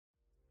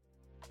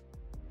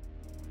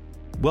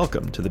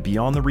Welcome to the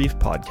Beyond the Reef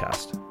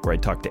podcast, where I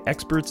talk to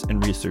experts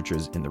and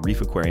researchers in the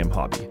reef aquarium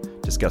hobby,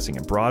 discussing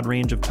a broad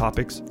range of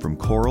topics from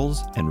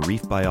corals and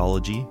reef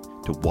biology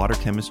to water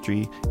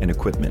chemistry and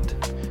equipment.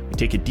 We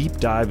take a deep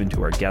dive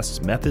into our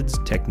guests' methods,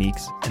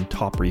 techniques, and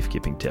top reef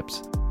keeping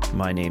tips.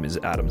 My name is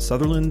Adam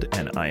Sutherland,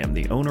 and I am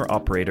the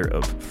owner-operator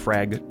of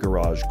Frag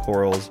Garage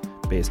Corals,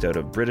 based out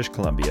of British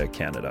Columbia,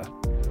 Canada.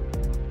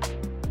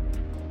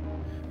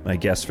 My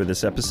guest for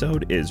this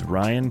episode is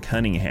Ryan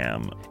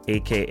Cunningham,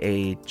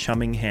 aka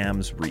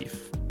Chumminghams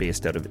Reef,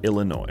 based out of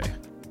Illinois.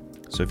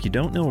 So if you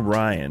don't know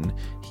Ryan,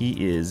 he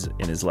is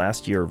in his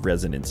last year of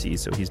residency,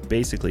 so he's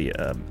basically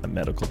a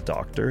medical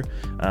doctor,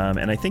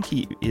 and I think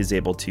he is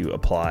able to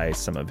apply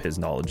some of his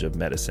knowledge of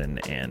medicine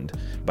and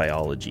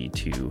biology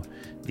to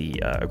the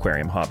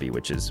aquarium hobby,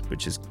 which is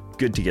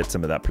good to get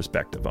some of that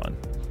perspective on.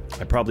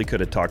 I probably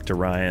could have talked to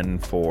Ryan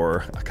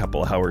for a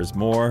couple hours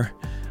more,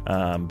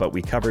 but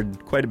we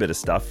covered quite a bit of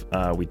stuff.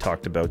 We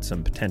talked about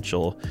some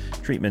potential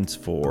treatments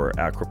for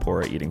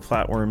acropora eating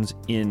flatworms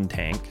in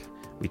tank.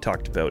 We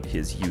talked about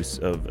his use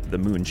of the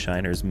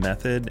moonshiner's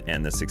method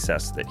and the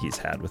success that he's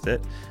had with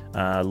it.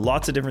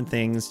 Lots of different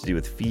things to do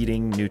with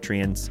feeding,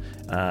 nutrients.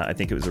 I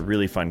think it was a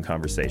really fun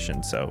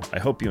conversation, so I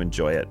hope you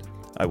enjoy it.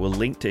 I will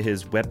link to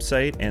his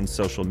website and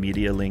social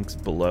media links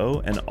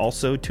below, and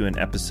also to an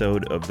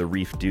episode of the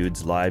Reef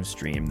Dudes live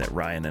stream that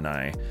Ryan and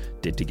I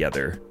did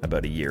together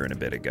about a year and a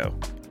bit ago.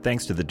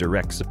 Thanks to the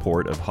direct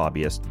support of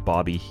hobbyist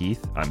Bobby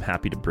Heath, I'm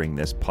happy to bring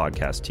this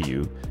podcast to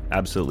you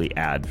absolutely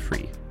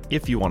ad-free.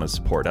 If you want to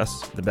support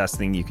us, the best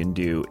thing you can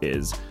do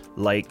is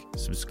like,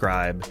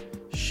 subscribe,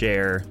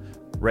 share,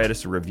 write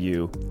us a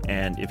review,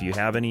 and if you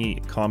have any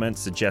comments,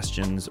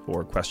 suggestions,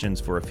 or questions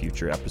for a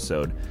future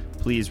episode,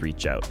 please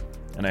reach out.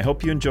 And I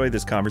hope you enjoy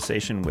this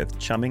conversation with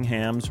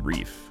Chumminghams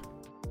Reef.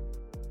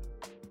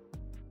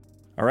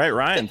 All right,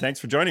 Ryan, thanks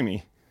for joining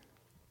me.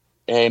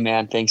 Hey,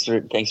 man, thanks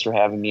for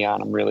having me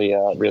on. I'm really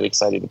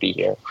excited to be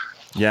here.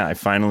 Yeah, I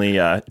finally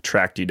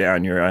tracked you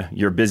down. You're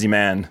a busy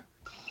man.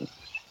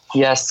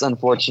 Yes,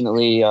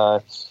 unfortunately,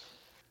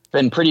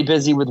 been pretty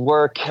busy with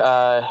work.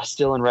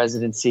 Still in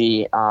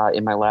residency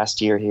in my last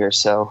year here,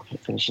 so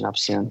finishing up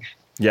soon.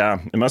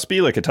 Yeah, it must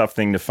be like a tough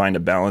thing to find a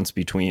balance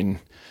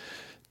between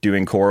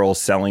doing coral,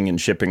 selling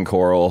and shipping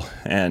coral,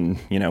 and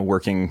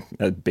working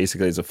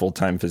basically as a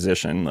full-time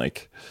physician.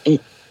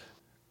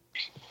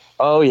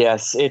 Oh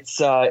yes,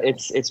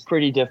 it's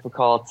pretty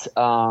difficult.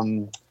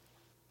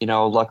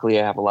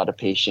 Luckily I have a lot of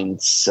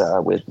patience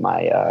with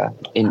my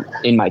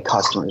in my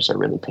customers are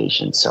really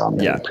patient, so I'm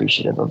really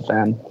appreciative of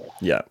them.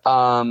 Yeah.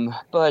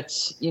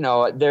 But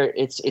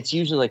it's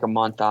usually like a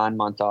month on,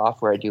 month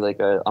off, where I do like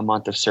a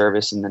month of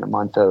service and then a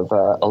month of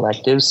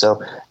electives.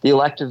 So the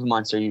elective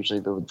months are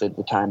usually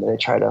the time that I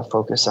try to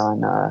focus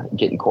on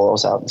getting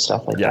corals out and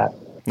stuff like that.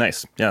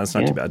 Nice. Yeah, that's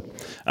not too bad.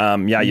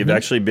 You've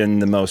actually been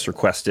the most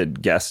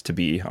requested guest to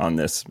be on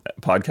this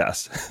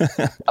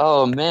podcast.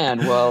 Oh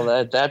man,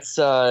 well that's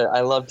I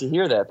love to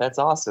hear that. That's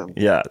awesome.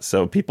 Yeah,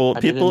 so people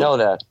didn't know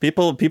that.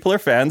 People are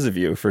fans of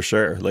you for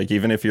sure. Like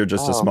even if you're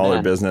just a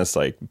smaller business,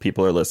 like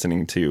people are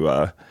listening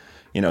to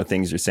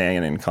things you're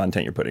saying and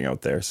content you're putting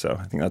out there. So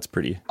I think that's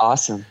pretty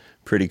awesome.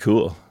 Pretty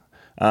cool.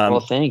 Well,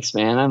 thanks,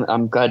 man.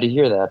 I'm glad to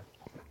hear that.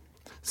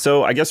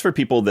 So I guess for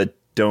people that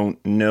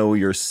don't know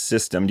your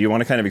system, do you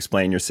want to kind of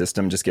explain your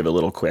system? Just give a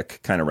little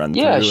quick kind of run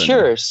through. Yeah,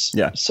 sure.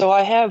 Yeah. So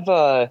I have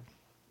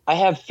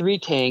 3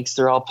 tanks.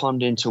 They're all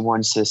plumbed into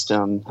one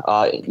system,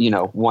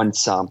 one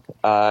sump.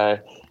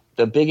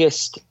 The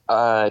biggest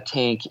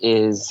tank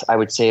is, I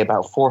would say,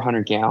 about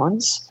 400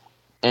 gallons.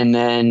 And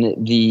then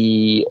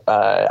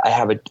I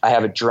have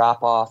a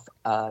drop off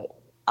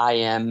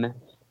IM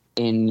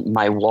in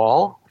my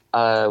wall,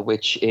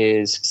 which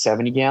is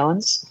 70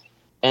 gallons.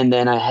 And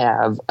then I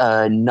have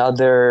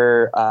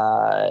another,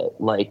 I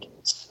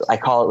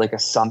call it like a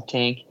sump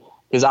tank,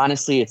 because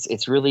honestly,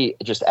 it's really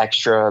just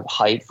extra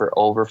height for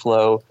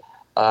overflow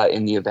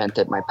in the event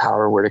that my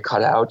power were to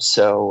cut out,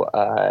 so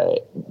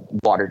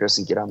water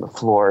doesn't get on the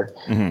floor.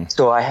 Mm-hmm.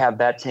 So I have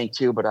that tank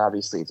too, but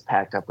obviously it's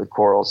packed up with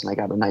corals, and I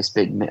got a nice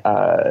big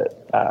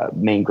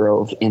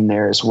mangrove in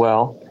there as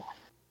well.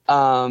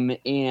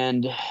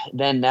 And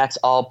then that's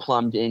all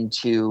plumbed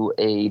into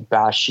a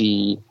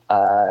Bashi.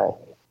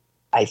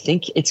 I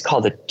think it's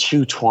called a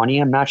 220.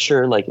 I'm not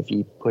sure, if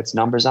he puts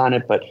numbers on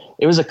it, but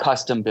it was a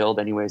custom build.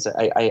 Anyways,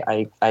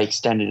 I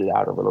extended it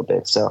out a little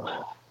bit, so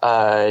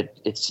I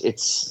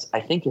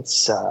think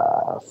it's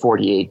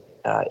 48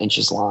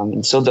 inches long,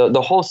 and so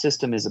the whole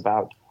system is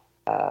about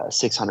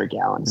 600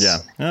 gallons. Yeah,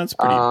 that's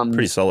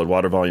pretty solid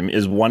water volume.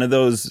 Is one of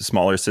those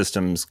smaller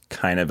systems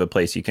kind of a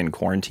place you can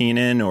quarantine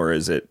in, or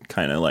is it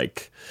kind of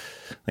like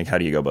how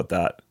do you go about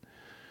that?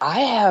 I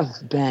have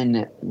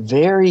been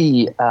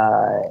very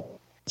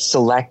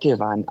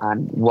selective on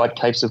what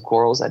types of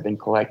corals I've been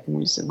collecting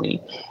recently.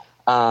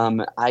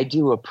 I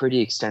do a pretty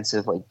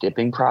extensive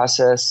dipping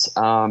process,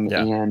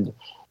 and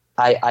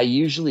I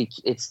usually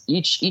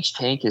each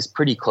tank is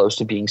pretty close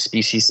to being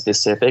species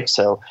specific.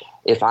 So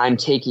if I'm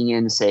taking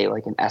in, say,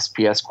 like an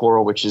SPS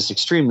coral, which is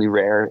extremely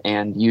rare,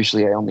 and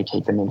usually I only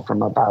take them in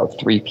from about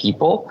 3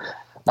 people,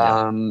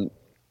 Yeah.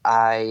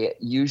 I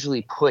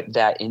usually put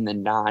that in the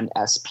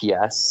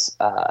non-SPS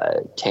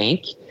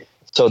tank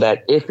so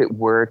that if it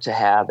were to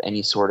have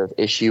any sort of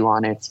issue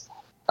on it,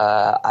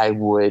 I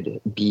would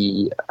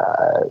be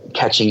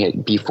catching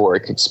it before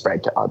it could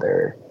spread to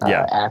other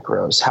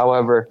acros.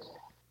 However,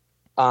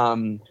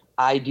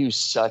 I do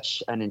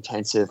such an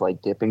intensive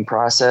like dipping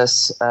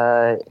process,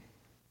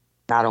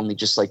 not only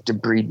just like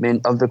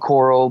debridement of the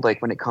coral, like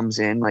when it comes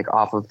in, like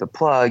off of the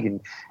plug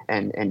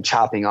and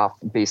chopping off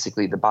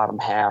basically the bottom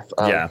half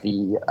of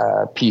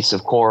the piece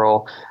of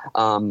coral,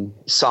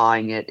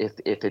 sawing it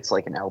if it's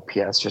like an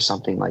LPS or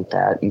something like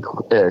that, and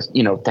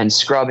then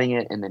scrubbing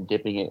it and then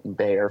dipping it in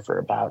Bayer for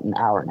about an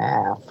hour and a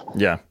half.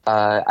 Yeah.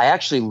 I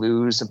actually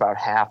lose about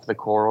half the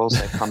corals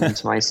that come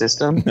into my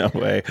system. No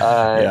way.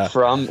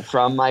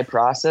 From my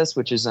process,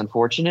 which is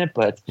unfortunate,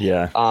 but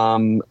yeah.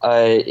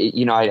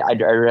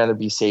 I'd rather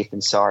be safe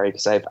than sorry,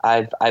 because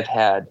I've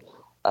had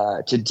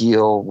to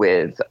deal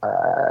with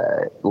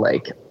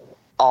like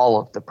all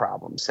of the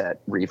problems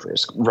that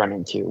reefers run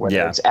into,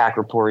 whether it's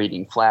acropore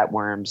eating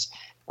flatworms,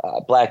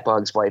 black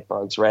bugs, white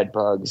bugs, red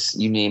bugs,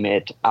 you name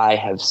it. I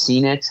have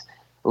seen it.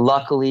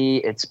 Luckily,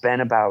 it's been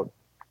about,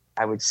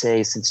 I would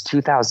say, since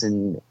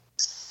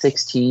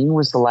 2016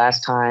 was the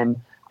last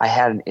time I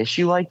had an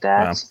issue like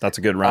that. Wow, that's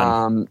a good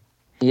run.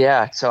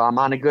 So I'm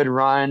on a good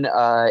run,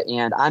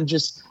 and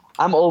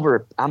I'm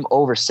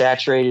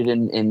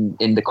oversaturated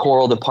in the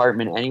coral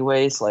department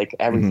anyways. Like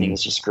everything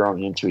is just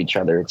growing into each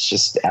other. It's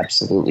just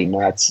absolutely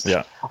nuts.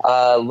 Yeah.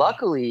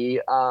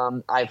 Luckily,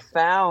 I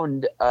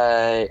found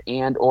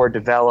and or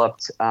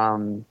developed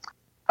an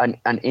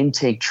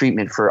intake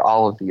treatment for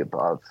all of the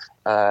above.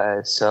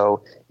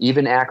 So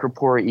even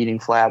acropore eating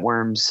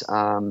flatworms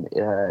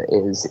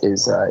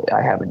is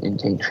I have an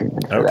intake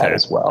treatment for that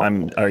as well.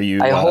 Are you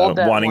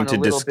wanting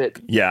to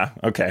Yeah.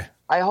 Okay.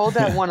 I hold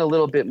that one a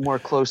little bit more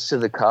close to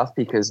the cuff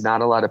because not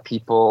a lot of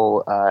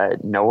people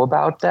know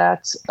about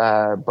that.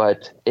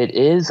 But it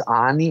is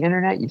on the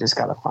internet. You just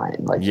got to find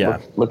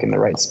look in the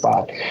right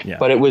spot. Yeah.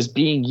 But it was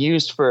being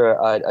used for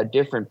a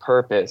different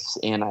purpose,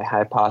 and I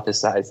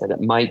hypothesized that it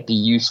might be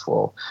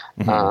useful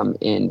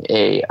in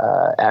a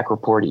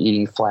acropore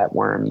eating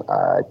flatworm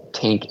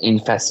tank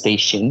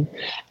infestation,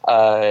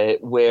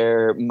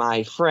 where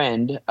my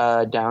friend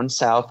down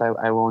south,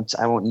 I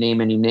won't name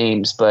any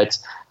names, but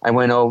I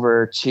went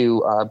over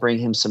to bring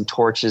him some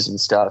torches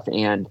and stuff,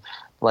 and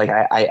like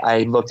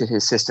I looked at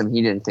his system.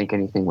 He didn't think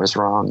anything was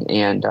wrong,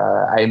 and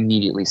I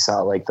immediately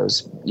saw like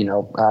those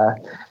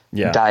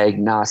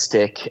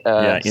diagnostic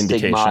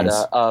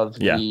stigmata of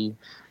the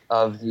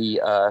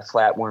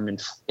flatworm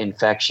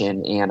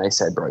infection, and I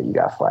said, "Bro, you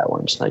got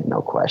flatworms, like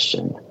no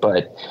question."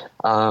 But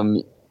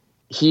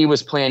he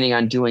was planning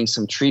on doing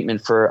some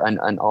treatment for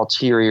an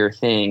ulterior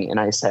thing. And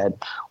I said,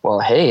 well,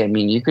 hey, I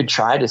mean, you could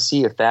try to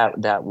see if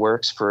that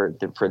works for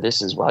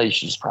this as well. You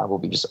should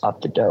probably just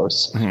up the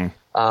dose. And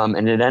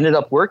it ended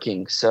up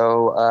working.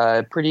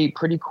 So pretty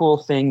cool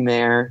thing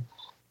there.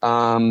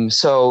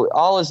 So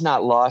all is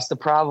not lost. The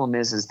problem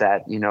is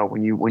that,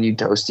 when you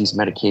dose these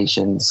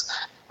medications,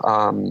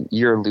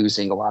 you're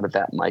losing a lot of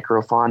that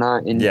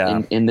microfauna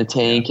in the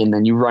tank, and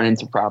then you run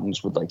into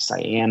problems with like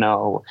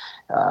cyano,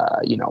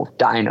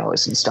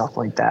 dinos and stuff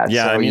like that.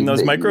 Yeah, so I mean,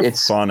 those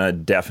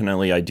microfauna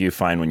definitely, I do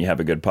find when you have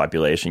a good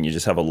population, you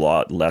just have a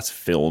lot less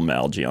film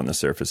algae on the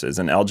surfaces.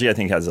 And algae, I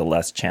think, has a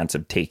less chance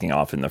of taking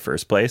off in the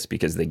first place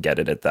because they get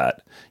it at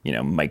that,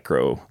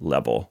 micro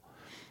level.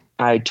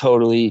 I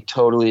totally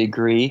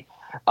agree.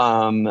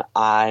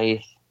 I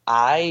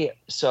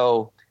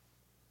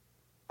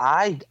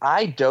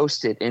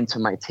dosed it into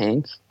my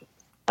tank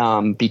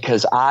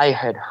because I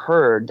had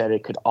heard that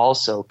it could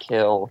also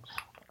kill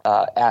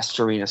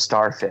Astorina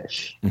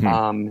starfish.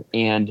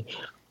 And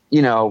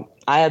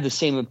I have the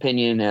same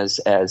opinion as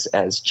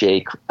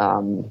Jake,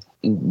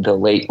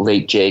 the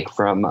late Jake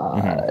from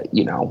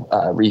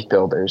Reef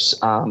Builders,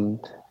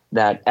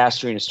 that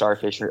Astorina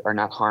starfish are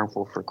not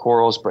harmful for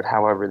corals, but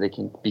however they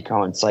can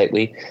become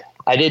unsightly.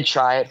 I did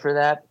try it for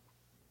that.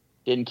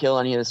 Didn't kill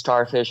any of the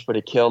starfish, but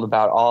it killed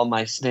about all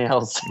my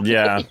snails.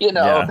 Yeah. And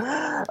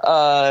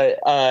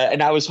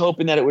I was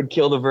hoping that it would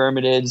kill the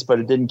verminids, but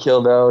it didn't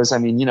kill those. I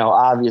mean,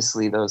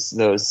 obviously those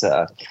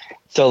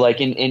so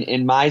like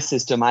in my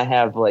system, I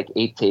have like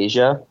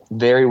Aiptasia,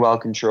 very well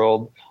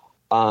controlled.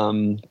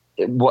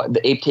 What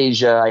the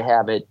Aiptasia, I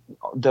have it,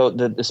 though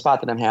the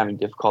spot that I'm having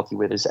difficulty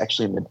with is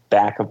actually in the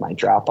back of my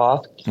drop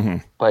off.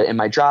 But in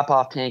my drop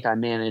off tank, I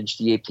manage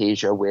the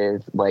Aiptasia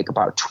with like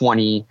about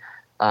 20,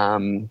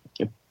 of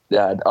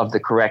the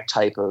correct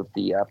type of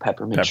the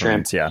peppermint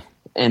shrimp. Yeah.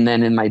 And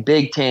then in my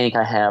big tank,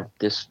 I have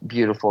this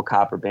beautiful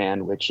copper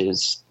band, which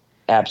is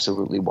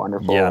absolutely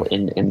wonderful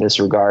in this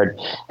regard.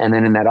 And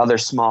then in that other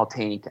small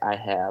tank, I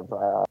have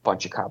a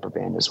bunch of copper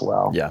band as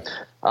well. Yeah.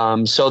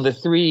 So the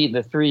three,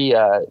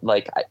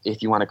 like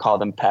if you want to call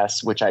them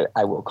pests, which I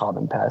will call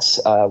them pests,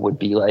 would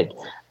be like,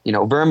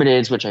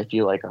 verminids, which I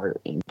feel like are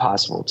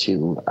impossible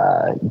to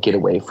get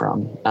away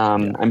from.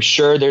 I'm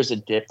sure there's a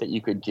dip that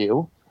you could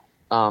do.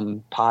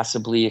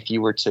 Possibly if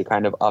you were to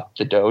kind of up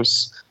the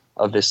dose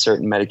this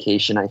certain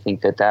medication, I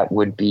think that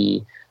would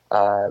be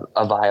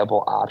a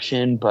viable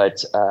option. But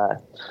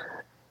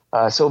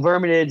so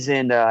verminids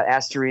and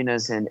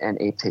Asterinas and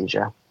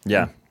Aptasia.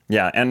 Yeah.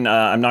 Yeah, and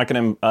I'm not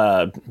going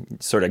to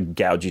sort of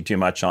gouge you too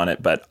much on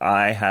it, but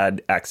I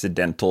had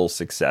accidental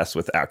success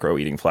with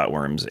acro-eating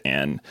flatworms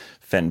and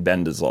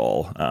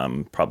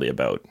fenbendazole probably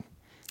about,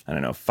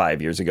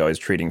 5 years ago. I was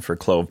treating for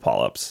clove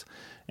polyps,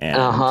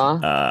 and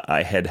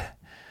I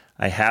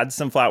had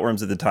some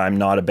flatworms at the time,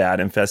 not a bad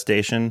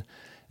infestation,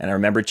 and I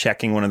remember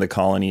checking one of the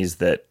colonies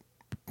that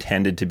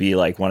tended to be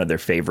like one of their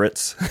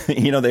favorites.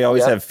 They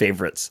always have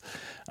favorites.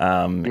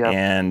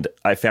 And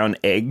I found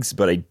eggs,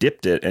 but I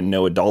dipped it and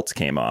no adults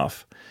came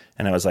off.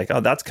 And I was like, oh,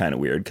 that's kind of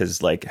weird.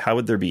 Cause like, how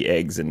would there be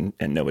eggs and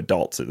no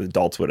adults? The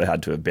adults would have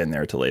had to have been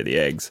there to lay the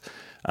eggs.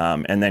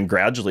 And then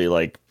gradually,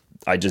 like,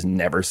 I just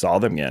never saw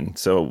them again.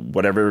 So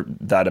whatever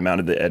that amount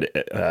of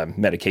the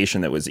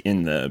medication that was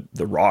in the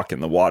rock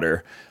and the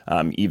water,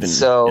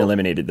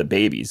 eliminated the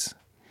babies.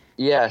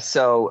 Yeah,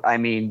 so I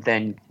mean,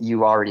 then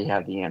you already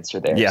have the answer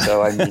there. Yeah.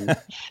 So I mean,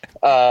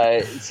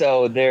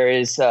 so there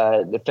is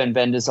the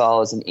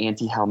fenbendazole is an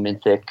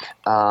anti-helminthic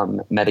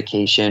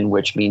medication,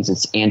 which means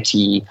it's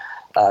anti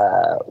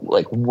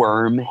like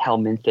worm.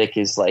 Helminthic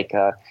is like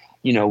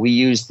we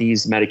use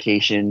these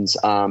medications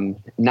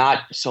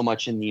not so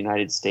much in the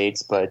United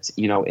States, but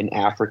in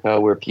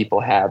Africa where people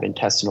have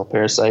intestinal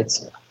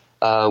parasites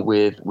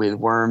with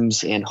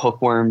worms and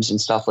hookworms and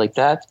stuff like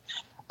that.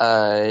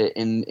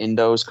 In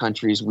those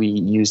countries, we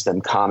use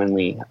them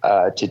commonly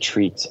to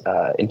treat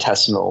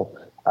intestinal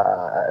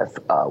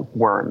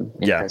worm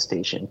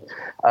infestation,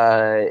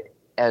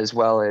 as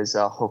well as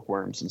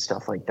hookworms and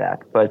stuff like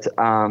that. But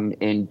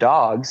in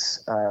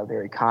dogs,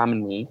 very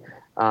commonly,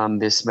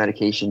 this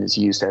medication is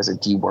used as a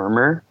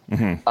dewormer,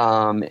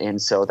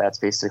 and so that's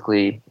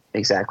basically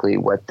exactly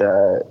what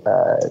the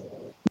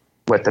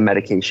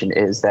medication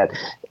is that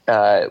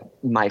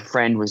my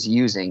friend was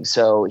using.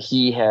 So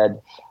he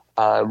had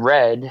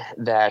read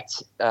that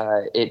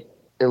it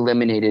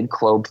eliminated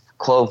clove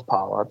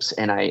polyps,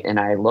 and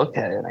I looked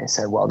at it and I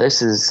said, well,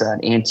 this is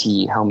an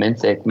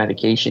anti-helminthic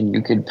medication.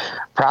 You could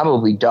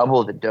probably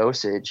double the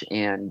dosage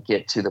and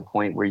get to the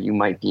point where you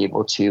might be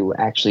able to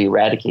actually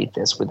eradicate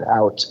this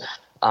without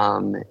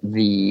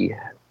the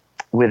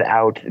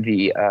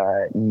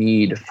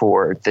need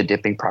for the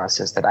dipping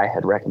process that I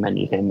had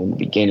recommended him in the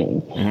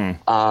beginning.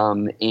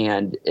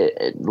 And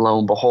lo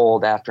and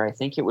behold, after I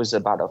think it was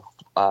about a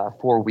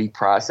 4-week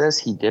process,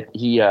 he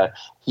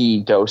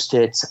dosed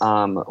it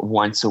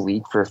once a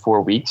week for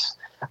 4 weeks.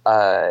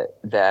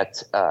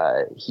 That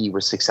he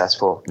was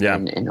successful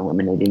in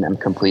eliminating them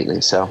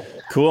completely. So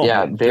cool.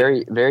 Yeah,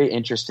 very, very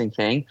interesting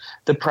thing.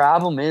 The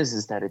problem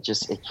is that it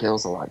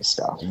kills a lot of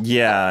stuff.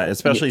 Yeah,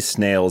 especially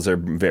snails are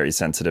very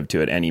sensitive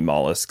to it. Any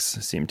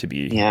mollusks seem to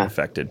be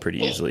affected pretty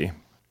easily.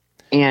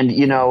 And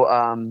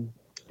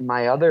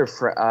my other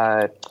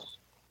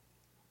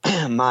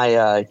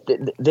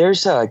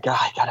there's a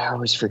guy, God, I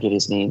always forget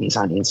his name. He's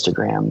on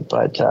Instagram,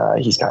 but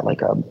he's got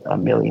like a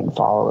million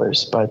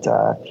followers, but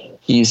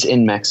he's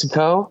in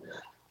Mexico,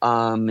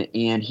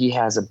 and he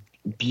has a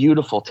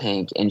beautiful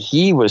tank, and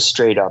he was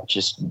straight up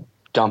just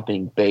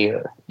dumping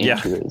Bayer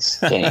into his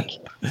tank.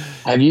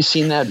 Have you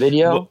seen that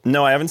video? Well,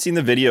 no, I haven't seen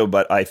the video,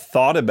 but I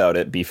thought about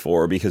it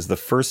before because the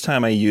first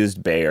time I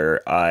used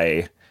Bayer,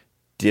 I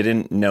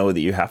didn't know that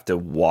you have to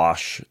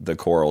wash the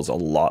corals a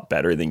lot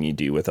better than you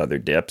do with other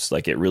dips.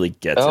 Like it really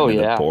gets into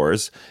the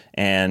pores.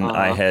 And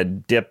I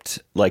had dipped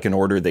like an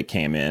order that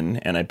came in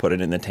and I put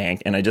it in the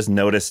tank and I just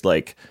noticed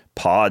like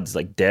pods,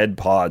 like dead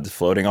pods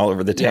floating all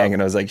over the tank.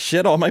 And I was like,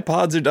 shit, all my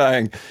pods are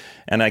dying.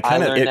 And I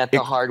learned that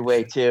the hard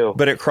way too.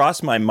 But it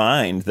crossed my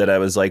mind that I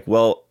was like,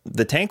 well,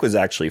 the tank was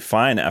actually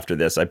fine after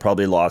this. I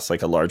probably lost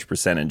like a large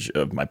percentage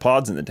of my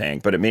pods in the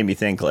tank, but it made me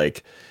think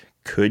like,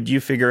 could you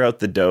figure out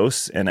the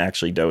dose and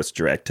actually dose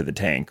direct to the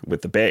tank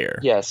with the Bayer?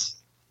 Yes.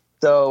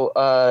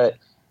 So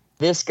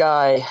this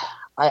guy,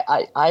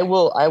 I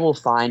will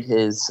find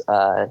his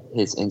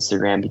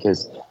Instagram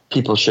because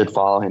people should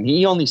follow him.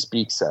 He only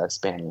speaks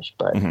Spanish,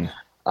 but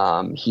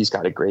he's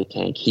got a great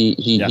tank.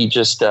 He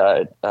just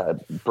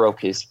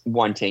broke his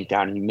one tank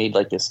down and he made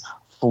like this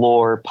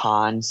floor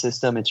pond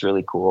system. It's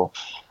really cool.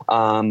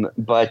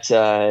 But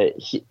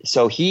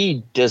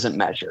he doesn't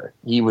measure.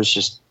 He was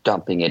just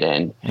dumping it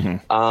in.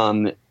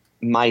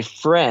 My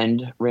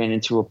friend ran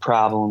into a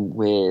problem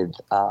with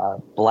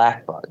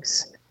black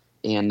bugs,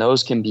 and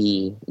those can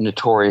be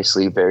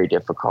notoriously very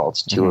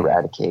difficult to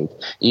eradicate,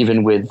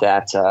 even with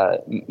that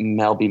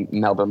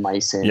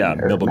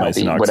melbamycin or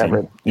milbemycin,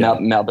 whatever,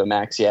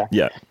 Melbamax,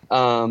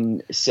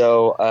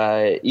 So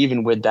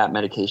even with that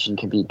medication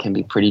can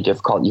be pretty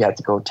difficult. You have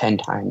to go 10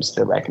 times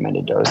the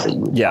recommended dose that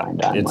you would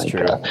find on it's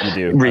true.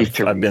 You do. Reef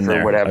I've been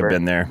there. Whatever. I've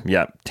been there.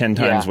 Yeah, 10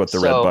 times what the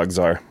red bugs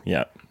are.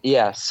 Yeah.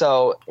 Yeah,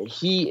 so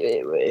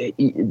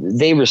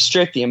they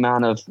restrict the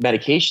amount of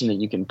medication that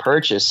you can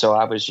purchase. So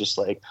I was just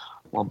like,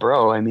 well,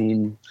 bro, I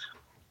mean,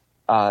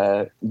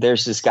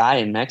 there's this guy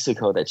in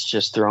Mexico that's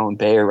just throwing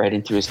Bayer right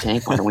into his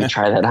tank. Why don't we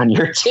try that on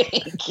your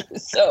tank?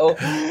 So,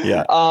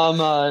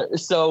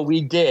 so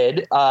we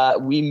did.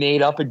 We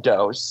made up a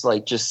dose,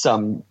 like just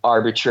some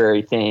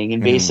arbitrary thing,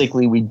 and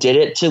basically we did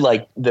it to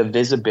like the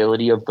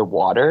visibility of the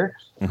water.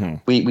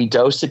 We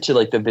dosed it to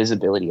like the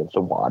visibility of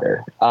the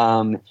water.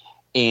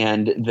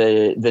 And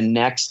the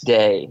next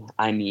day,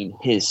 I mean,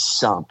 his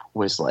sump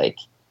was like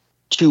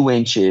 2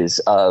 inches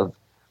of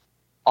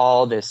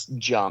all this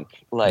junk,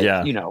 like,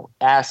 you know,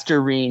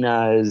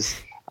 Asterinas,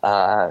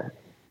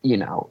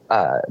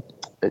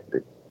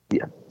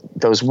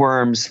 those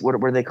worms, what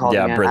were they called?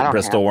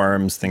 Bristol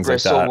worms, things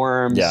like that. Bristol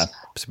worms. Yeah,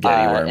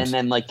 spaghetti worms. And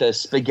then like the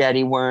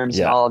spaghetti worms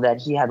and all of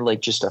that. He had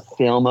like just a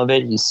film of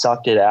it. He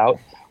sucked it out.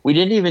 We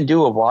didn't even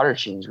do a water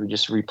change. We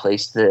just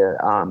replaced it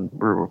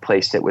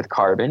with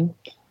carbon.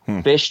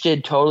 Fish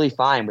did totally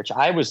fine, which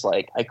I was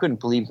like, I couldn't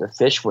believe the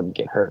fish wouldn't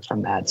get hurt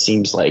from that.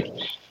 Seems like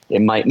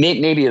it might,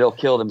 maybe it'll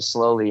kill them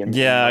slowly and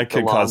it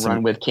could cause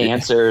run with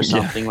cancer or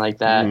something like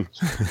that.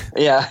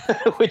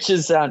 Which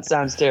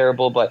sounds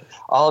terrible, but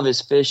all of his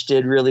fish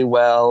did really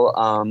well.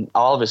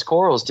 All of his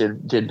corals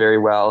did very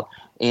well.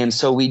 And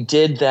so we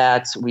did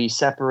that. We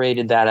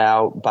separated that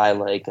out by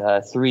like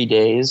 3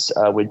 days.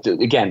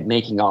 Again,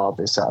 making all of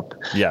this up.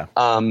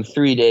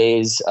 3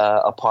 days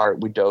apart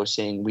with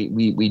dosing.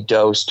 We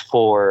dosed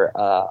for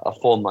a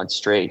full month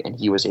straight, and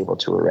he was able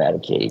to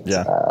eradicate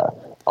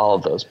all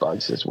of those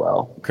bugs as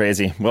well.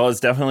 Crazy. Well, it's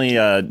definitely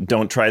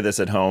don't try this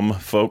at home,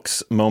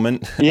 folks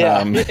moment.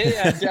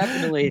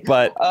 Definitely.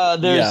 But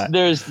that's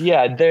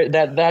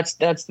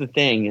the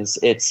thing is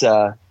it's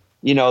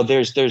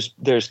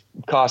there's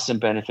cost and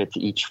benefit to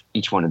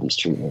each one of these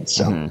treatments.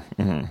 So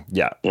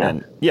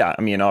And I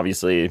mean,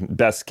 obviously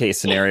best case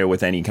scenario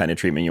with any kind of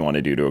treatment you want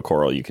to do to a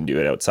coral, you can do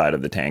it outside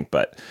of the tank,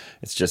 but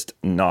it's just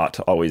not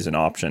always an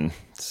option.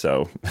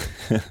 So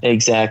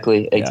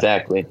Exactly.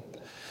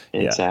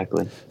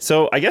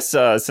 So I guess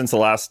since the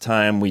last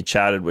time we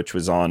chatted, which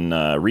was on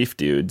Reef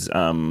Dudes,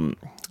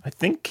 I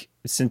think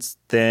since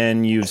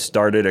then you've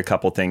started a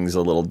couple things a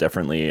little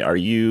differently.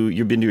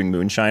 You've been doing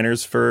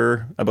moonshiners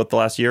for about the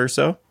last year or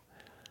so?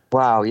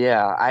 Wow,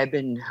 yeah. I've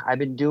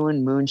been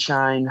doing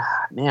moonshine,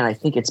 man, I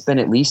think it's been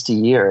at least a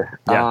year.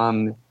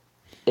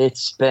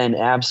 It's been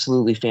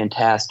absolutely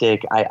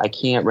fantastic. I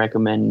can't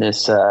recommend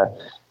this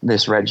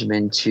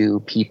regimen to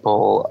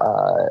people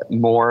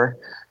more.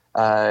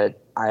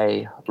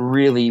 I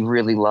really,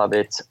 really love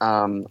it.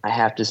 I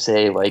have to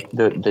say, like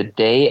the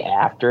day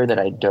after that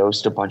I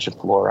dosed a bunch of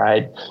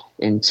fluoride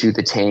into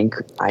the tank,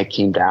 I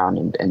came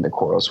down and the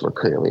corals were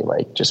clearly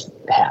like just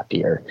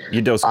happier.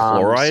 You dosed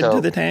fluoride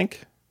to the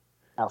tank?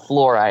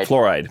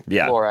 Fluoride.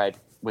 Yeah. Fluoride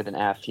with an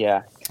F.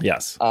 Yeah.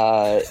 Yes.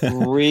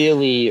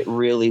 Really,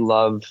 really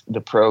love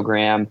the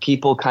program.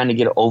 People kind of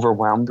get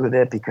overwhelmed with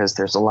it because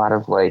there's a lot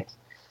of like,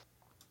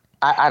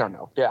 I don't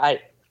know.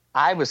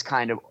 I was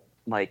kind of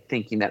like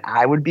thinking that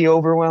I would be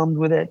overwhelmed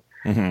with it.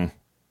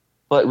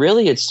 But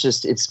really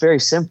it's very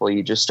simple.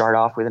 You just start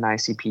off with an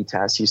ICP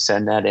test. You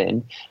send that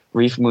in.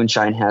 Reef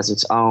Moonshine has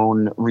its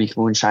own Reef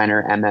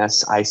Moonshiner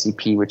MS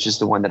ICP, which is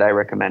the one that I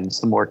recommend.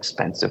 It's the more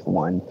expensive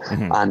one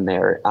on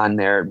their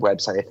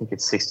website. I think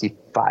it's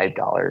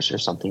 $65 or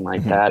something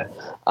like that.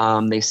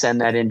 They send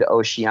that into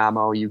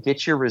Oceamo. You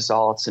get your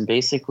results, and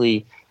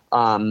basically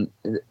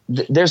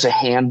there's a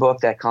handbook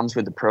that comes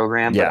with the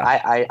program, but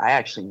I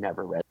actually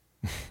never read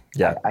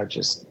it.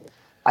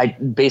 I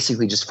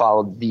basically just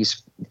followed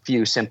these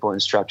few simple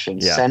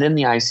instructions. Send in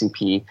the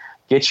ICP,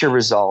 get your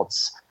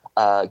results,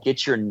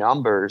 get your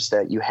numbers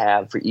that you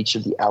have for each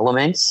of the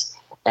elements,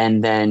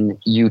 and then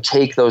you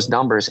take those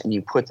numbers and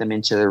you put them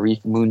into the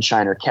Reef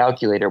Moonshiner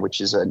calculator, which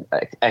is an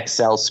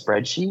Excel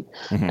spreadsheet,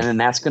 and then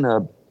that's going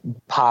to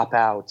pop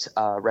out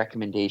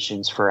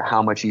recommendations for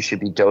how much you should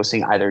be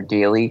dosing, either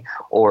daily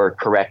or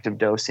corrective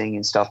dosing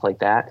and stuff like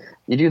that.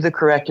 You do the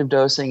corrective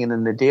dosing, and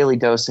then the daily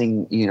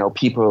dosing,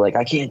 people are like,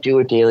 I can't do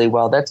it daily.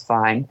 Well, that's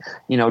fine.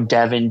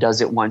 Devin does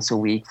it once a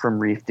week from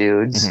Reef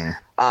Dudes,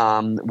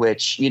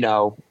 which,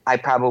 I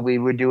probably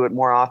would do it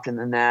more often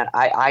than that.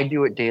 I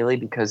do it daily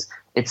because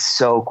it's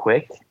so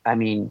quick. I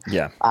mean,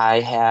 I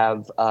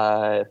have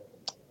I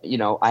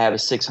have a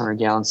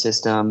 600-gallon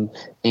system,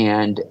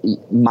 and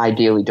my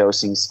daily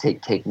dosings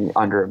take me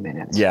under a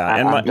minute. Yeah,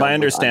 and my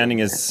understanding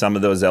is some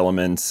of those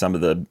elements, some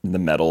of the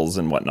metals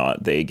and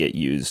whatnot, they get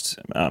used.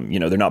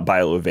 They're not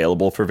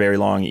bioavailable for very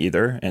long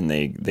either, and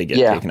they get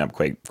taken up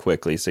quite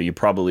quickly. So you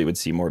probably would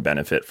see more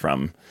benefit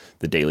from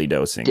the daily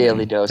dosing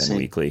than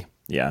weekly.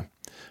 Yeah.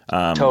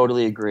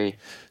 Totally agree.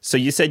 So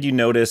you said you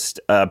noticed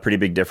a pretty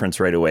big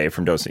difference right away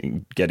from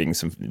getting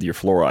your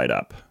fluoride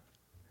up.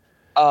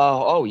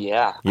 Oh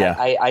yeah.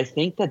 I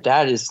think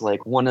that is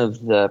like one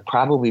of the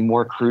probably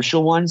more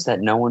crucial ones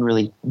that no one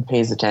really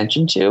pays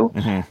attention to.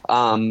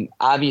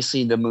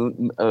 Obviously,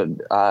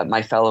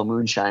 my fellow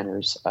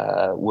moonshiners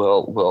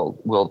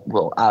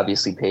will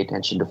obviously pay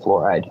attention to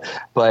fluoride,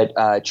 but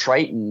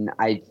Triton,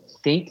 I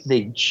think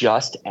they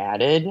just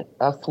added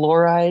a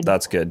fluoride.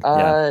 That's good.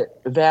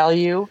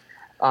 Value.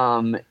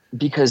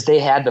 because they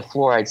had the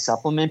fluoride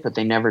supplement, but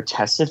they never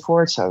tested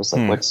for it. So I was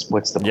like,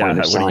 what's the point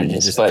of selling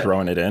this? Just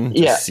throwing it in?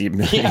 Yeah.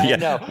 I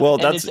know.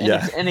 Well,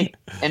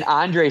 and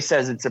Andre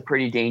says it's a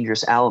pretty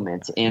dangerous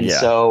element. And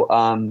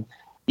so,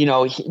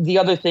 the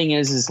other thing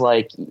is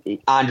like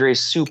Andre's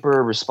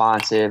super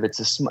responsive.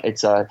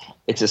 It's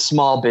a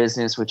small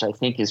business, which I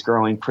think is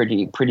growing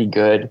pretty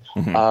good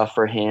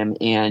for him.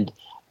 And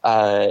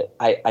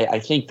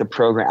I think the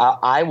program.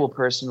 I will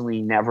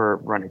personally never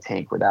run a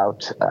tank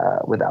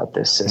without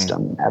this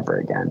system ever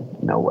again.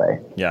 No way.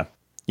 Yeah.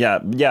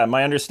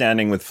 My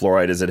understanding with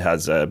fluoride is it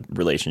has a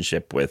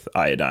relationship with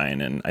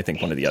iodine and I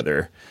think one of the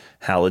other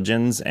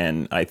halogens.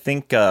 And I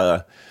think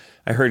I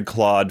heard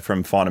Claude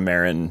from Fauna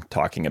Marin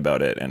talking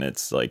about it, and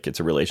it's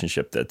a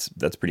relationship that's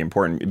pretty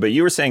important. But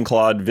you were saying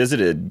Claude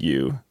visited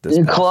you this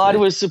past Claude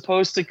week. Was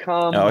supposed to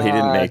come. Oh, he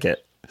didn't make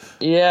it.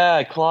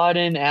 Yeah, Claude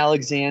and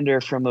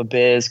Alexander from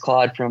Abyss,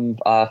 Claude from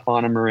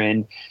Fauna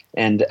Marin,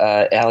 and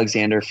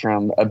Alexander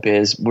from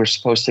Abyss were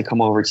supposed to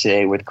come over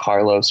today with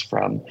Carlos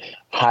from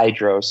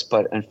Hydros,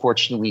 but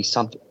unfortunately,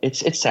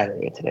 it's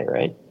Saturday today,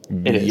 right?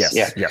 It is.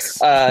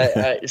 Yes.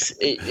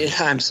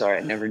 I'm sorry,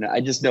 I never know.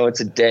 I just know it's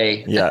a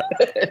day. Yeah.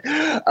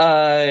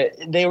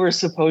 They were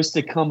supposed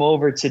to come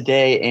over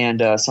today,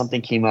 and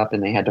something came up,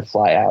 and they had to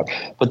fly out.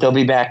 But they'll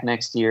be back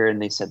next year, and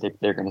they said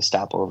that they're going to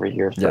stop over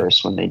here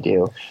first when they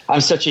do.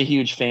 I'm such a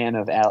huge fan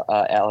of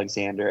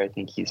Alexander. I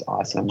think he's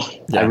awesome.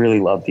 I really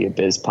love the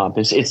Abyss pump.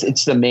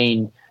 It's the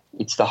main.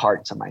 It's the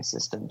heart to my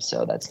system,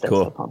 so that's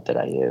cool. The pump that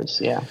I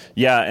use.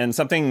 Yeah, and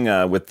something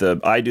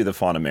I do the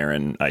Fauna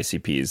Marin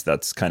ICPs.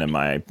 That's kind of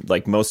my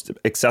most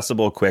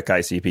accessible, quick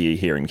ICP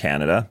here in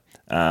Canada.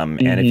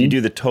 And if you do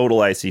the total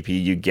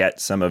ICP, you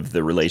get some of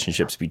the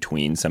relationships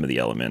between some of the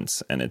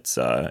elements, and it's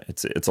a lot.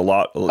 It's a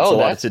lot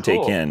to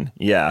take in.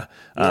 Yeah.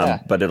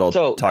 But it'll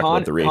talk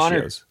about the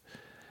ratios.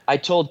 I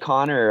told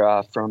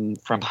Connor from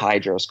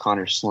Hydros,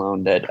 Connor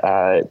Sloan,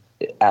 that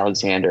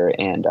Alexander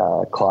and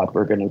Claude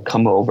were going to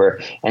come over,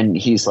 and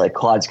he's like,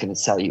 Claude's going to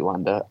sell you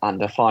on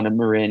the Fauna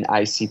Marin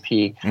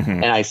ICP.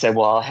 And I said,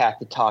 well, I'll have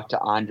to talk to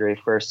Andre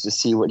first to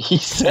see what he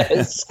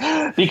says,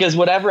 because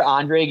whatever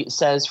Andre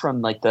says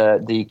from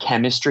the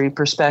chemistry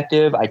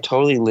perspective, I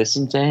totally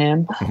listen to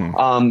him.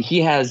 He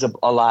has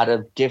a lot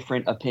of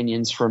different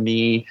opinions from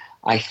me,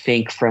 I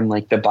think, from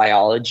the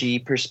biology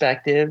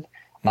perspective.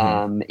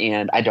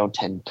 And I don't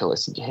tend to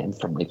listen to him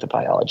from the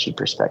biology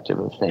perspective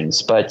of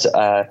things. But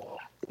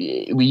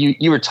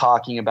you were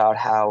talking about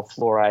how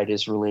fluoride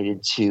is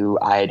related to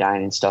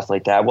iodine and stuff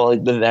like that. Well,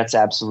 that's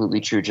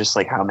absolutely true, just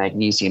like how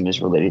magnesium is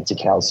related to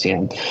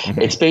calcium.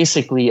 It's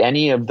basically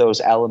any of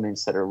those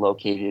elements that are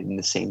located in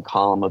the same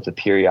column of the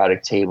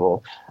periodic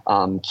table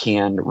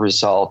can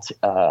result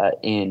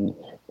in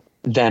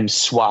them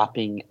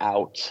swapping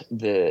out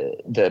the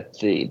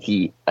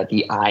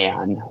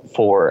ion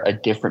for a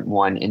different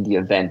one in the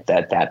event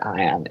that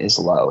ion is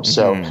low.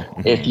 So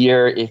if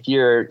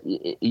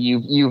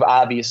you've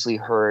obviously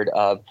heard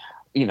of,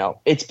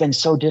 it's been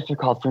so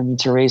difficult for me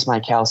to raise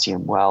my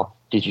calcium. Well,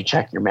 did you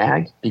check your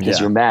mag? Because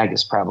your mag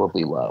is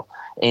probably low,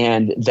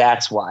 and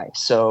that's why.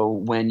 So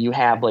when you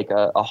have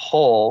a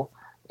hole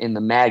in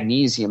the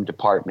magnesium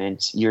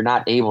department, you're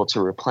not able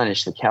to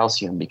replenish the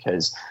calcium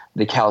because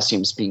the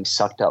calcium is being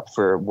sucked up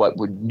for what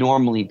would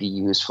normally be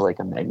used for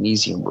a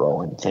magnesium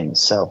role and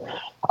things. So,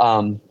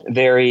 it's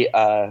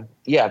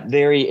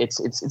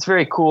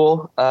very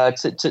cool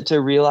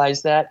to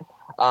realize that.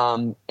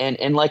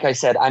 And like I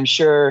said, I'm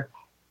sure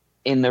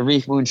in the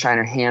Reef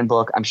Moonshiner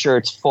handbook, I'm sure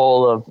it's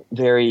full of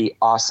very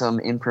awesome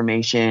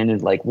information and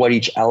what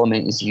each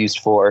element is used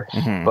for.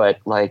 But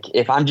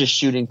if I'm just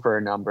shooting for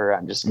a number,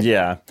 I'm just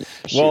shoot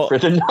for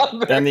the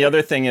number. And the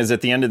other thing is, at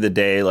the end of the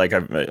day,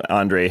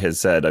 Andre has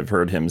said, I've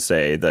heard him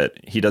say that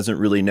he doesn't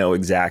really know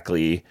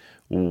exactly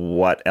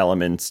what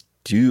elements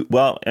do.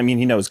 Well, I mean,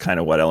 he knows kind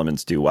of what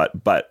elements do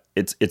what, but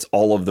it's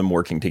all of them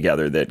working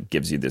together that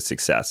gives you the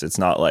success. It's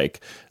not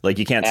like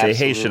you can't say,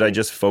 hey, should I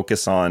just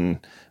focus on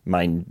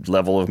my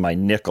level of my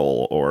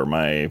nickel or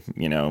my,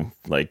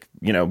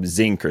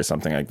 zinc or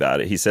something like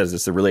that. He says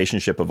it's the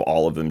relationship of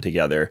all of them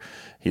together.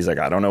 He's like,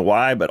 I don't know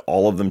why, but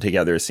all of them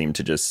together seem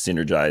to just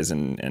synergize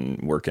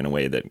and work in a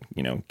way that,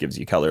 gives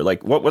you color.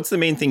 What's the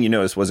main thing you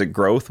noticed? Was it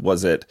growth?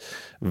 Was it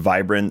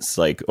vibrance?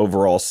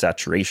 Overall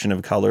saturation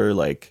of color?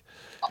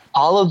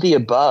 All of the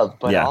above,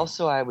 but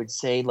also I would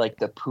say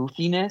the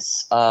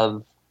poofiness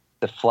of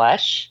the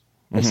flesh,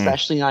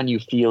 especially on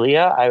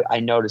Euphilia. I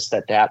noticed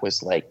that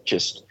was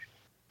just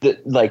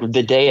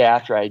the day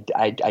after I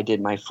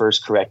did my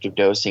first corrective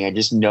dosing. I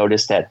just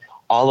noticed that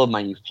all of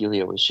my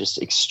Euphilia was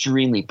just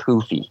extremely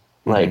poofy,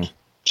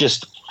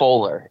 just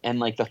fuller, and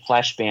the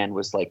flesh band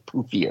was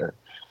poofier.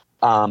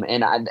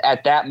 And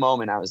at that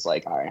moment I was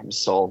like, all right, I'm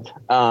sold.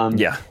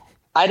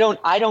 I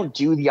don't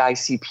do the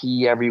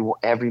ICP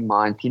every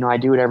month. I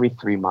do it every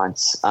 3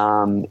 months.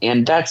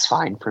 And that's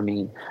fine for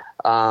me.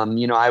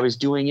 I was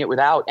doing it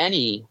without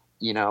any,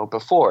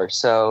 before.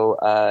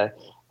 So,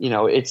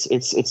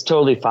 it's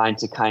totally fine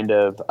to kind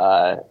of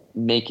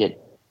make it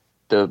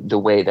the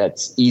way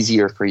that's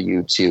easier for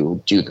you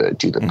to do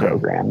the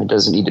program. It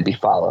doesn't need to be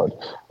followed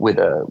with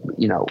a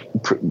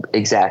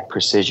exact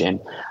precision.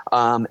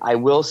 I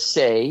will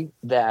say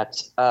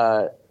that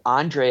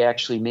Andre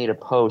actually made a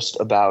post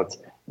about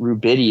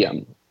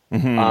rubidium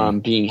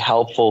being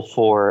helpful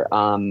for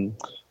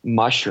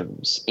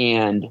mushrooms,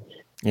 and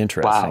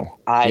interesting. Wow,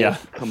 I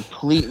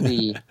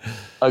completely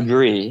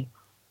agree,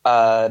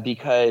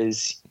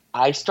 because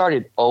I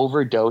started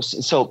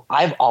overdosing. So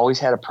I've always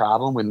had a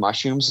problem with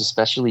mushrooms,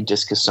 especially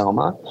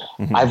discosoma.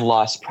 I've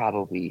lost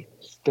probably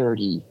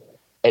 30,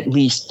 at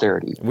least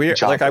 30.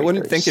 I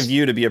wouldn't think of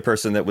you to be a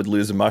person that would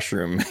lose a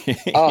mushroom.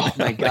 Oh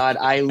my God,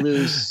 I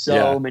lose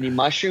so many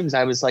mushrooms.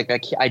 I was like,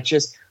 I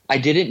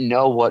didn't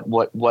know what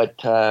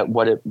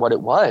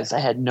it was. I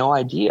had no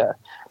idea.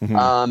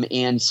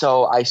 And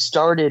so I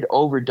started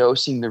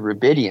overdosing the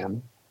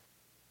rubidium.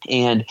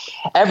 And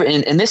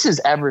this is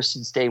ever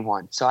since day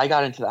one. So I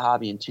got into the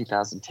hobby in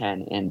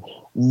 2010, and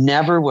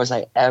never was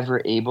I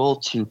ever able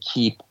to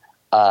keep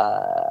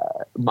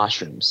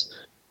mushrooms.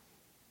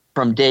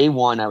 From day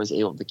one, I was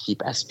able to keep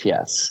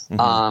SPS.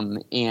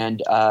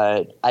 And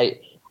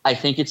I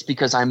think it's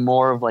because I'm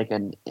more of like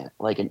an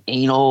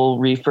anal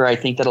reefer. I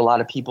think that a lot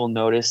of people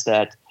notice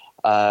that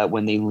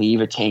when they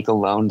leave a tank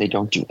alone, they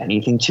don't do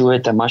anything to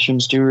it. The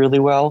mushrooms do really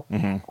well.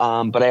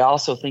 But I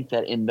also think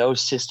that in those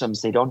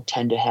systems, they don't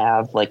tend to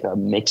have like a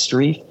mixed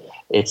reef.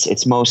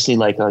 It's mostly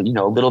like a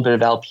little bit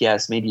of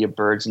LPS, maybe a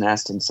bird's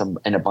nest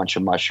and a bunch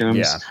of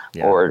mushrooms,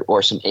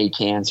 or some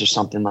acans or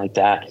something like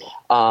that.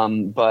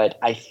 But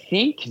I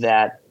think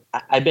that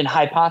I've been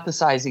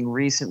hypothesizing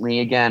recently.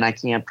 Again, I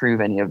can't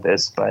prove any of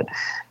this, but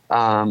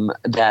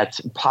that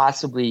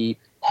possibly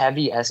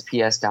heavy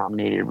SPS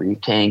dominated reef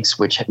tanks,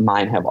 which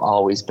mine have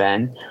always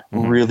been,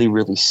 really,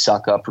 really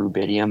suck up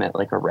rubidium at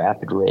like a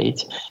rapid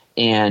rate.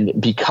 And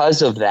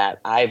because of that,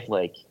 I've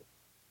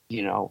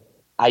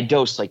I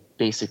dose like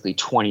basically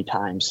 20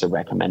 times the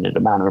recommended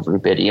amount of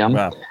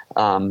rubidium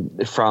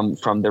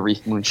from the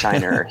Reef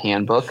Moonshiner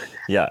handbook.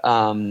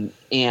 And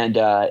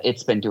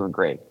it's been doing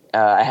great.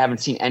 I haven't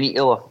seen any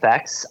ill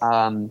effects.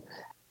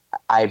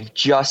 I've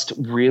just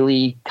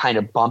really kind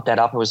of bumped that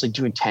up. I was like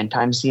doing 10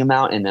 times the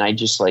amount, and then I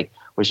just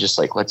was just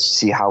like, let's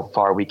see how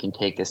far we can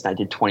take this. And I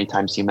did 20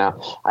 times the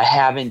amount. I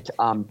haven't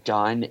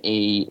done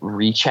a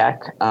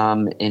recheck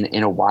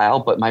in a while,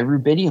 but my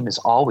rubidium is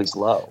always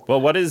low. Well,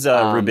 what is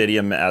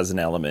rubidium as an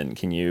element?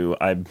 Can you?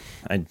 I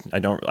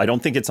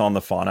don't think it's on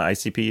the fauna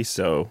ICP,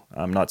 so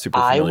I'm not super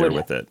familiar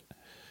with it.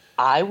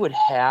 I would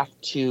have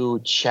to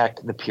check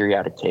the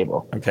periodic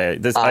table. Okay,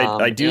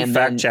 I do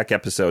fact check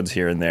episodes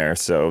here and there,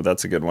 so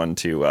that's a good one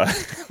to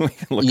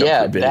look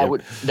up.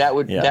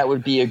 That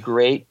would be a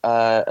great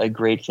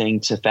thing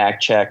to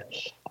fact check.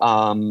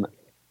 I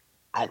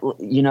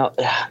don't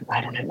have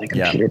my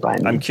computer by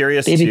me. I'm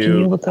curious Baby, can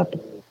you look up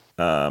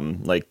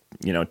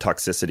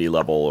toxicity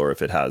level, or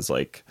if it has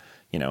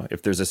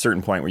if there's a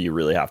certain point where you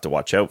really have to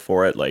watch out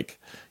for it,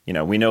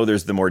 we know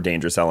there's the more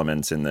dangerous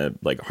elements in the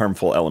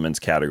harmful elements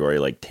category,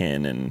 like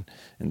tin and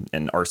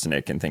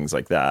arsenic and things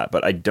like that.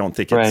 But I don't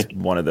think it's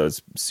one of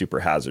those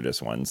super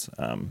hazardous ones.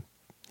 Hold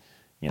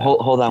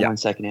on 1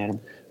 second, Adam.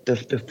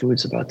 The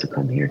food's about to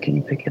come here. Can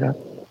you pick it up?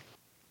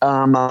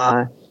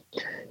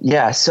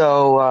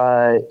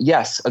 So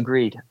yes,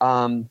 agreed.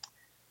 And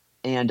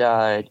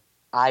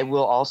I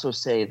will also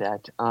say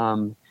that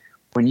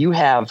when you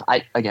have,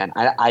 I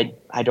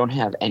don't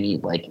have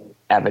any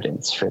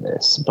evidence for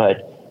this,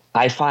 but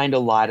I find a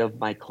lot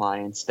of my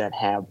clients that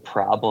have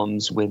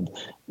problems with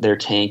their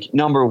tank.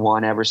 Number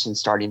one, ever since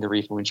starting the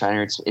Reef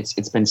Moonshiner,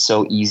 it's been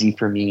so easy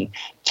for me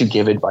to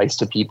give advice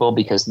to people,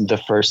 because the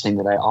first thing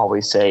that I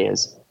always say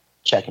is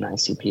check an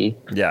ICP.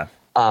 Yeah.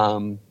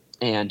 And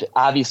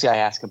obviously I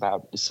ask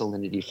about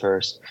salinity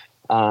first.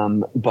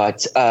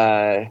 But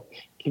can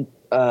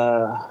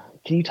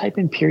you type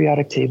in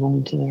periodic table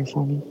into there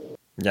for me?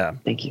 Yeah.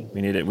 Thank you. We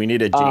need it. We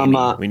need a Jamie.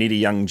 We need a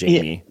young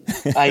Jamie.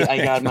 Yeah,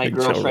 I got my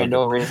girlfriend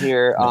over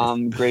here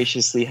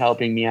graciously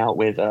helping me out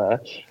with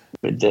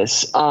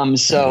this. I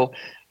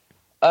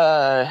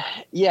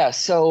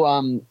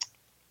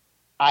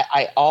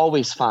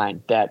always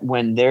find that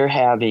when they're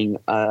having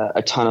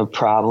a ton of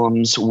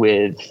problems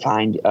with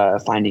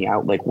finding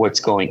out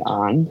what's going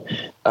on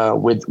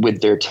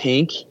with their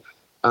tank,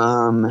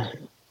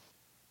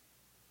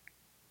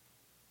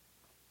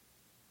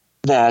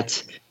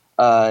 that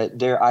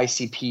their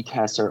ICP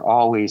tests are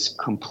always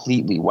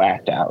completely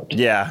whacked out.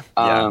 Yeah,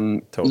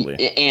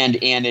 totally. And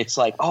it's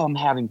like, oh, I'm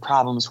having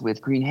problems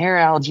with green hair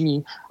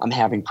algae. I'm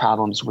having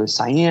problems with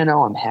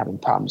cyano. I'm having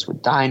problems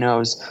with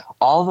dinos.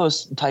 All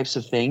those types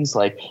of things.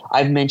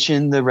 I've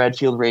mentioned the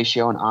Redfield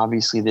ratio, and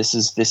obviously this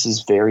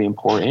is very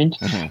important.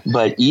 Mm-hmm.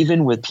 But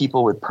even with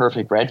people with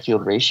perfect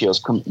Redfield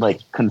ratios,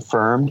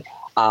 confirmed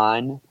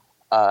on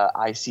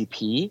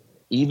ICP,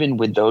 even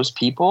with those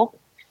people,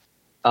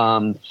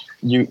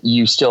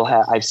 you still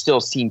have, I've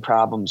still seen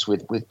problems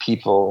with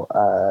people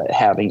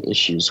having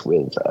issues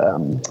with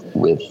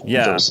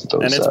those,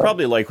 and it's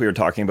probably like we were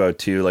talking about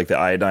too, like the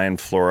iodine,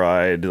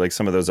 fluoride, like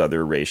some of those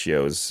other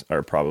ratios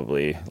are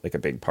probably like a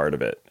big part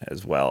of it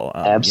as well.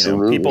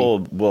 Absolutely.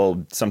 People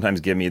will sometimes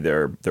give me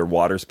their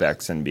water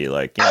specs and be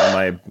like,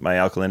 my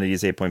alkalinity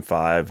is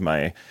 8.5,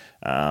 my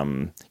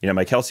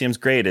my calcium's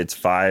great, it's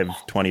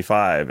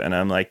 525, and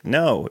I'm like,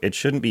 no, it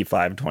shouldn't be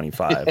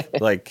 525.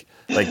 like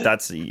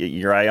that's,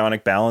 your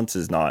ionic balance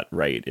is not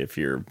right if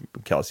your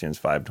calcium's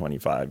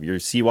 525. Your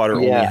seawater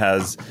only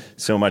has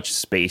so much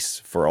space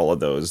for all of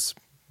those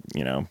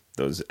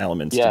those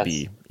elements to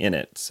be in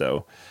it.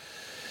 So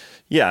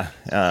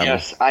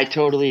yes, I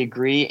totally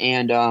agree.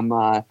 And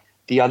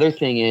the other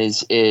thing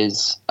is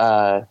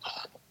I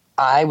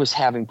was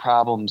having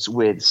problems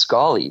with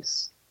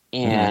scullies,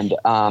 and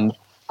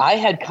I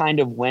had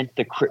kind of went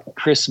the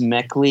Chris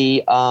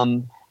Meckley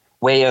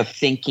way of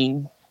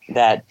thinking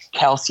that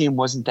calcium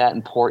wasn't that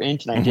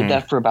important. And I did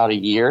that for about a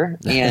year.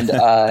 And,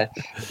 I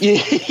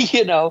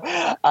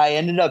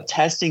ended up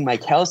testing my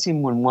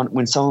calcium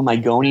when some of my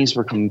gonies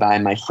were coming by,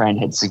 and my friend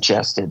had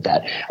suggested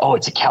that, oh,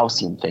 it's a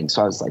calcium thing.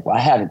 So I was like, well, I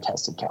haven't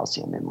tested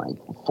calcium in like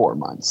 4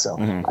 months, so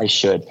I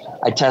should.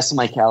 I tested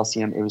my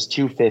calcium. It was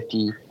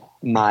 250.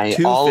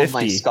 All of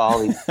my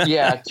scullies,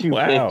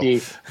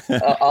 250.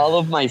 Wow. All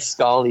of my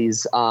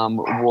scullies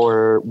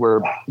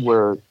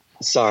were.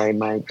 Sorry,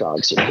 my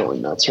dogs are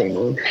going nuts right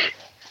now.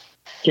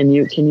 Can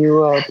you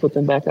put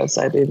them back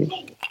outside, baby?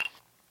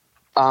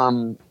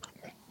 All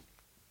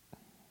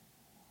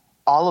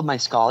of my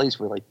scullies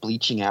were like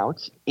bleaching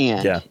out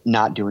and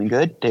not doing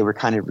good. They were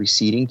kind of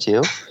receding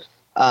too.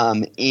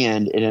 And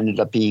it ended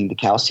up being the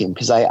calcium,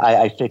 because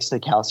I fixed the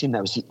calcium.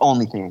 That was the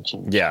only thing I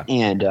changed. Yeah.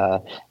 And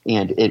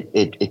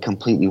it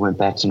completely went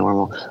back to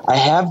normal. I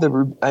have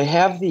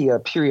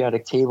the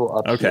periodic table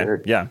up here.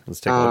 Okay. Yeah.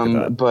 Let's take a look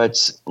at that.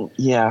 But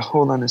yeah,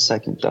 hold on a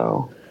second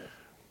though.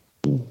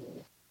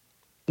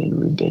 In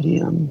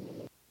rubidium,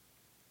 of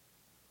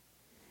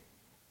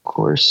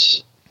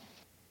course,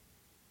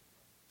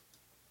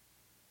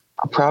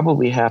 I'll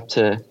probably have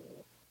to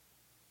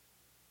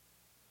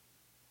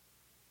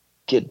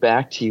get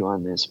back to you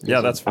on this.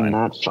 Yeah, that's fine.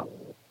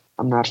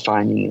 I'm not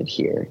finding it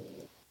here.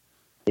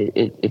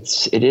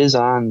 It is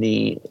on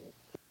the.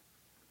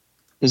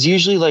 Because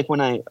usually, like when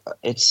the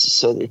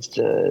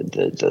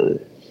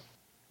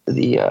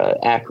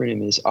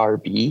acronym is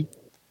RB.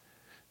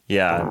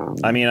 Yeah,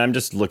 I'm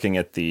just looking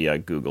at the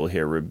Google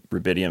here.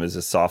 Rubidium is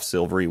a soft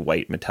silvery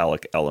white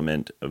metallic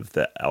element of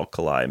the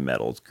alkali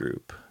metals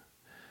group.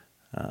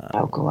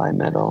 Alkali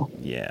metal.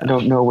 Yeah. I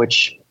don't know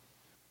which.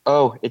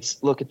 Oh,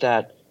 look at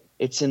that.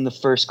 It's in the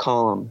first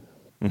column.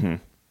 Mm-hmm.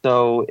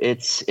 So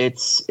it's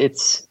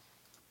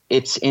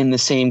in the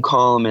same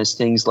column as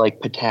things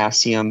like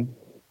potassium,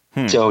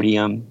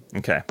 sodium,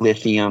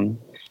 lithium.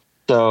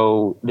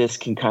 So this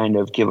can kind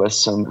of give us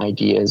some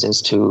ideas and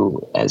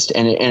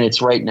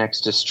it's right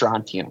next to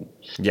strontium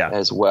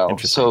as well.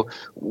 So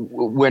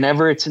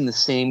whenever it's in the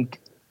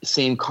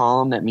same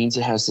column, that means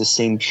it has the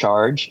same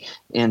charge,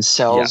 and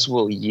cells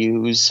will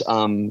use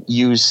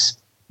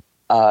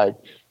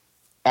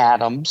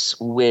atoms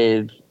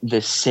with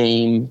the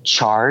same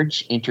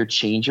charge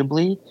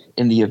interchangeably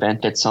in the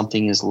event that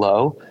something is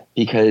low,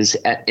 because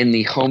in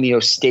the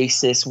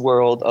homeostasis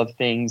world of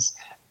things,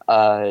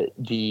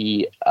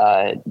 the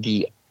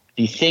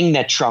thing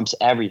that trumps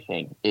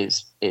everything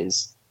is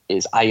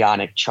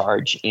ionic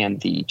charge,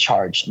 and the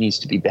charge needs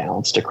to be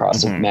balanced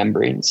across the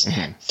membranes.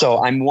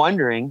 So I'm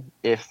wondering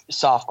if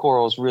soft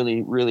corals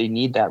really, really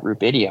need that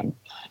rubidium.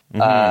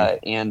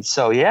 And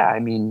so,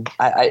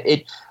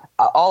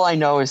 all I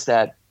know is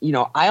that,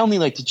 I only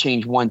like to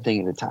change one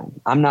thing at a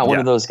time. I'm not one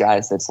of those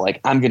guys that's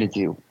like, I'm going to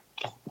do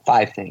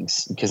 5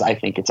 things because I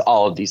think it's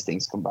all of these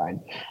things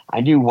combined.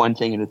 I do one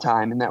thing at a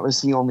time, and that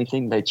was the only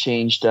thing that I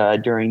changed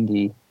during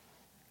the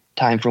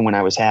time from when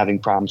I was having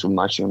problems with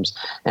mushrooms,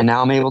 and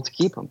now I'm able to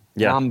keep them.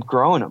 Yeah, now I'm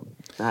growing them.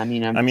 I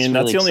mean,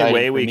 that's the only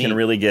way we can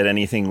really get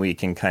anything we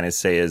can kind of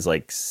say is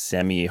like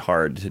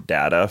semi-hard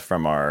data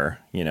from our,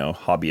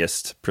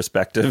 hobbyist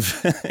perspective,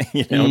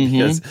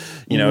 because,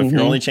 if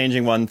you're only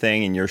changing one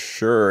thing and you're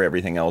sure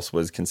everything else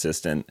was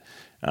consistent,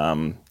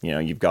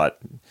 you've got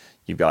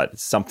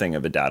something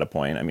of a data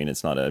point. I mean,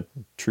 it's not a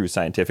true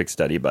scientific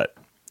study, but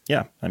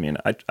yeah,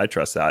 I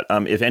trust that.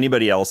 If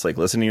anybody else like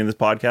listening to this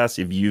podcast,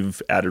 if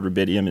you've added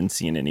rubidium and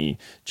seen any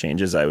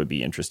changes, I would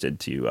be interested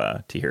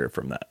to hear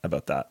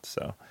about that.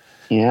 So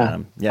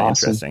awesome.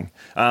 Interesting.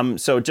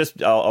 So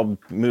just I'll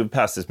move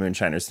past this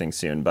moonshiners thing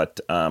soon, but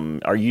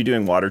are you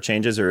doing water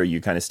changes, or are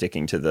you kind of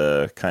sticking to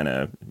the kind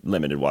of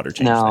limited water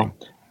change thing?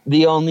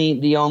 The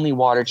only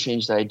water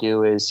change that I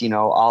do is,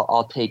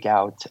 I'll take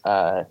out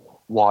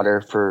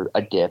water for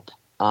a dip.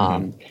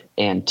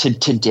 And to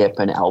dip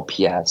an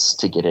LPS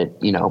to get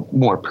it,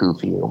 more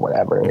poofy or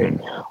whatever.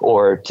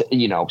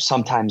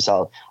 Sometimes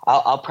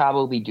I'll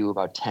probably do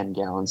about 10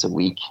 gallons a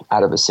week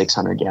out of a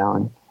 600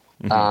 gallon,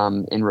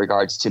 in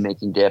regards to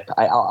making dip.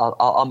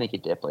 I'll make a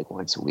dip like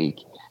once a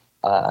week.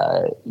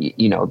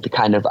 the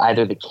kind of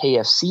either the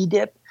KFC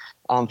dip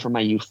for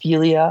my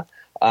euphilia,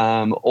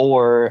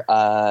 or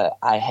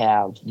I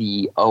have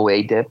the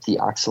OA dip, the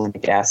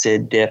oxalic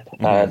acid dip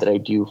that I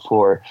do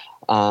for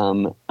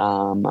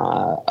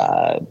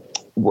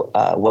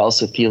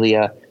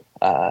Welsophilia,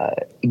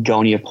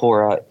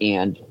 goniopora,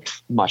 and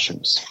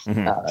mushrooms.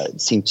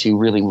 Seem to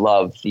really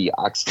love the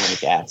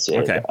oxalic acid.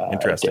 Okay,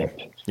 interesting.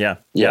 Dip. Yeah,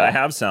 I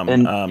have some,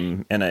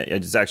 and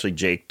it's actually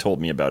Jake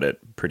told me about it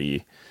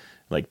pretty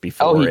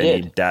before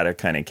any data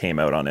kind of came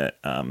out on it.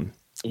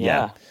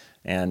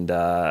 And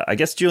I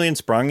guess Julian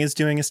Sprung is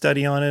doing a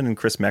study on it, and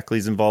Chris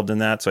Meckley's involved in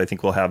that. So I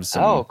think we'll have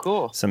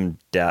some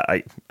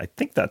data. I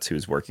think that's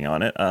who's working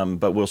on it.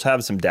 But we'll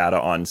have some data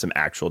on some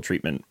actual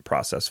treatment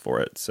process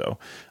for it. So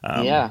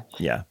The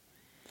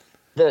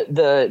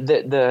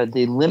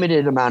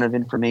limited amount of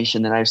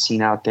information that I've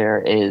seen out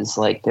there is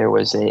there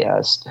was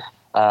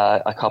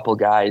a couple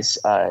guys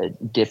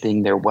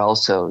dipping their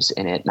Welsos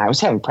in it, and I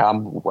was having a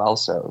problem with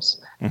Welsos.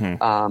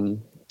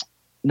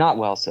 Not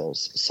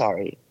Welsos.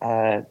 Sorry.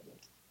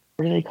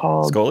 What are they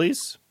called?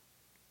 Scullies?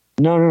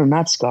 No,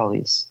 not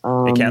Scullies.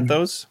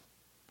 Acanthos?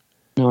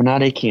 No,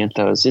 not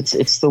Acanthos.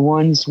 It's the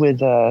ones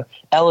with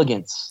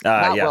Elegance.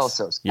 Not yes.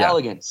 Welsos. Yeah.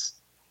 Elegance.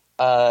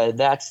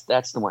 That's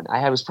the one.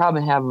 I was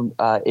probably having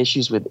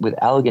issues with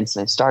Elegance,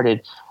 and I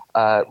started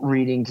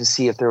reading to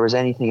see if there was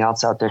anything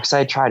else out there, because I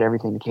had tried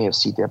everything, the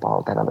KFC dip, all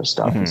of that other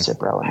stuff, and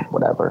Cipro and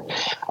whatever,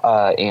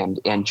 and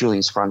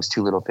Julian Sprung's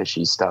Too Little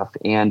Fishy stuff,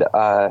 and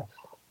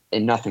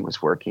nothing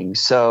was working.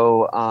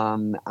 So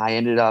I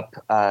ended up,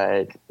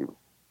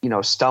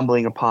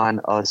 stumbling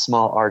upon a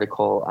small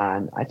article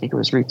on, I think it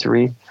was Reef to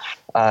Reef,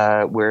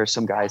 where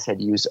some guys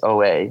had used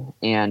OA,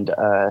 and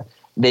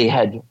they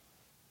had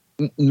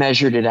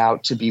measured it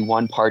out to be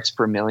 1 parts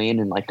per million,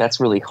 and that's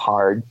really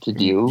hard to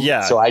do. Yeah.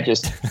 So I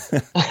just,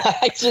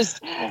 I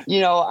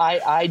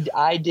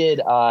did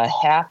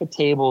half a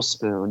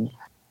tablespoon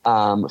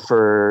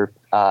for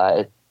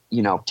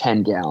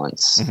 10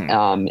 gallons,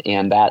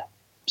 and that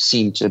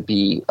seemed to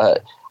be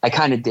I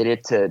kind of did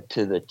it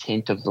to the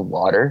tint of the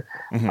water,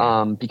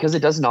 because it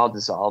doesn't all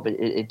dissolve.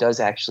 It does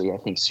actually, I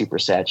think, super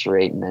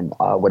saturate, and then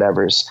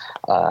whatever's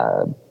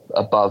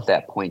above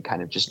that point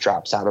kind of just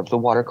drops out of the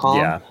water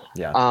column.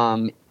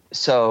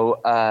 So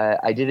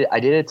I did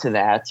it to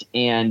that,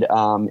 and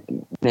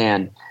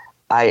man,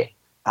 I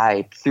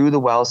threw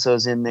the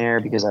Welsos in there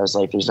because I was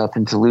like, there's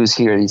nothing to lose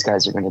here. These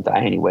guys are going to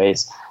die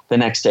anyways. The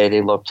next day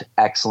they looked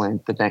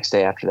excellent. The next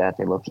day after that,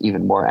 they looked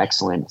even more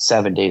excellent.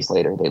 7 days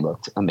later, they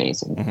looked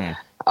amazing.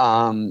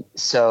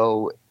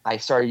 So I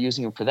started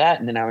using them for that.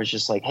 And then I was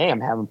just like, hey, I'm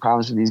having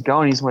problems with these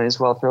gonies. Might as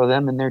well throw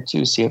them in there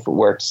too. See if it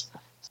works.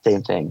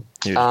 Same thing.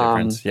 Huge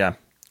difference. Yeah.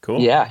 Cool.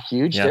 Yeah.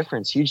 Huge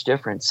difference.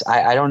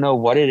 I don't know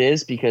what it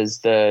is, because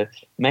the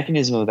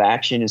mechanism of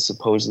action is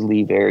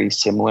supposedly very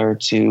similar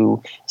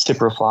to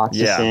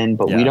ciprofloxacin,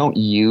 but we don't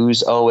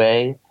use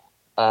OA.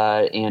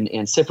 And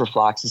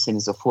ciprofloxacin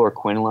is a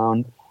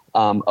fluoroquinolone.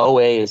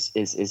 OA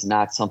is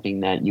not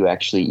something that you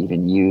actually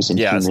even use in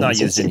humans. Yeah, it's not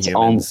used in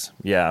humans.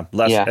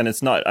 And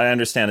it's not. I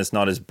understand it's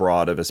not as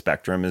broad of a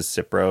spectrum as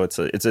Cipro.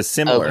 It's a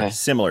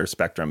similar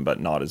spectrum, but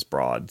not as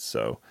broad.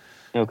 So.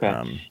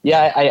 Okay.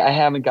 I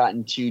haven't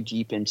gotten too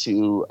deep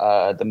into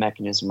the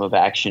mechanism of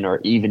action, or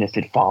even if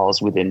it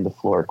falls within the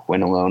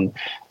fluoroquinolone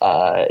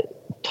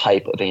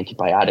type of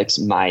antibiotics.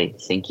 My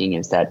thinking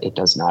is that it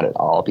does not at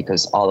all,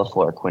 because all the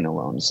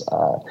fluoroquinolones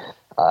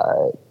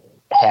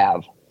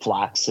have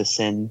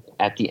floxacin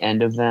at the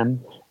end of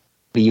them.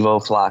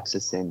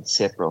 Levofloxacin,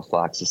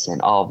 ciprofloxacin,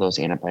 all of those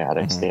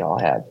antibiotics, they all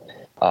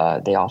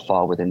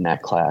fall within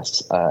that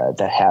class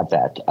that have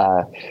that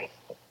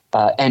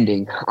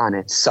ending on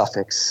its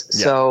suffix.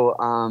 So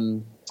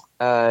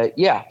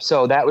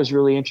that was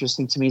really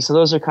interesting to me. So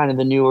those are kind of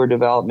the newer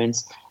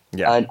developments.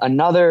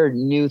 Another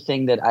new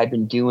thing that I've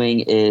been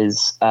doing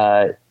is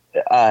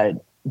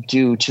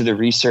due to the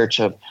research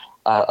of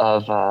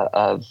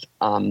a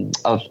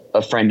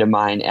friend of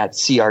mine at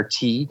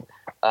CRT,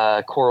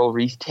 Coral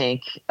Reef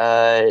Tank,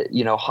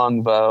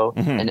 Hung Vo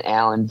and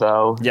Alan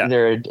Vo.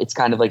 It's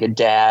kind of like a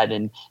dad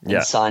and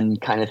son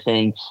kind of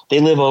thing.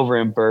 They live over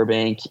in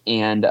Burbank,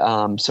 and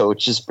so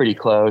it's just pretty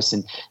close.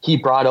 And he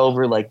brought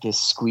over this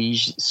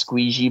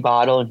squeegee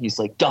bottle, and he's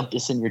like, dump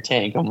this in your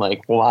tank. I'm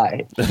like,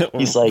 why?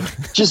 He's like,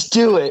 just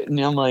do it. And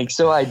I'm like,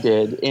 so I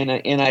did. And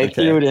I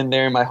threw it in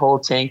there, and my whole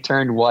tank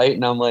turned white.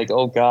 And I'm like,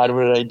 oh God,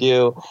 what did I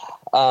do?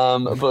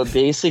 But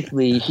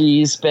basically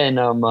he's been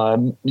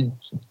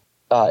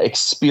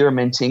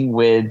experimenting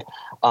with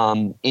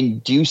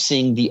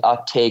inducing the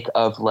uptake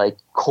of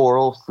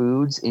coral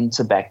foods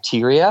into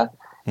bacteria,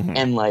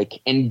 and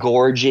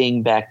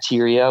engorging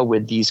bacteria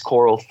with these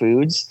coral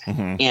foods,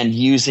 and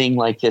using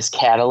this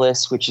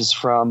catalyst, which is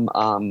from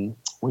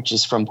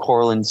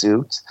coralline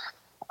zoot,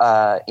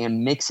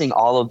 and mixing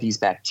all of these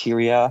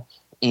bacteria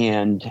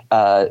and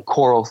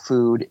coral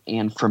food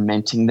and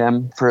fermenting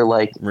them for an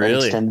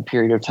extended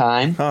period of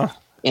time.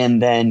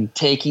 And then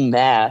taking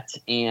that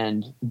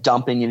and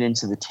dumping it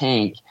into the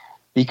tank,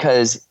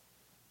 because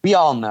we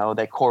all know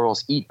that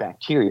corals eat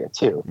bacteria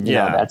too. You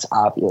know, that's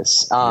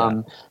obvious.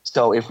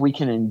 So if we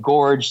can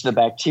engorge the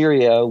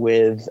bacteria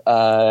with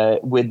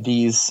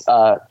these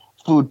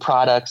food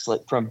products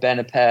like from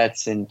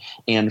Benepets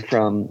and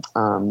from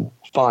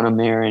Fauna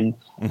Marin,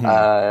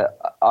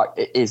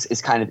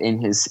 is kind of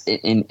in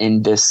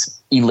this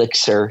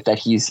elixir that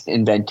he's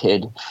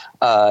invented.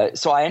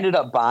 So I ended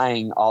up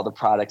buying all the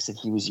products that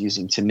he was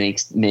using to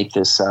make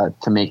this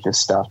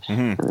stuff.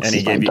 And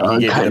he gave you oh,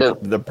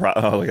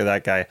 look at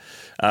that guy.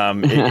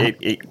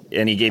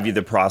 And he gave you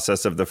the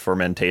process of the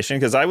fermentation,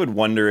 because I would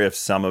wonder if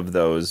some of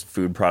those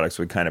food products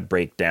would kind of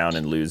break down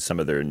and lose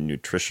some of their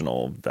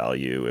nutritional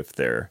value if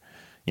they're,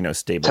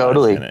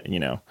 stabilized in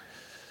it,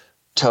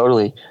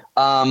 Totally.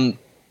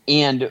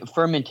 And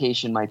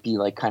fermentation might be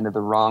like kind of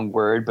the wrong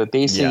word, but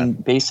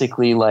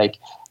basically like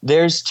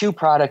there's two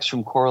products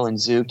from Coral and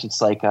Zoot.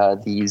 It's like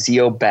the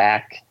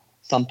Zeobac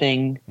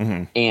something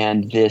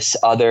and this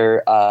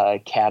other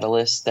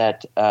catalyst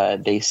that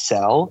they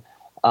sell,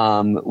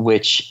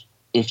 which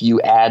if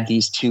you add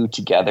these two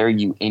together,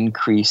 you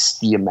increase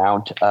the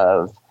amount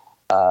of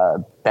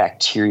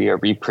bacteria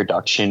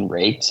reproduction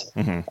rate.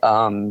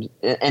 And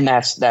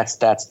that's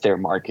their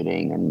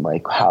marketing and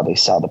like how they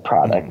sell the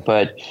product.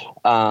 But,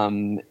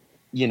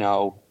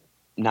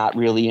 not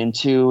really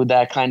into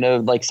that kind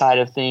of like side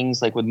of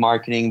things, like with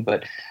marketing.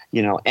 But,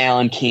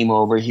 Alan came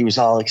over, he was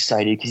all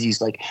excited because he's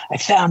like, I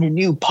found a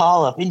new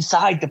polyp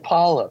inside the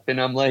polyp.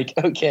 And I'm like,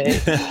 okay,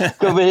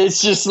 but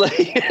it's just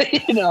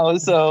like,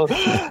 so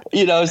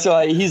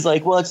he's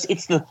like, well,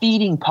 it's the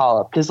feeding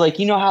polyp. Cause like,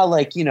 how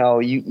like, you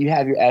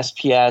have your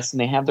SPS and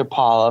they have their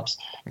polyps,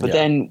 but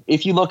then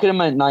if you look at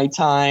them at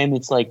nighttime,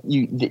 it's like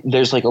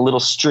there's like a little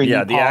stringy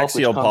polyp. Yeah. The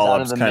axial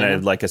polyp's kind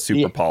of like a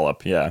super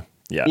polyp. Yeah.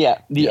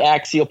 The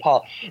axial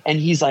polyp. And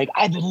he's like,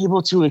 I've been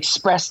able to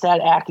express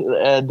that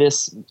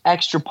this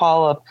extra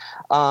polyp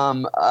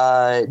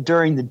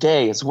during the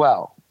day as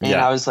well. And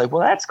I was like,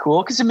 well, that's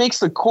cool because it makes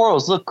the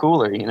corals look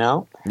cooler,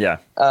 Yeah.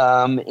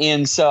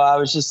 And so I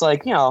was just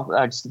like,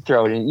 I just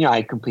throw it in.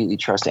 I completely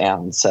trust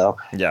Alan. So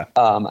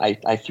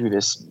I threw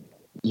this,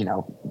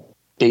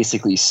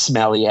 basically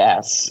smelly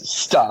ass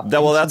stuff.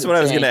 That's what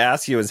I was going to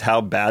ask you is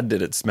how bad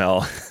did it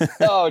smell?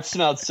 Oh, it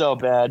smelled so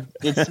bad.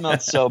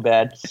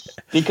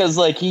 Because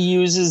like he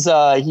uses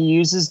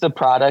the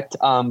product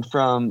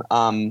from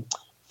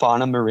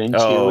Fauna Marin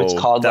too. It's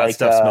called that like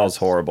stuff smells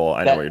horrible.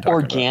 I know what you're talking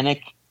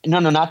organic,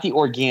 about. No, not the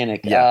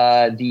organic.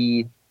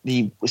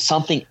 The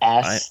something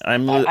S. I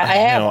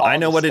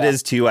know what it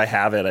is too. I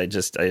have it. I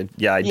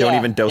don't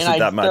even dose it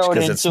that much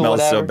because it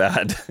smells so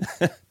bad.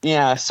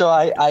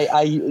 So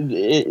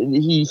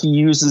he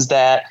uses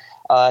that,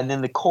 and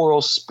then the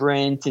Coral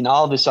Sprint and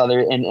all this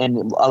other and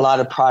a lot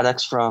of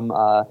products from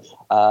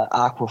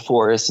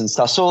Aquaforest and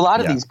stuff. So a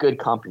lot of these good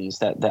companies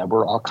that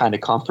we're all kind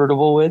of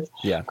comfortable with.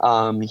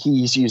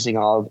 He's using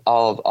all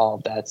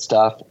of that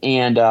stuff,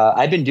 and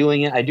I've been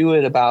doing it. I do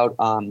it about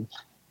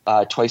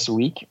twice a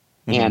week.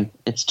 And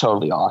it's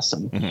totally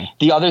awesome.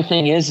 The other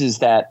thing is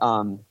that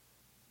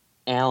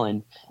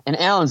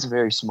Alan's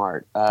very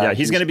smart.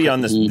 He's going to be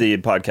on the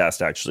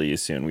podcast actually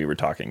soon. We were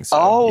talking.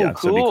 So,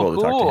 cool. So it'd be cool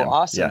to talk to him.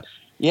 Awesome.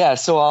 Yeah,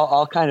 so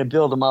I'll kind of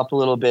build him up a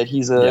little bit.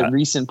 He's a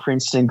recent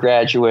Princeton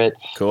graduate.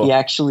 Cool. He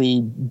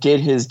actually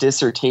did his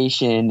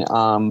dissertation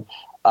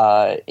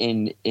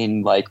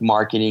in like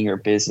marketing or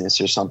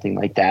business or something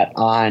like that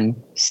on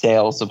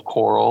sales of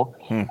coral.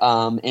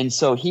 And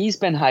so he's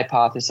been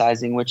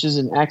hypothesizing, which is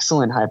an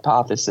excellent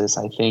hypothesis,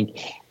 I think,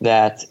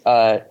 that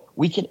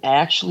we can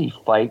actually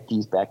fight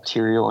these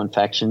bacterial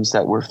infections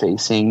that we're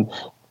facing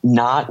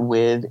not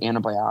with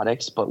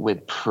antibiotics, but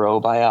with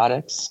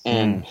probiotics.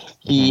 And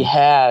he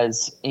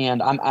has,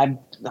 and I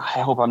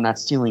hope I'm not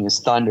stealing his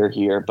thunder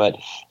here, but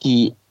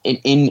he,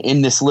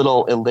 in this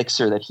little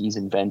elixir that he's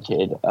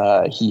invented,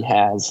 he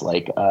has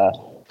like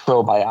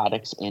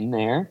probiotics in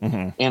there.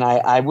 And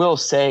I will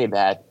say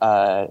that,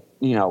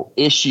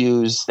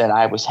 issues that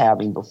I was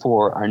having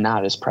before are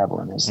not as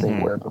prevalent as they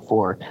were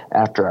before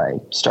after I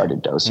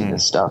started dosing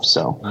this stuff.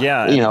 So,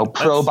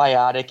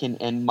 probiotic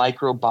and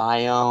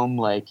microbiome,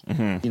 like,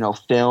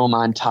 film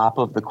on top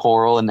of the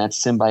coral and that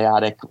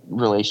symbiotic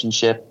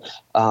relationship,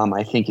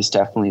 I think is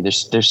definitely,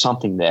 there's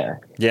something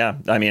there. Yeah.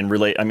 I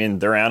mean,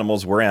 they're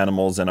animals, we're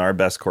animals, and our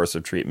best course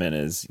of treatment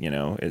is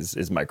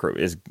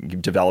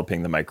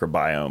developing the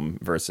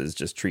microbiome versus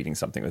just treating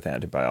something with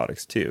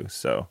antibiotics too.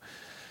 So,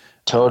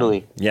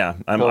 totally.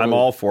 I'm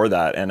all for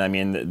that. And I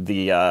mean,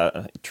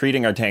 the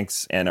treating our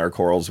tanks and our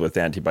corals with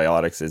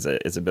antibiotics is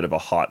a bit of a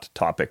hot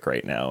topic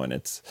right now, and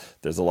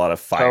there's a lot of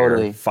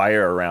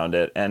fire around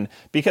it. And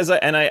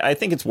I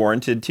think it's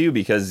warranted too,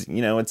 because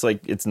it's like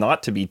it's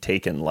not to be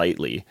taken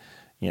lightly.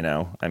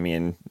 I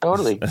mean,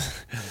 totally.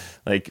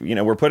 Like,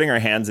 we're putting our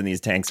hands in these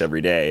tanks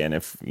every day, and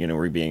if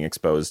we're being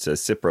exposed to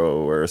Cipro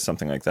or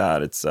something like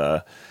that, it's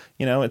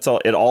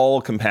it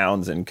all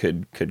compounds and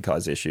could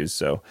cause issues.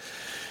 So.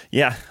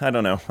 Yeah, I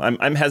don't know.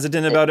 I'm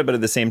hesitant about it, but at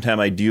the same time,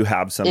 I do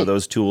have some of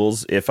those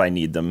tools. If I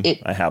need them,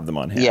 I have them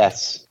on hand.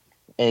 Yes,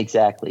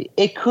 exactly.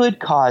 It could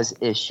cause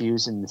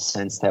issues in the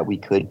sense that we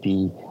could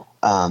be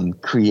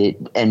create,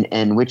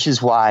 and which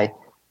is why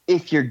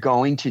if you're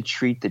going to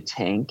treat the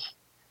tank,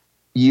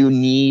 you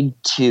need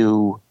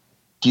to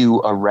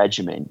do a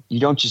regimen. You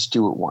don't just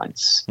do it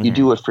once. You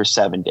do it for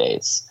 7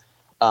 days.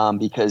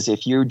 Because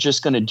if you're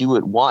just going to do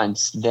it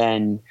once,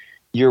 then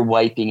you're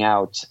wiping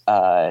out,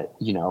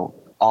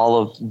 all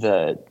of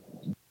the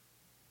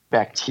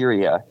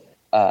bacteria,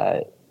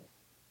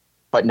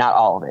 but not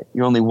all of it.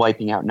 You're only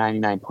wiping out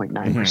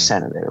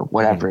 99.9% of it, or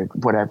whatever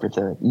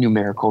the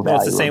numerical value.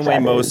 Well, it's the same way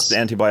most is.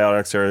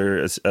 antibiotics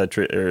are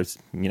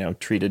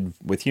treated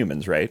with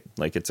humans, right?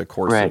 Like it's a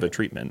course of a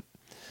treatment.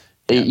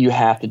 You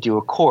have to do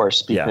a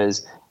course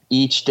because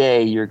each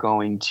day you're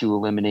going to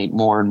eliminate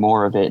more and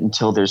more of it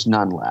until there's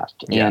none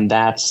left. Yeah. And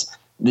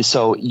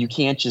so you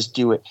can't just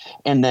do it.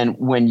 And then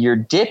when you're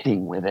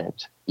dipping with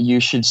it,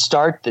 you should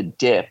start the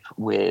dip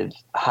with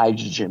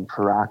hydrogen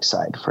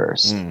peroxide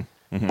first,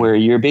 where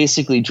you're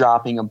basically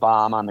dropping a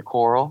bomb on the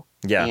coral.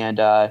 Yeah.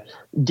 And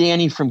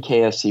Danny from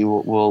KFC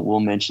will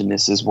mention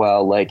this as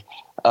well. Like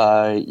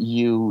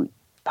you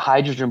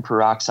hydrogen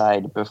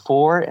peroxide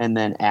before and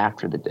then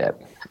after the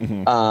dip,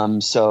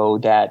 so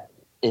that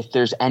if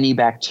there's any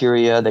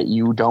bacteria that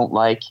you don't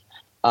like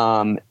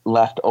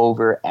left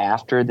over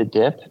after the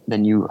dip,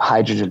 then you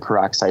hydrogen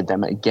peroxide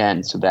them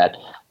again so that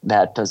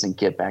doesn't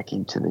get back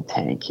into the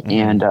tank.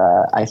 And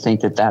I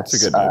think that's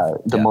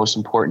the most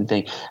important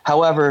thing.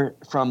 However,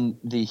 from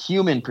the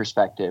human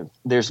perspective,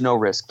 there's no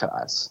risk to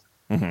us.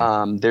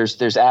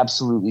 There's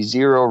absolutely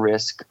zero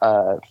risk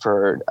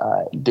for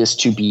this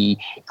to be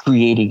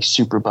creating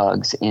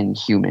superbugs in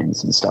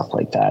humans and stuff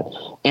like that.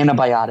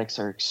 Antibiotics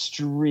are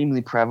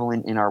extremely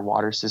prevalent in our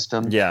water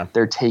system. Yeah.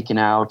 They're taken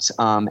out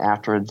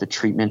after the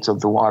treatment of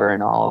the water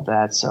and all of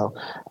that. So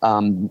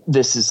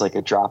this is like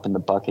a drop in the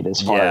bucket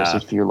as far as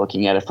if you're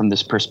looking at it from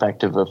this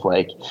perspective of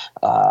like,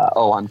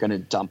 I'm going to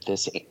dump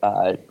this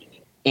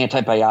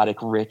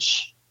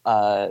antibiotic-rich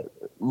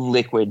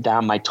liquid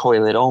down my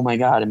toilet. Oh my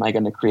God, am I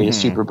going to create a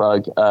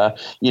superbug,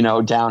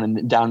 down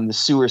in the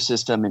sewer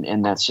system?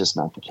 And that's just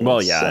not the case. Well,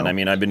 yeah. So. And I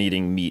mean, I've been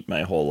eating meat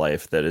my whole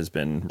life that has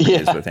been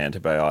raised with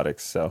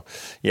antibiotics. So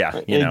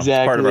it's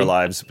part of our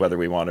lives, whether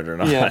we want it or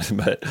not. Yeah.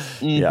 But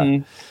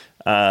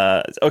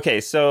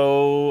okay.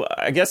 So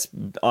I guess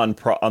on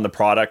the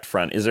product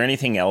front, is there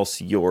anything else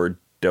you're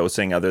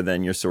dosing other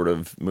than your sort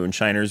of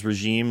moonshiners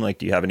regime? Like,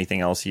 do you have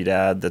anything else you'd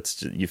add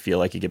you feel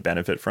like you get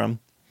benefit from?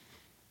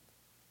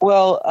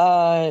 Well,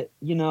 I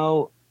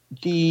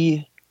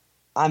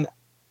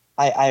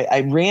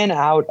ran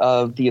out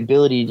of the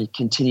ability to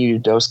continue to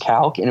dose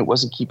calc, and it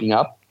wasn't keeping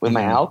up with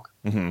my alk.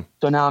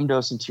 So now I'm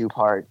dosing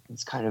 2-part.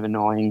 It's kind of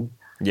annoying.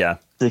 Yeah.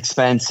 It's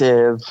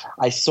expensive.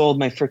 I sold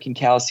my freaking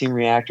calcium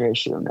reactor. I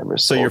should have never sold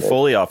it. So you're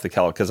fully off the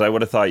calc, because I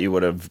would have thought you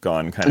would have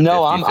gone kind of 50-50.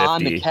 No, I'm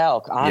on the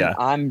calc.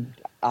 I'm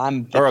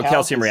the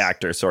calcium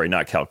reactor. Sorry,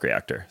 not calc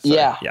reactor.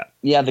 Sorry.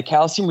 Yeah. The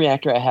calcium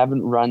reactor. I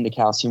haven't run the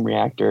calcium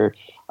reactor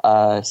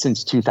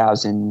since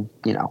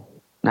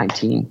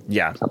 2019.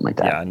 Yeah. Something like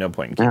that. Yeah. No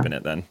point in keeping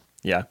it then.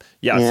 Yeah.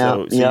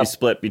 So you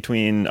split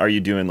between, are you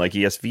doing like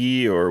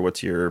ESV or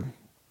what's your?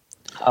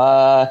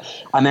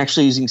 I'm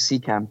actually using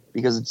CChem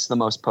because it's the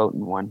most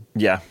potent one.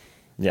 Yeah.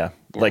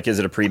 Like, is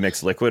it a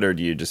pre-mixed liquid or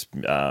do you just,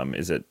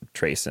 is it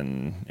trace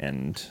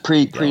and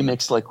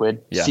pre-mixed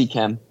liquid,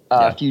 CChem,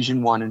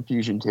 Fusion 1 and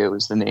Fusion 2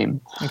 is the name.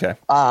 Okay.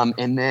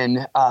 And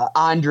then,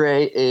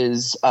 Andre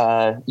is,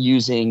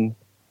 using,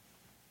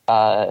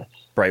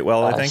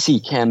 Brightwell, I think.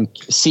 CChem,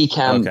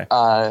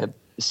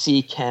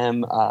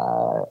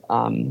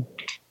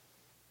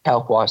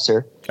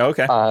 Kalkwasser.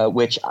 Okay.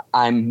 Which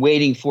I'm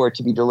waiting for it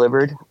to be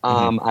delivered.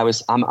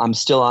 I'm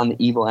still on the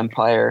Evil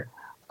Empire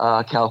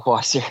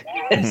Kalkwasser,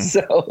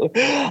 so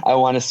I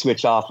want to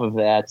switch off of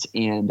that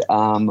and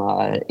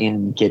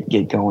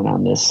get going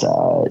on this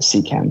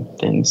CChem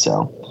thing.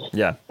 So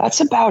that's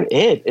about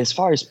it as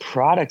far as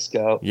products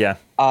go. Yeah.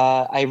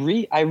 I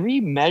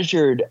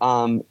remeasured.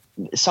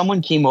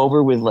 Someone came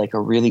over with like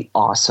a really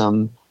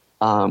awesome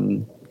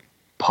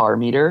par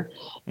meter,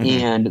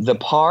 and the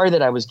par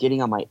that I was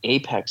getting on my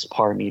Apex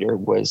par meter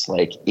was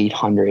like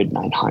 800,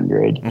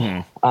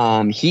 900.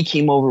 He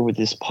came over with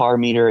this par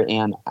meter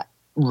and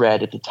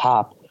read at the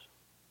top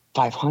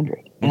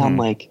 500, and I'm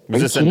like,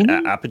 was this an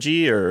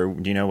Apogee, or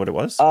do you know what it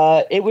was?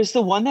 It was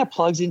the one that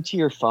plugs into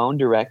your phone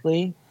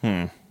directly.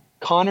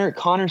 Connor,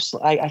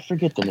 I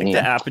forget the name. I think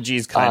the Apogee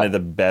is kind of the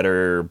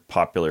better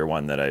popular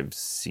one that I've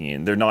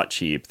seen. They're not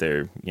cheap.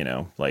 They're,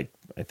 I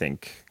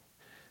think,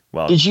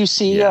 well. Did you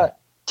see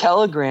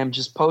Telegram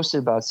just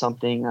posted about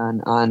something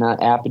on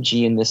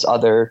Apogee and this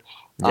other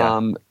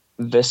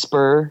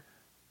Visper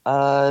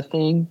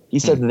thing? He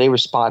said that they were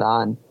spot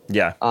on.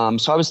 Yeah.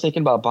 So I was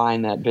thinking about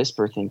buying that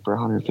Visper thing for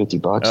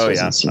 $150. Oh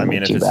yeah. I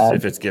mean,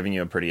 if it's giving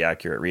you a pretty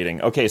accurate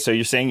reading. Okay, so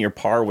you're saying your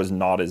par was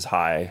not as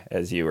high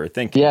as you were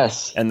thinking.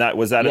 Yes. And that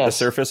was at the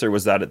surface, or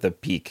was that at the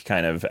peak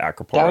kind of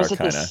aquapara? That was at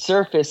the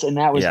surface, and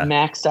that was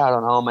maxed out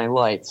on all my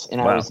lights, and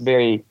I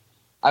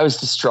was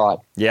distraught.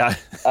 Yeah.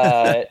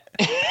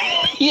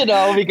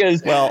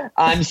 because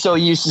I'm so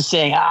used to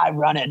saying I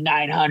run at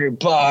 900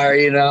 bar,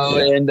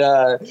 and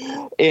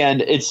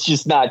it's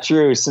just not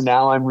true. So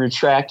now I'm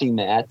retracting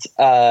that.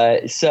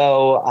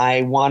 So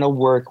I want to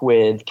work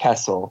with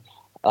Kessel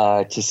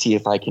to see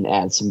if I can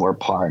add some more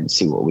par and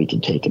see what we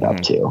can take it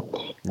up to.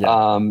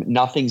 Yeah.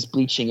 Nothing's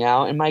bleaching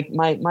out, and my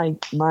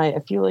I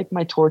feel like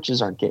my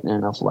torches aren't getting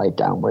enough light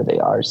down where they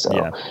are.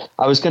 So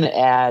I was going to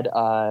add.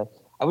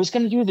 I was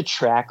going to do the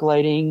track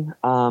lighting,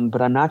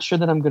 but I'm not sure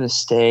that I'm going to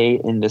stay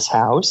in this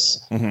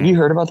house. Mm-hmm. Have you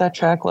heard about that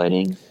track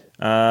lighting?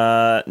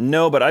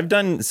 No, but I've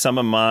done some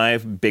of my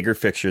bigger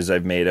fixtures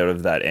I've made out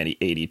of that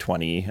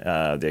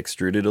 80-20, the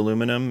extruded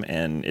aluminum,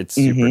 and it's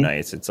super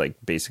nice. It's like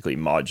basically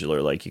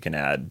modular, like you can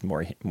add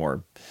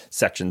more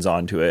sections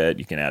onto it.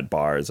 You can add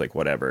bars, like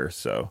whatever.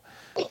 So,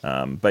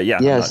 but yeah,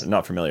 yes. I'm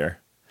not familiar.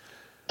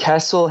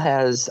 Kessel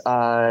has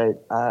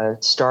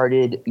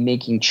started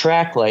making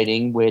track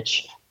lighting,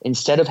 which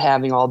instead of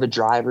having all the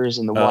drivers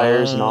and the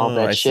wires and all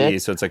that shit, see.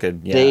 So it's like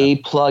they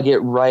plug it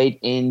right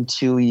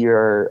into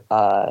your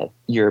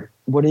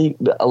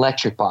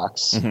electric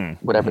box,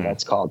 whatever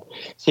that's called.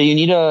 So you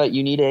need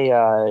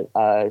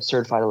a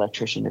certified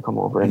electrician to come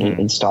over and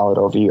install it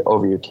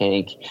over your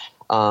tank.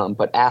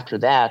 But after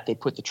that, they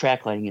put the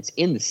track lighting. It's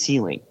in the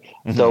ceiling.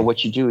 So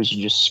what you do is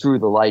you just screw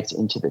the lights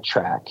into the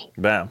track.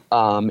 Bam.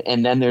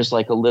 And then there's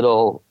like a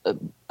little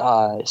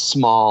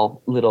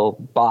small little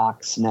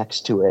box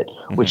next to it,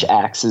 which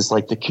acts as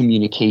like the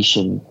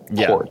communication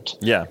port.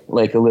 Yeah.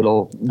 Like a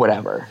little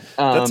whatever.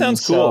 That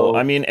sounds cool.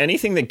 I mean,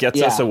 anything that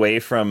gets us away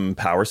from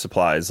power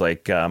supplies,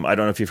 like I don't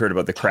know if you've heard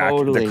about the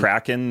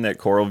Kraken that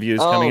Coral View is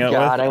coming out with.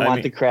 Oh God, I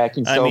want the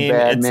Kraken so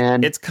bad,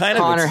 man. It's kind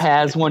Connor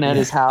has one at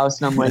his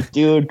house, and I'm like,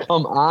 dude,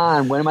 come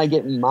on, when am I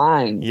getting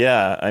mine?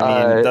 Yeah,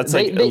 I mean, that's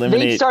like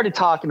they started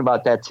talking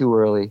about that too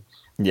early.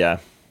 Yeah.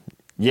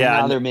 And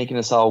now they're making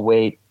us all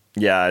wait.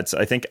 Yeah,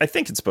 I think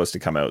it's supposed to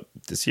come out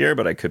this year,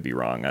 but I could be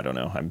wrong. I don't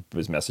know. I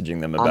was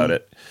messaging them about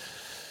it.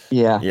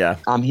 Yeah.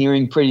 I'm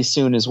hearing pretty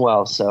soon as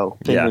well, so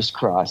fingers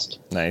crossed.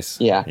 Nice.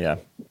 Yeah.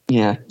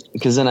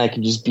 Because then I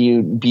can just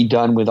be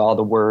done with all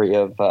the worry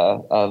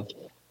of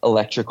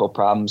electrical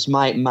problems.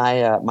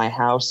 My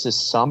house this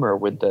summer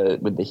with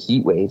the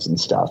heat waves and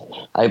stuff.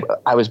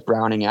 I was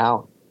browning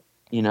out,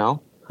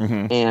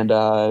 and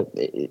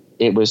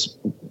it was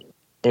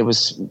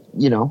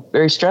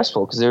very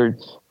stressful because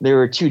there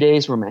were 2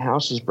 days where my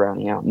house was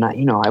browning out. Not,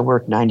 I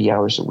work 90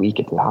 hours a week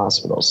at the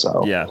hospital,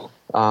 so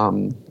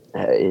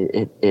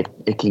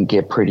it can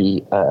get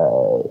pretty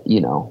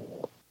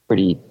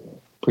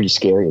pretty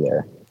scary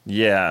there.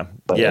 Yeah,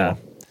 but,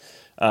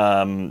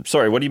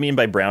 sorry, what do you mean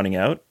by browning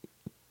out?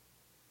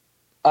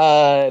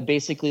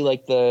 Basically,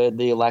 like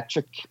the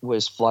electric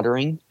was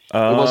fluttering.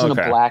 It wasn't a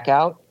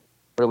blackout,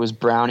 but it was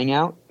browning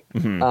out.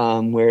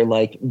 Where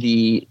like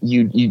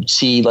you'd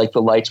see like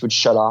the lights would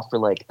shut off for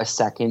like a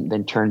second,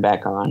 then turn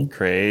back on.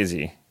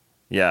 Crazy.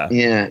 Yeah.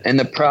 And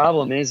the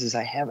problem is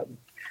I have a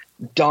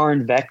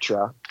darn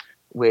Vectra,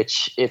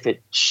 which if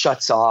it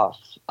shuts off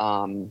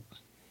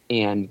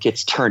and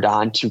gets turned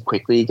on too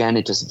quickly again,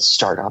 it doesn't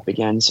start up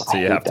again. So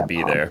you have to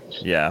be there.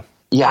 Yeah.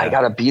 I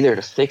gotta be there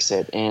to fix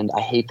it, and I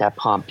hate that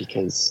pump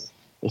because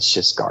it's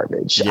just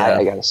garbage. Yeah.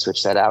 I gotta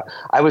switch that out.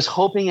 I was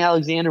hoping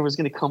Alexander was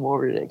gonna come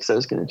over today because I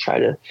was gonna try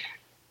to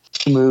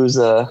schmooze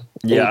a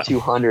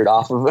 200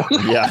 off of him.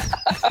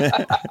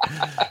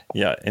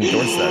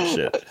 Endorse that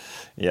shit.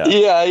 Yeah.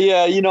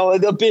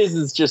 The Biz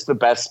is just the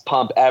best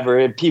pump ever.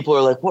 And people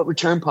are like, what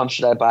return pump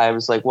should I buy? I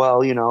was like,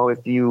 well,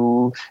 if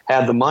you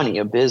have the money,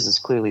 a Biz is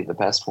clearly the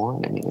best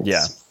one. I mean,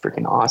 it's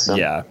freaking awesome.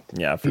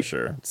 Yeah, for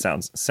sure.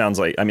 Sounds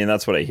like, I mean,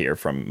 that's what I hear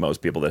from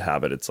most people that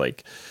have it. It's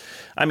like,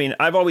 I mean,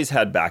 I've always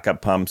had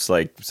backup pumps,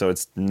 so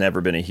it's never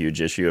been a huge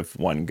issue if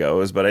one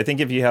goes. But I think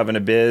if you have an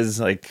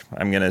Abiz,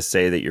 I'm going to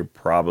say that you're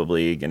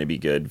probably going to be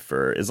good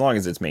for, as long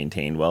as it's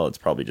maintained well, it's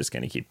probably just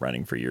going to keep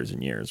running for years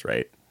and years,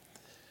 right?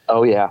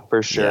 Oh, yeah,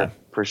 for sure. Yeah.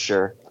 For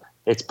sure.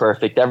 It's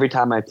perfect. Every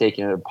time I've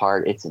taken it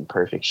apart, it's in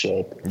perfect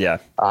shape. Yeah.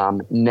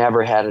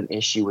 Never had an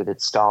issue with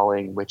it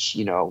stalling, which,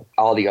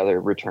 all the other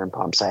return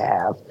pumps I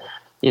have.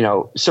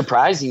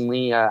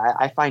 Surprisingly,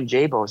 I find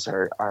Jabos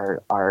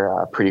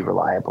are pretty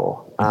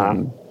reliable.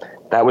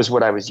 That was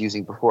what I was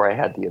using before I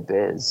had the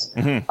Abiz.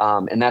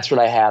 And that's what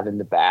I have in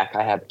the back.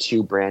 I have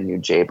 2 brand new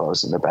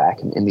Jabos in the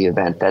back in the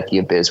event that the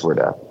Abiz were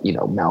to,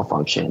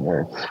 malfunction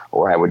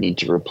or I would need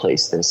to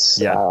replace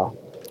this.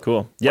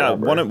 Cool. Yeah,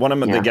 one of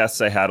the guests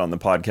I had on the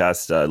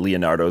podcast,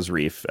 Leonardo's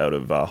Reef out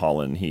of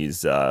Holland.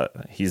 He's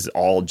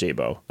all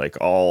Jabo, like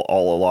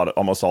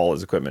almost all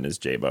his equipment is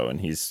Jabo, and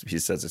he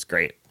says it's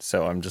great.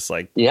 So I'm just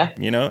like,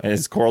 and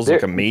his corals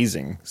look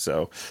amazing.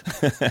 So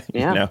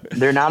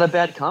they're not a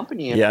bad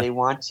company if they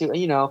want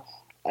to.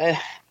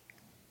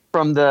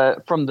 From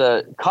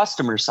the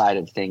customer side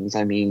of things,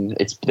 I mean,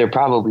 they're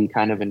probably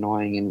kind of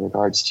annoying in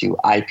regards to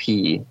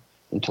IP,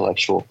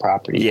 intellectual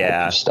property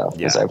stuff,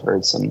 because I've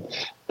heard some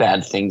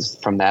bad things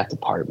from that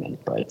department,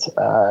 but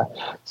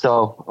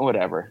so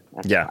whatever.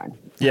 That's fine.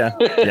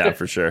 Yeah,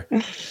 for sure.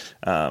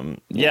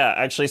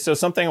 Actually, so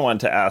something I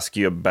wanted to ask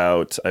you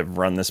about, I've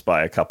run this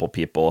by a couple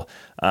people.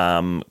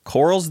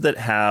 Corals that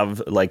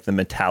have like the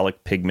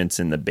metallic pigments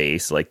in the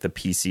base, like the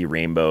PC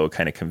rainbow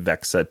kind of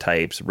convexa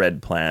types,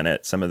 red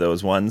planet, some of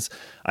those ones,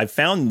 I've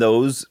found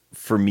those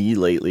for me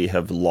lately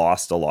have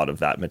lost a lot of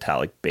that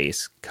metallic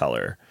base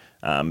color.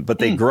 But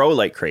they grow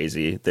like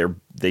crazy.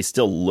 They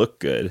still look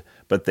good,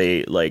 but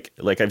they like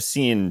I've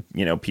seen,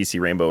 PC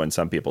rainbow in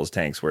some people's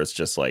tanks where it's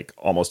just like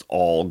almost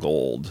all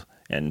gold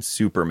and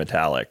super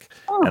metallic.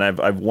 Oh. And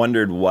I've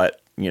wondered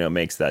what,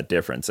 makes that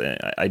difference.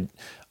 And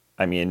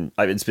I mean,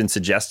 it's been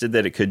suggested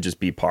that it could just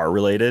be par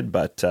related,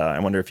 but I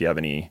wonder if you have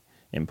any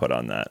input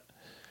on that.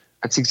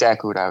 That's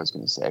exactly what I was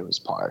going to say was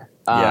par.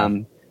 Yeah.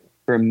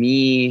 For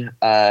me,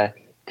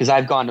 because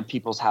I've gone to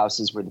people's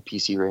houses where the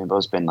PC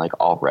rainbow's been like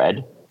all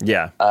red.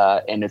 Yeah.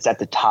 And it's at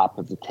the top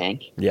of the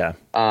tank. Yeah.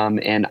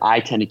 And I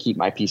tend to keep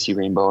my PC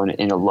rainbow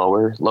in a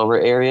lower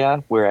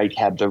area where I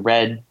have the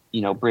red,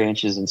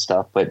 branches and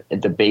stuff, but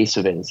at the base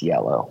of it is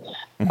yellow.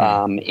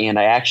 Mm-hmm. And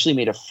I actually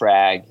made a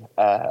frag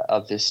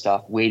of this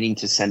stuff, waiting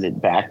to send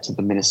it back to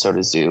the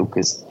Minnesota Zoo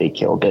because they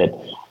killed it.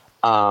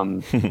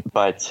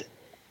 But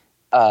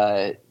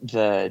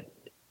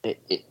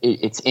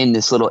it's in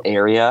this little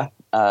area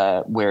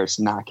where it's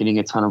not getting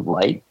a ton of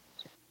light.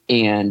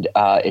 And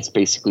it's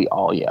basically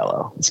all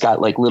yellow. It's got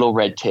like little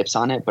red tips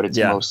on it, but it's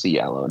mostly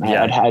yellow.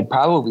 And I'd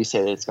probably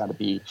say that it's got to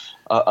be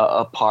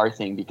a par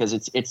thing because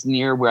it's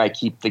near where I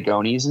keep the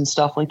gonies and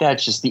stuff like that.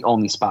 It's just the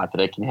only spot that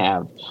I can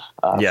have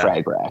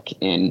frag rack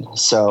in.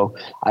 So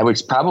I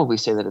would probably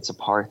say that it's a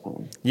par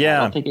thing. Yeah.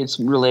 I don't think it's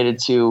related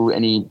to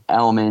any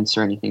elements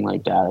or anything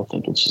like that. I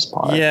think it's just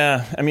par.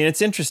 Yeah. I mean,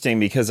 it's interesting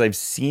because I've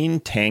seen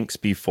tanks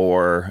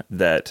before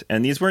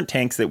and these weren't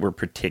tanks that were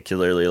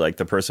particularly like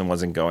the person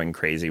wasn't going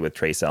crazy with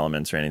trace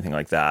elements or anything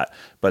like that,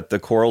 but the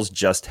corals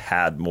just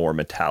had more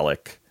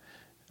metallic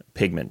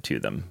pigment to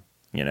them.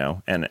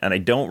 And I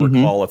don't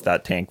recall if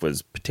that tank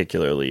was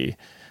particularly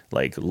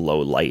like low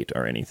light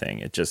or anything.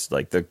 It just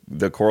like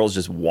the corals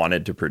just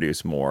wanted to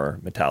produce more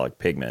metallic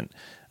pigment.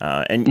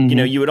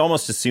 You would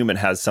almost assume it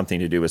has something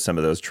to do with some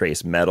of those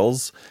trace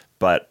metals,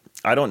 but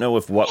I don't know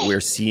if what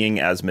we're seeing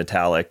as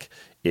metallic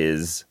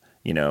is,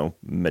 metal,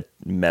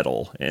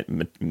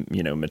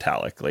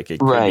 metallic. Like it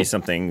could be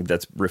something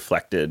that's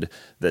reflected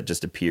that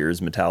just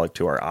appears metallic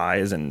to our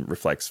eyes and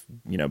reflects,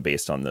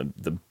 based on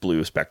the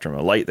blue spectrum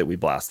of light that we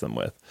blast them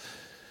with.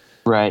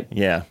 Right.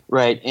 Yeah.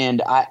 Right.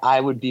 And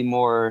I would be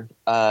more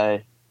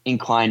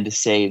inclined to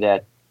say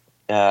that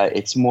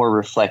it's more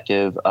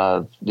reflective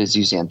of the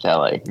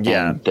zooxanthellae.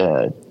 Yeah. And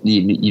the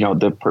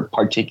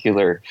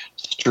particular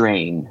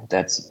strain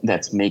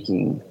that's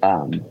making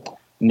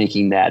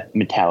that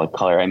metallic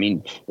color. I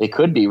mean, it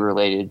could be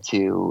related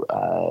to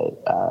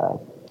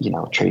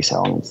trace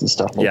elements and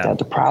stuff like that.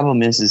 The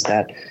problem is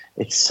that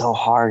it's so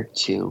hard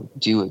to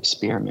do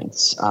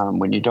experiments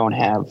when you don't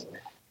have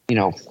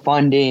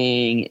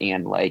funding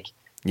and like,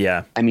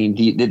 I mean,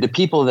 the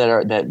people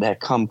that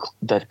come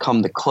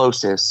the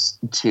closest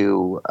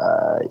to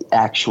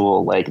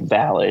actual like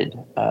valid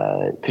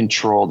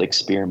controlled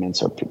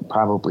experiments are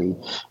probably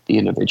the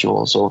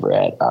individuals over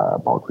at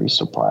Bulk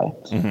Resupply,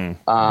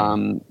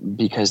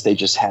 because they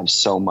just have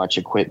so much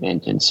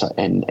equipment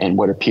and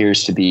what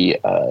appears to be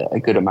a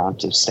good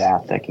amount of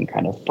staff that can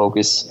kind of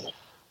focus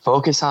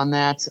on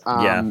that.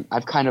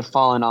 I've kind of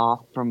fallen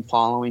off from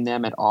following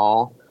them at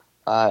all.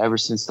 Ever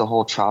since the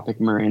whole Tropic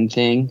Marin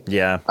thing.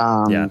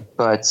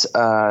 But,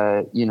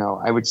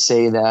 I would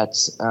say that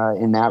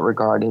in that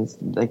regard,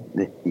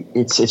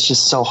 it's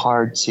just so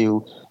hard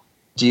to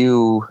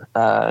do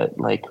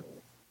like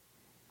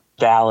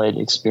valid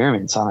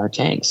experiments on our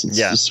tanks. It's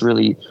just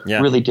really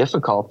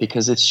difficult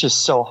because it's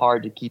just so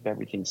hard to keep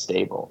everything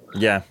stable.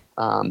 Yeah.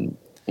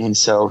 And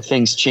so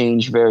things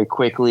change very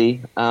quickly.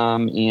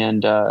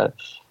 You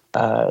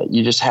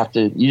just have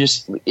to,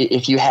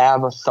 if you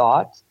have a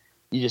thought,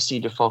 you just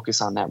need to focus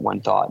on that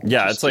one thought.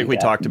 Yeah, it's like we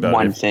talked about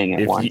one thing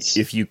at once.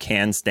 If you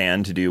can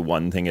stand to do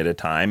one thing at a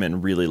time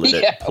and really let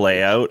it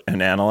play out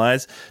and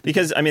analyze.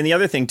 Because, I mean, the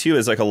other thing, too,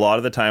 is like a lot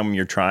of the time when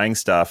you're trying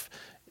stuff,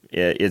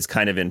 it's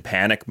kind of in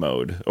panic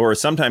mode. Or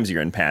sometimes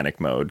you're in panic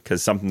mode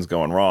because something's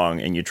going wrong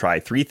and you try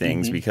three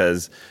things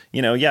because,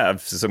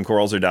 if some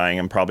corals are dying,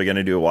 I'm probably going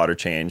to do a water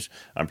change.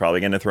 I'm probably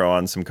going to throw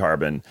on some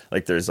carbon.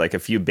 Like there's like a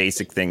few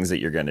basic things that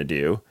you're going to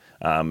do.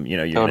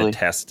 You're going to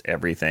test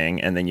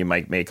everything, and then you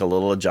might make a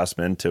little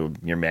adjustment to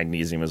your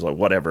magnesium as well,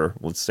 whatever.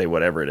 Let's say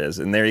whatever it is.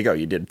 And there you go.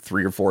 You did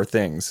 3 or 4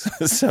 things.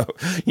 So,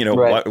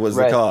 what was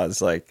the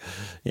cause? Like,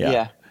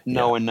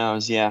 no one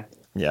knows. Yeah.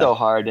 So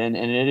hard. And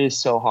it is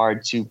so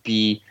hard to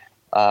be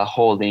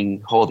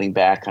holding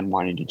back on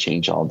wanting to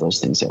change all of those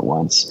things at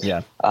once.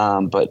 Yeah.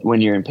 But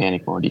when you're in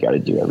panic mode, you got to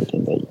do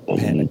everything that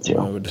you need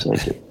to. So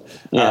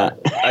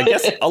I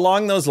guess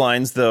along those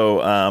lines, though,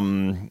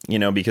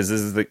 because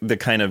this is the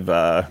kind of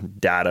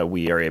data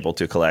we are able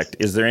to collect.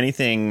 Is there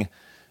anything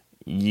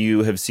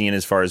you have seen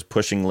as far as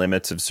pushing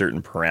limits of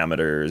certain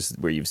parameters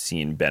where you've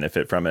seen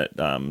benefit from it?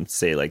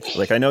 Say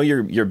like I know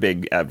you're a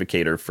big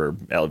advocator for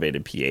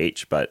elevated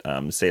pH, but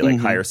say like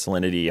higher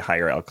salinity,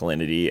 higher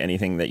alkalinity,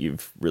 anything that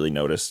you've really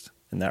noticed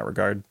in that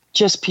regard?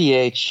 Just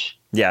pH.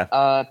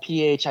 Yeah.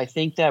 pH, I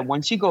think that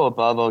once you go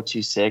above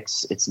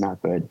 0.26, it's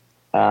not good.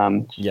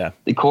 Yeah.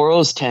 The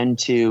corals tend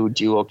to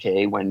do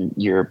okay when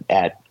you're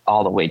at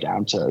all the way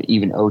down to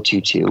even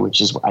 0.22, which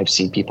is what I've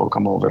seen people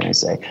come over and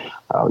say,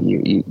 "Oh,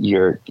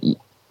 your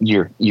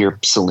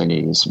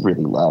salinity is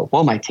really low."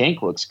 Well, my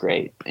tank looks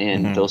great,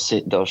 and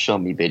they'll show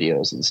me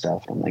videos and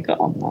stuff. I'm like,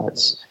 "Oh, no,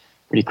 it's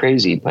pretty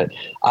crazy." But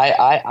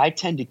I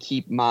tend to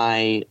keep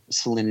my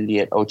salinity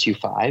at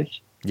 0.25.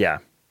 Yeah.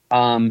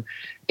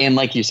 And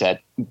like you said,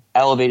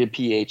 elevated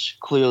pH,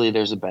 clearly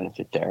there's a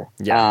benefit there.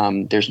 Yeah.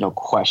 There's no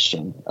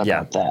question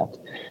about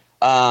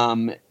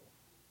that.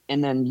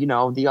 And then,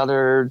 the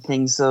other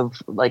things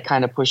of like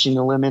kind of pushing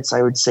the limits,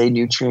 I would say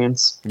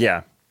nutrients.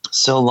 Yeah.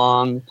 So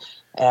long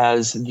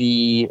as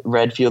the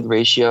red field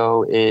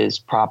ratio is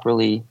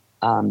properly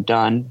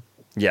done.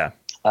 Yeah.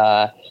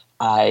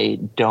 I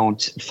don't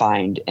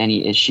find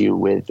any issue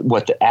with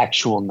what the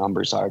actual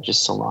numbers are,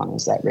 just so long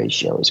as that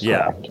ratio is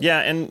correct. Yeah,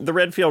 and the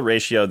red field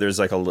ratio, there's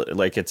like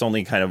it's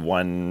only kind of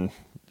one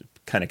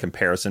kind of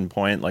comparison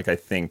point. Like I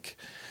think,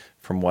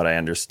 from what I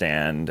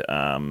understand,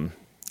 I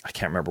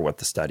can't remember what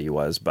the study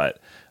was, but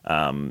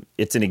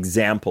it's an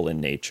example in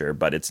nature,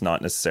 but it's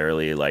not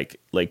necessarily like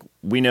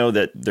we know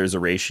that there's a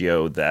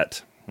ratio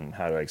that,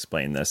 how do I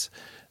explain this?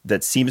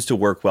 That seems to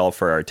work well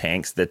for our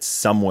tanks. That's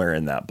somewhere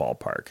in that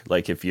ballpark.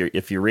 Like if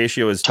your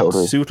ratio is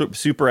totally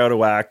super out of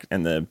whack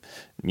and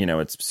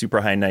it's super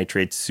high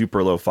nitrates,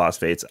 super low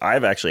phosphates.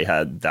 I've actually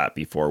had that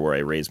before where I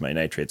raised my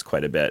nitrates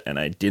quite a bit and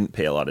I didn't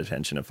pay a lot of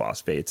attention to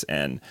phosphates,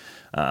 and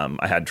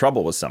I had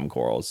trouble with some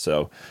corals.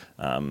 So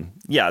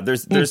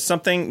there's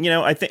something,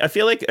 I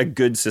feel like a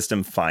good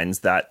system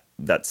finds that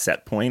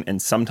set point,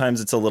 and sometimes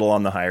it's a little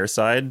on the higher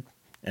side,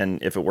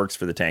 and if it works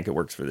for the tank, it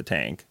works for the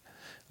tank.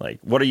 Like,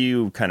 what are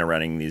you kind of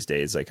running these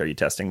days? Like, are you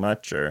testing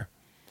much or?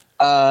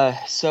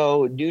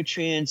 So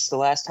nutrients, the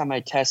last time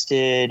I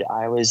tested,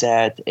 I was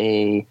at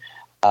a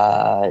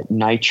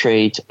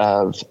nitrate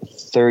of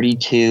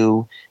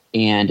 32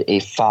 and a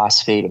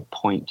phosphate of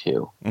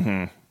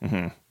 0.2.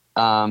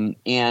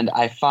 And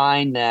I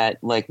find that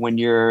like when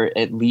you're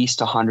at least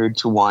 100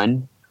 to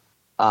 1,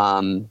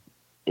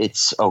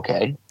 it's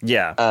okay.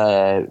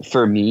 Yeah.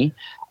 For me,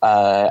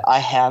 I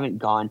haven't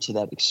gone to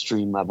that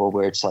extreme level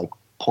where it's like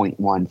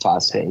 0.1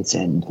 phosphates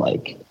and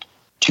like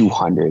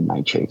 200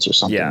 nitrates or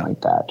something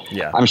like that.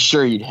 Yeah. I'm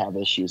sure you'd have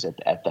issues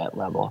at that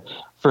level.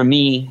 For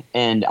me,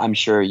 and I'm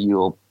sure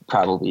you'll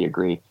probably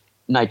agree,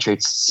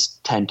 nitrates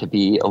tend to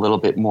be a little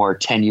bit more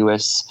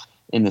tenuous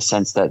in the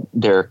sense that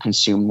they're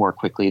consumed more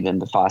quickly than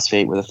the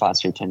phosphate, where the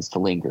phosphate tends to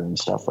linger and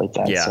stuff like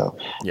that. Yeah. So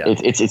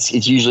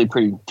it's usually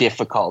pretty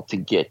difficult to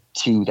get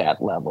to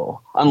that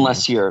level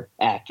unless you're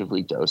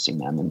actively dosing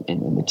them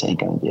in the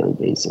tank on a daily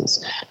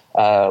basis,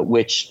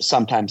 which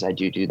sometimes I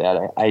do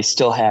that. I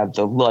still have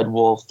the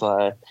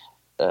Ludwolf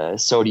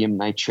sodium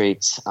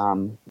nitrates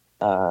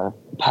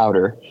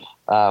powder,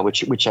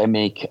 which I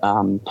make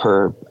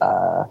per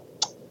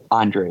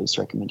Andre's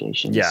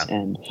recommendations.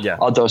 And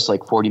I'll dose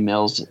like 40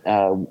 mils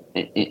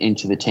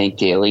into the tank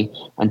daily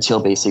until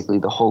basically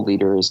the whole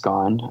liter is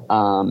gone.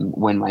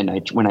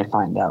 When I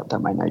find out that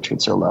my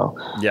nitrates are low.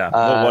 Yeah.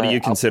 Well, what do you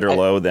consider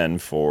low then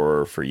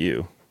for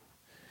you?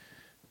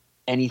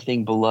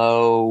 Anything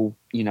below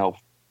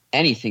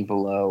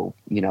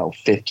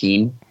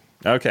 15.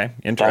 Okay.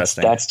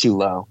 Interesting. That's too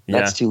low.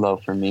 That's too low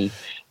for me.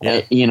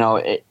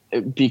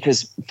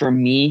 Because for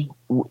me,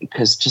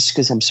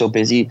 because I'm so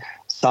busy,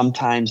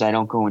 sometimes I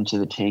don't go into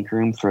the tank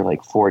room for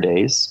like 4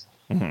 days.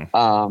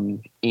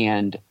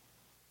 And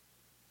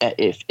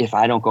if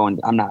I don't go in,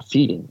 I'm not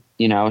feeding,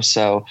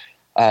 so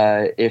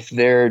if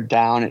they're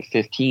down at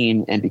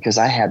 15, and because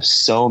I have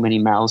so many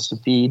mouths to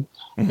feed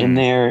in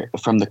there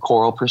from the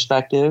coral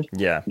perspective,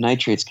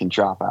 nitrates can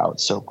drop out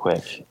so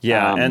quick.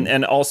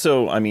 And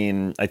also, I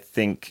mean, I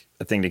think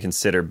a thing to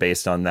consider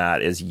based on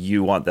that is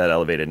you want that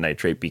elevated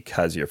nitrate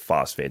because your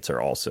phosphates are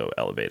also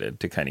elevated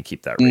to kind of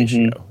keep that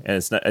ratio. And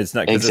it's not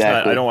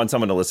exactly. I don't want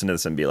someone to listen to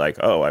this and be like,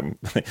 oh, I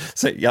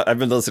listen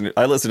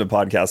to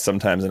podcasts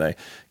sometimes and I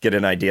get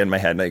an idea in my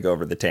head and I go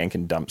over the tank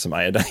and dump some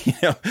iodine,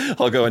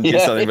 I'll go and do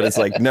something, but it's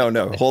like, no,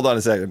 hold on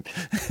a second.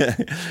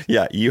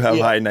 You have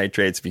high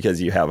nitrates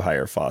because you have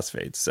higher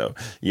phosphates. So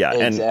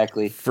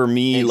exactly. And for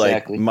me,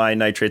 like my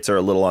nitrates are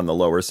a little on the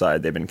lower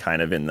side. They've been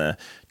kind of in the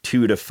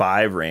 2 to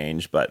 5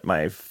 range, but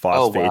my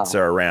phosphates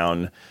are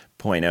around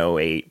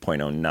 0.08,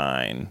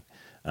 0.09.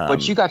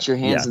 But you got your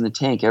hands in the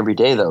tank every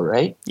day, though,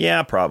 right?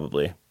 Yeah,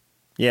 probably.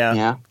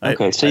 Yeah.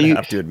 Okay. So you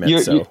have to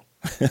admit so.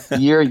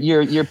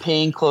 You're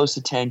paying close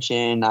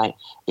attention.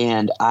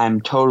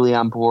 I'm totally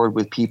on board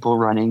with people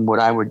running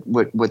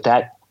what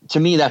that, to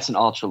me, that's an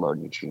ultra low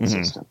nutrient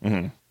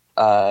system.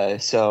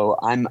 So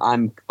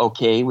I'm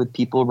okay with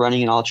people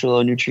running an ultra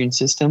low nutrient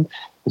system,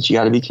 but you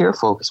got to be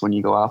careful because when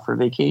you go out for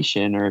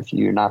vacation or if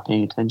you're not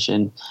paying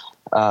attention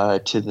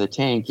to the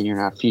tank and you're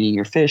not feeding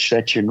your fish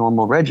at your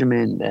normal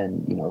regimen,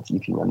 then you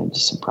can run into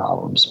some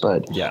problems.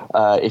 But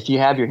if you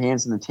have your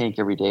hands in the tank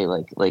every day,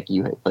 like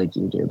you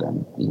do,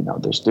 then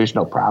there's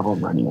no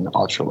problem running an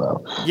ultra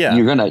low. Yeah,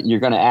 you're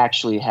gonna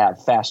actually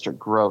have faster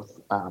growth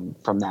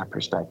from that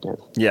perspective.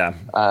 Yeah,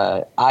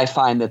 I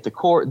find that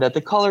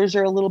the colors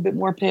are a little bit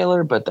more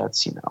paler, but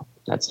that's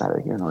neither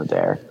here nor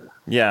there.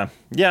 Yeah.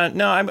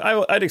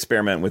 No, I'd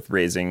experiment with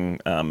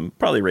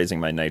probably raising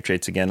my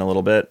nitrates again a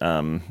little bit.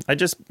 I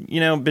just,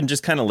 been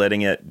just kind of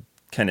letting it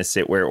kind of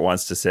sit where it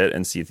wants to sit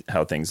and see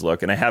how things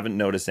look. And I haven't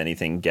noticed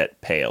anything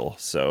get pale.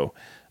 So,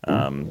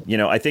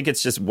 I think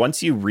it's just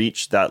once you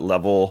reach that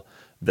level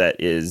that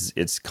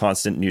it's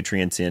constant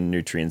nutrients in,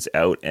 nutrients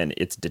out, and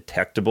it's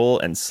detectable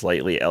and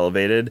slightly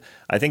elevated,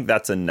 I think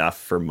that's enough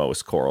for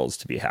most corals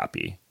to be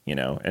happy.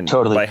 And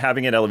totally. By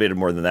having it elevated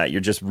more than that, you're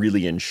just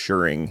really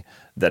ensuring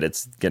that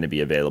it's going to be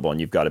available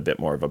and you've got a bit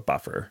more of a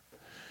buffer.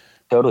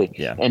 Totally.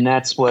 Yeah. And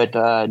that's what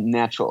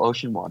natural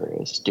ocean water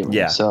is doing.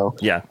 Yeah. So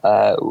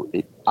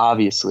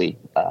obviously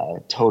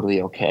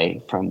totally okay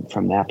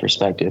from that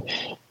perspective.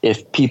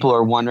 If people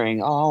are wondering,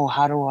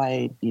 how do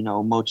I,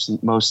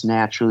 most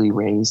naturally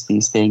raise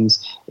these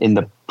things in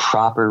the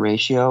proper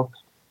ratio,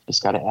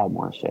 just got to add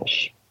more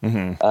fish.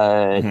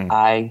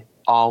 I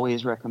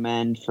always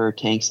recommend for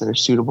tanks that are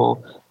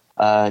suitable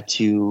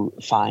to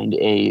find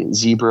a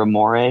zebra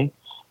moray.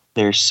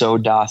 They're so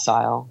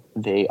docile.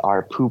 They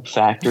are poop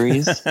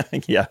factories.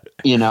 Yeah.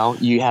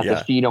 You have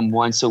to feed them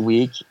once a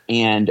week,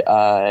 and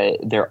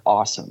they're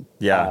awesome.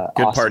 Yeah.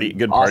 Good party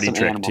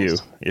trick animals. Too.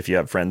 If you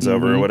have friends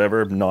over or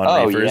whatever,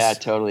 non-reefers. Oh yeah,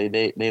 totally.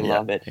 They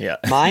love it. Yeah.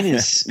 Mine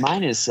is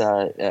kind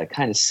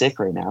of sick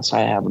right now, so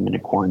I have him in a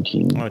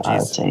quarantine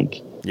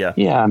tank. Yeah.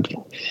 Yeah.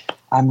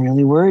 I'm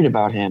really worried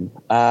about him.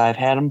 I've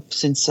had him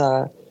since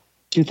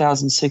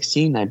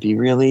 2016. I'd be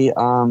really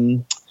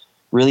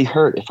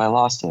hurt if I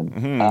lost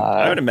him.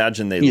 I would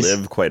imagine they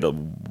live quite a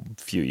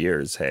few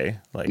years. Hey,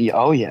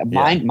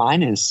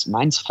 mine's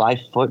 5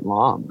 foot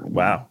long.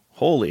 Wow,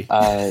 holy.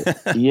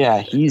 Yeah,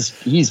 he's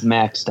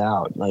maxed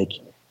out. Like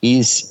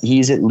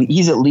he's at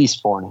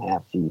least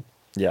 4.5 feet.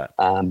 Yeah.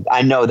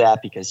 I know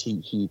that because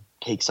he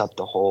takes up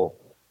the whole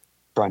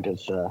front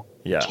of the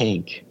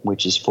tank,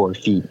 which is 4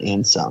 feet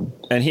and some.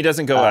 And he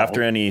doesn't go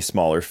after any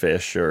smaller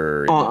fish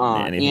or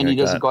anything. And he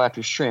doesn't go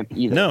after shrimp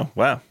either. No,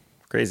 wow.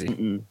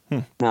 Crazy.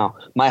 No,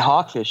 my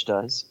hawkfish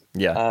does.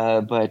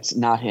 Yeah. But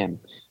not him.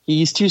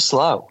 He's too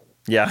slow.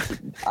 Yeah.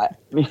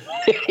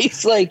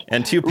 He's like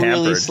and too pampered,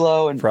 really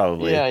slow and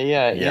probably.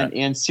 Yeah.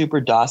 And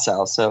super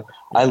docile. So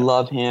I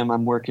love him.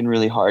 I'm working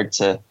really hard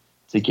to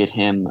get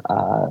him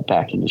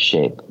back into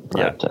shape.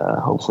 But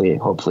hopefully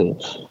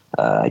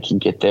I can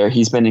get there.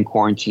 He's been in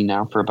quarantine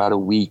now for about a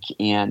week,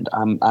 and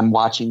I'm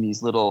watching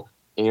these little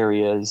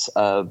areas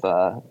of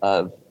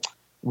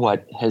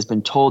what has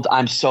been told.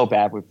 I'm so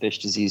bad with fish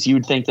disease. You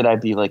would think that I'd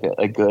be like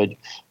a good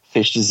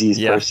fish disease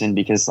person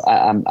because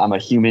I'm a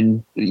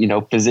human,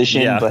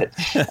 physician, but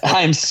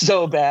I'm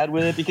so bad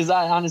with it because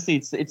honestly,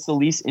 it's the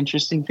least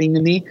interesting thing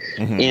to me.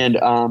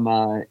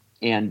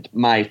 And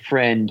my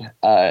friend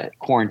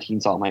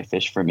quarantines all my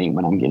fish for me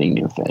when I'm getting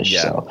new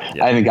fish. So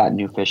I haven't gotten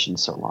new fish in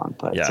so long.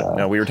 But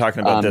no, we were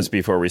talking about this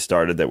before we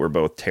started, that we're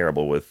both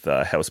terrible with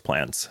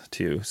houseplants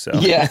too. So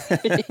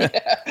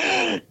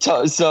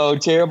so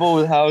terrible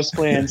with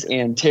houseplants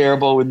and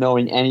terrible with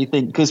knowing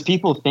anything, because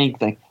people think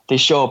that they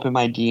show up in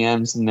my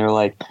DMs and they're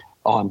like,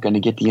 "Oh, I'm going to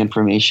get the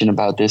information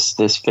about this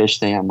fish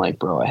thing." I'm like,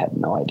 "Bro, I have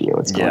no idea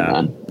what's going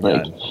on."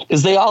 Like,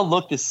 because they all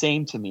look the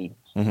same to me.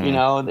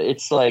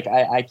 It's like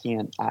I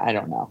can't. I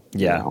don't know.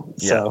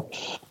 So,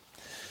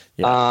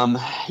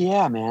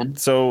 man.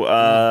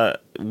 So,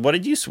 what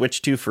did you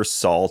switch to for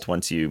salt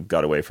once you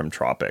got away from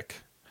Tropic?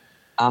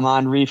 I'm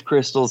on Reef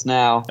Crystals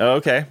now. Oh,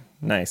 okay,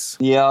 nice.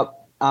 Yep,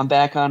 I'm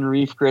back on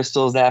Reef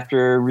Crystals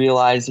after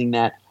realizing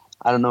that.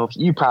 I don't know if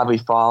you probably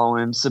follow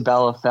him,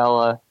 Sabella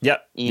Fella.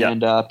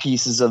 And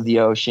Pieces of the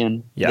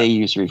Ocean. They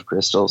use Reef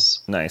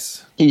Crystals.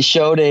 Nice. He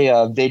showed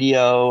a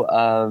video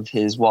of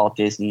his Walt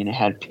Disney, and it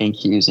had pink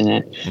hues in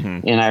it.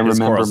 And I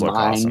remember mine.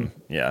 Awesome.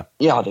 Yeah,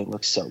 they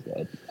look so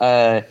good.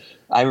 I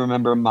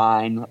remember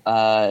mine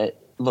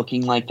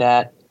looking like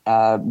that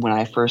when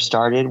I first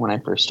started. When I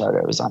first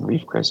started, I was on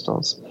Reef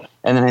Crystals,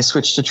 and then I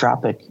switched to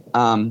Tropic.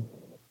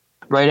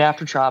 Right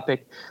after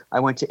Tropic, I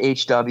went to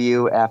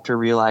HW after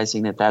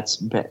realizing that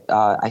that's,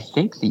 I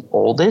think, the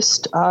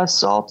oldest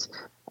salt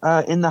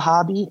in the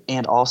hobby,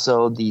 and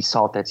also the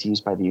salt that's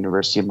used by the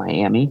University of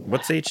Miami.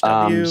 What's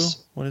HW?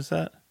 What is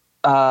that?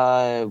 HW?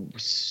 I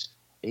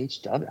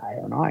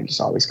don't know. I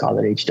just always call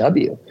it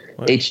HW.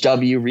 What?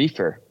 HW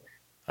Reefer.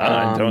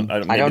 I don't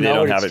know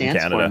what have it in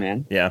Canada. For,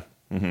 man. Yeah.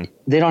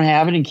 They don't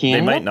have it in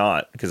Canada? They might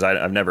not, because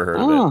I've never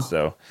heard of it.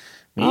 So,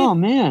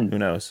 man. Who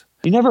knows?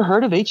 You never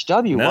heard of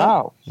HW? No,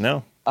 wow.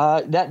 No.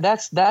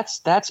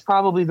 That's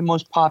probably the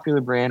most popular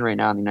brand right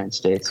now in the United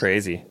States.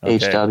 Crazy. Okay.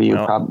 HW,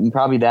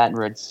 probably that and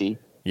Red Sea.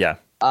 Yeah.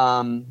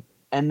 And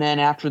then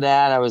after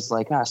that, I was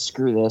like,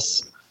 screw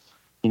this.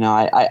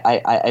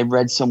 I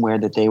read somewhere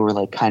that they were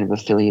like kind of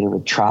affiliated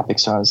with Tropic,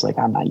 so I was like,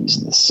 I'm not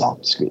using this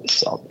salt. Screw this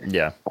salt.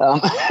 Yeah.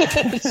 But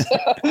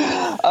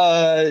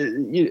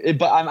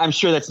I'm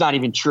sure that's not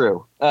even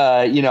true.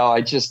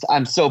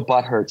 I'm so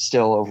butthurt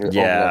still over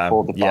that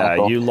whole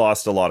debacle. Yeah, you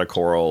lost a lot of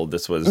coral.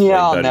 This was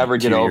I'll never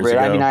get over it. Ago.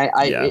 I mean,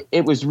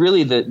 it was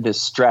really the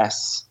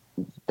stress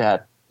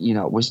that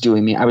was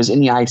doing me. I was in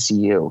the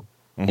ICU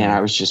and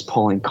I was just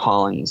pulling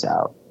colonies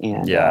out,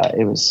 and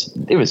it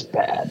was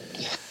bad.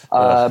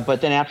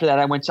 But then after that,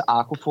 I went to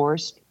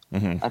Aquaforest.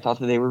 I thought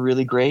that they were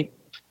really great.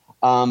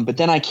 But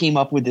then I came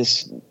up with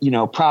this,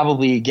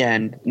 probably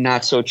again,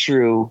 not so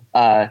true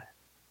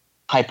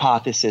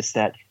hypothesis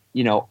that,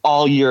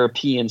 all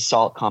European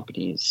salt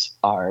companies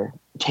are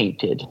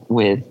tainted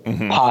with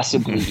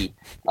possibly,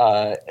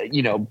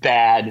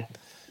 bad,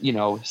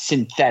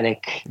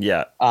 synthetic.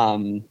 Yeah.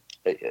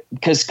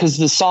 Because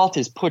the salt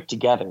is put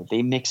together.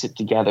 They mix it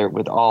together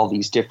with all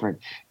these different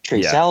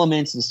trace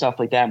elements and stuff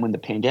like that. And when the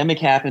pandemic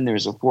happened,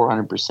 there's a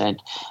 400%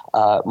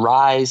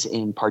 rise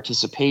in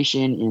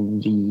participation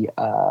in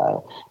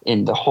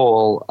the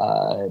whole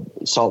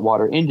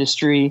saltwater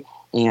industry.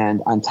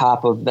 And on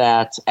top of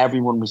that,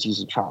 everyone was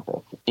using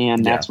Tropic.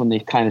 And that's when they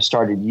kind of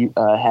started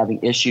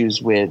having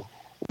issues with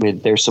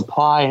their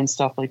supply and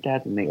stuff like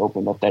that. And they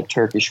opened up that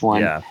Turkish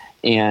one. Yeah.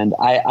 And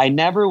I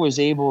never was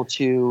able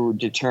to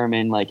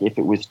determine like if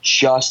it was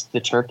just the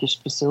Turkish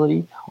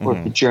facility or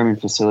if the German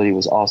facility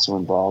was also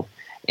involved.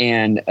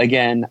 And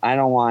again, I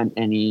don't want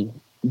any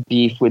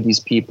beef with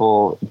these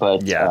people,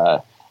 but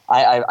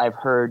I've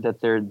heard that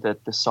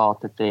the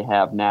salt that they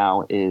have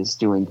now is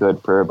doing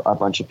good for a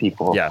bunch of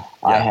people. Yeah.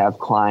 I have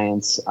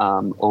clients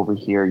over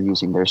here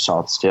using their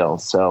salt still.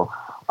 So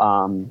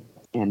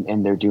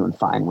and they're doing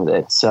fine with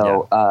it.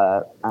 So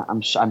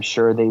I'm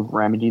sure they've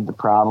remedied the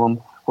problem.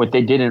 What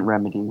they didn't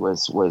remedy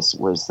was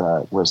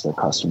their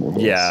customer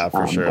base. Yeah,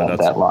 for sure.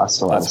 That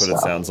lost a lot of stuff. That's what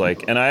it sounds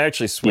like. And I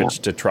actually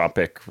switched to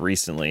Tropic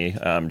recently,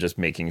 just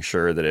making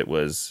sure that it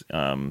was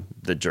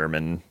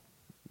the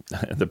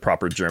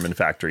proper German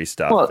factory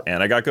stuff. Well,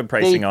 and I got good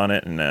pricing on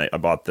it, and I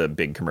bought the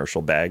big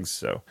commercial bags.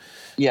 So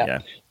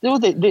well,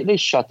 they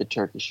shut the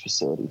Turkish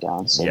facility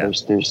down, so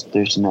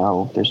there's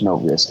no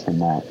risk from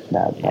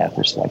that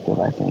perspective,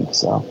 I think.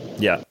 So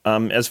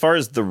as far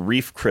as the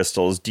reef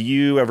crystals, do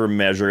you ever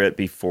measure it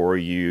before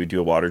you do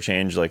a water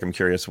change? Like, I'm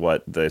curious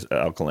what the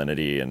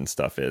alkalinity and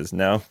stuff is.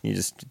 No, you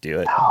just do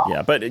it.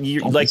 But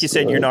like you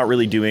said, you're not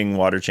really doing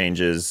water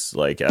changes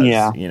like as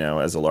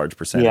as a large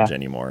percentage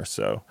anymore.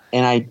 So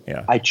and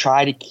I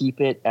try to keep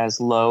it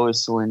as low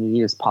as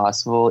salinity as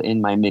possible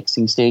in my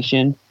mixing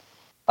station.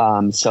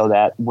 So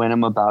that when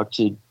I'm about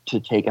to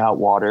take out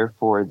water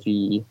for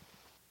the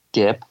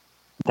dip,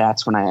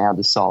 that's when I add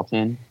the salt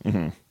in.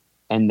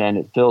 And then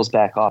it fills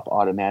back up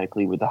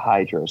automatically with the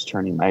hydros,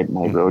 turning my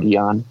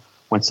Rhodi on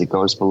once it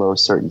goes below a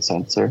certain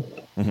sensor.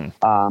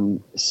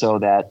 So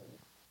that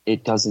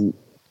it doesn't,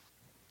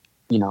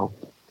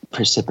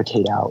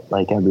 precipitate out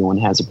like everyone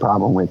has a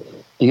problem with.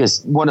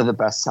 Because one of the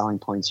best selling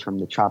points from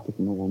the Tropic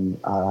Moon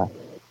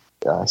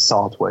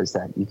salt was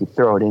that you could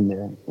throw it in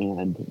there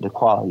and the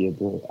quality of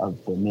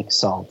the mixed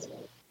salt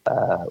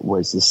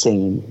was the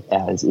same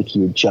as if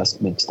you had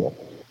just mixed it.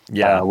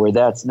 Where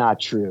that's not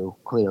true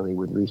clearly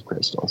with reef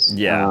crystals.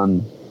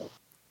 And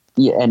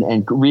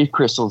reef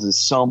crystals is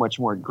so much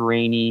more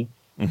grainy.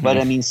 But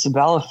I mean,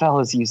 Sabella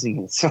Fella's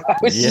using it, so I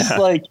was just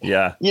like,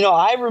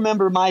 I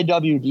remember my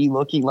WD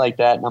looking like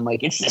that, and I'm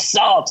like, it's the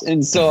salt,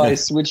 and so I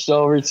switched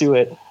over to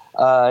it.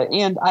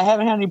 And I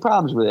haven't had any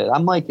problems with it.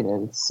 I'm liking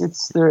it.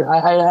 It's there.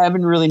 I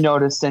haven't really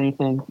noticed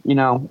anything.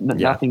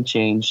 Nothing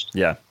changed.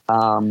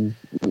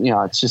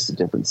 It's just a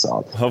different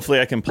salt. Hopefully,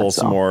 I can pull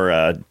some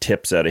more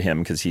tips out of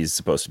him because he's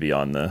supposed to be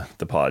on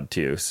the pod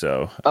too.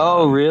 So.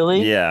 Oh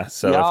really? Yeah.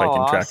 So if I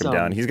can track him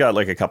down, he's got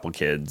like a couple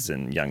kids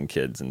and young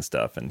kids and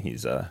stuff, and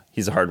he's a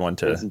hard one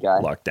to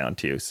lock down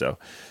too. So.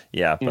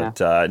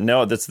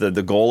 No, that's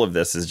the goal of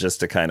this is just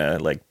to kind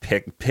of like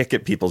pick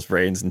at people's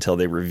brains until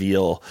they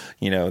reveal,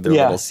 their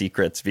little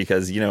secrets,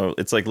 because,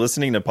 it's like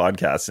listening to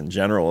podcasts in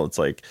general. It's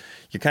like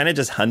you're kind of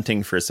just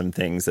hunting for some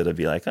things that'll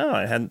be like, oh,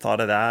 I hadn't thought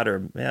of that,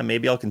 or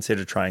maybe I'll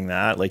consider trying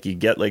that. Like you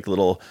get like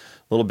little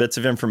bits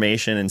of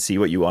information and see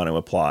what you want to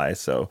apply.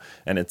 So,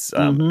 and it's,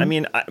 I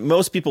mean,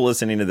 most people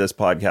listening to this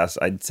podcast,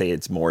 I'd say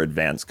it's more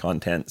advanced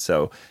content.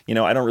 So,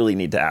 I don't really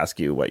need to ask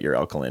you what your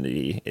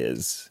alkalinity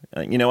is,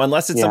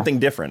 unless it's something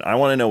different. I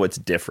want to know what's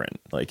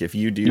different. Like if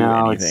you do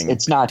anything,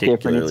 it's not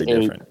different. It's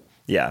different.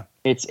 Yeah.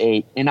 It's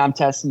 8. And I'm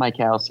testing my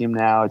calcium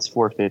now. It's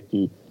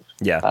 450.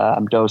 Yeah.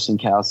 I'm dosing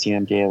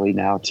calcium daily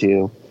now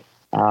too.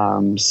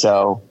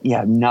 So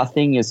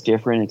nothing is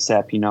different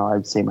except,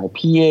 I'd say my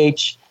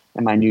pH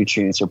and my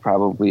nutrients are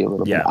probably a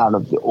little bit out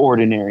of the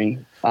ordinary.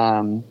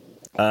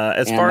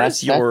 As far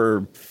as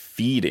your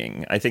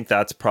feeding, I think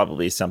that's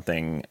probably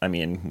something, I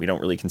mean, we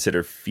don't really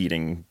consider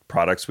feeding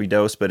products we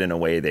dose, but in a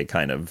way they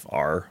kind of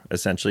are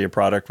essentially a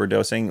product we're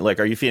dosing. Like,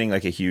 are you feeding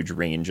like a huge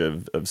range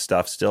of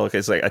stuff still?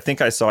 Because like, I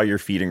think I saw your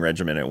feeding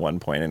regimen at one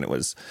point and it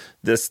was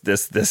this,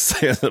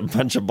 a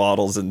bunch of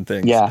bottles and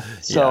things. Yeah.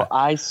 So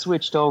I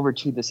switched over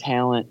to this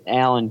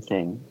Allen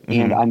thing,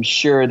 and I'm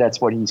sure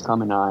that's what he's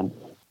coming on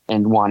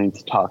and wanting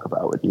to talk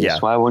about with you. Yeah.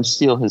 So I won't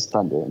steal his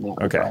thunder in that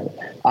regard.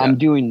 I'm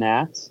doing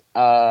that,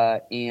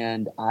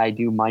 and I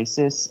do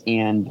mysis,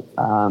 and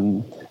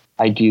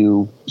I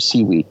do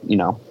seaweed,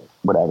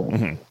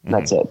 whatever.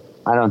 That's it.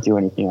 I don't do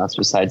anything else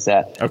besides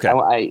that. Okay.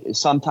 I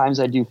sometimes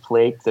I do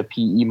flake, the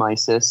PE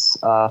mysis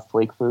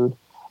flake food,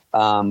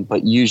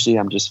 but usually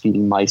I'm just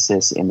feeding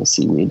mysis and the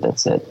seaweed.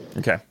 That's it.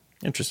 Okay.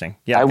 Interesting.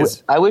 Yeah.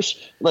 I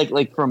wish,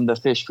 like from the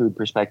fish food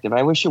perspective,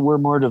 I wish it were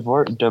more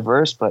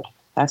diverse, but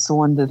that's the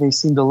one that they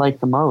seem to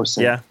like the most.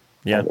 And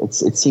it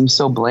seems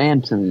so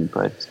bland to me,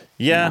 but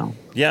yeah.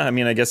 I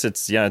mean, I guess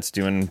it's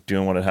doing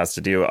what it has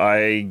to do.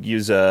 I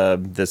use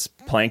this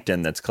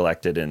plankton that's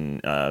collected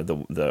in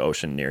the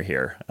ocean near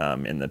here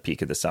in the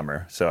peak of the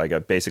summer. So I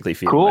got basically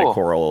feeding my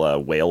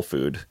coral whale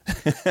food.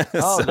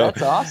 Oh,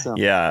 that's awesome.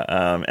 Yeah,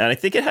 and I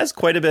think it has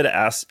quite a bit of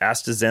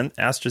astaxanthin.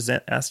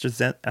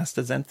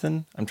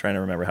 I'm trying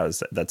to remember how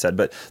that's said,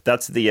 but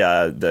that's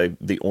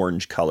the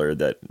orange color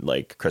that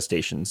like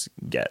crustaceans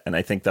get, and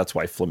I think that's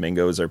why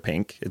flamingos are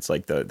pink. It's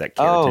like that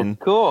keratin,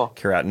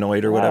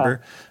 carotenoid or whatever.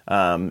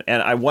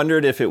 And I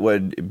wondered if it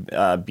would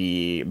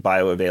be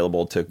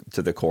bioavailable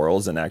to the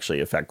corals and actually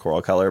affect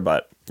coral color,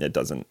 but it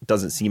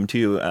doesn't seem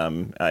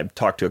to. I've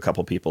talked to a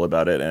couple people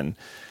about it, and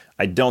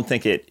I don't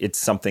think it's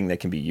something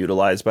that can be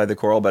utilized by the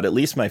coral, but at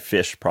least my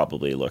fish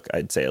probably look,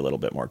 I'd say, a little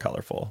bit more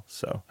colorful.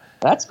 So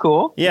that's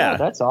cool. Yeah,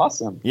 that's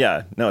awesome.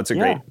 Yeah, no, it's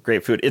a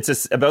great food.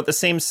 It's about the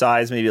same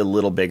size, maybe a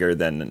little bigger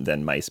than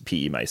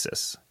PE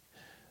mysis.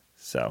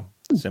 So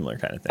similar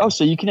kind of thing. Oh,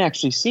 so you can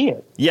actually see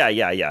it. Yeah.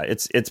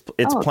 It's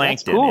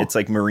plankton. Cool. It's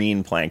like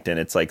marine plankton.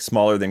 It's like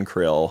smaller than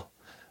krill.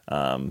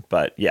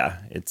 But yeah,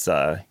 it's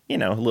a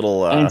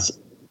little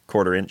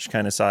 1/4 inch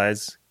kind of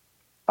size.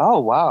 Oh,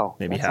 wow.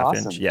 Maybe that's half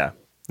awesome. inch. Yeah.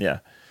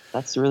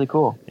 That's really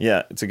cool.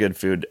 Yeah, it's a good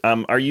food.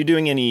 Are you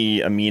doing any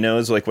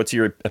aminos? Like, what's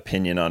your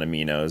opinion on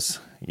aminos?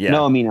 Yeah.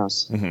 No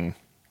aminos.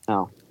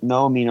 No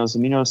aminos.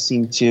 Aminos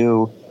seem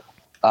to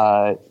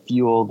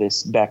fuel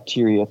this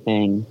bacteria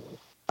thing.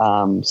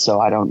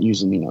 So I don't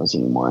use aminos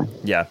anymore.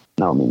 Yeah.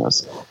 No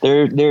aminos.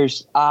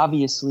 There's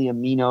obviously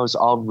aminos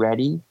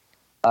already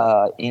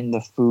in the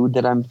food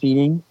that I'm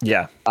feeding.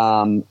 Yeah.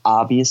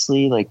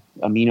 Obviously, like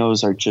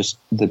aminos are just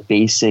the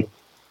basic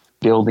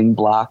building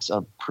blocks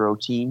of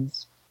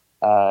proteins.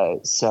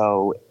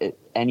 So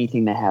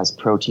anything that has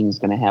protein is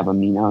going to have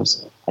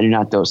aminos. I do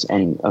not dose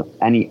any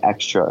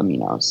extra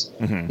aminos.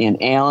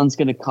 And Alan's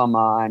going to come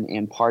on,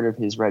 and part of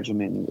his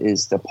regimen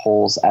is the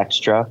Poles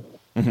Extra.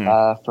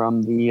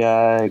 From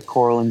the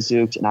coral and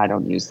zoox, and I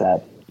don't use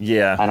that.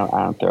 Yeah, I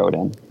don't throw it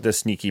in. The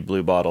sneaky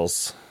blue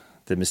bottles,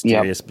 the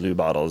mysterious blue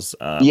bottles.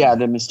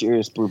 The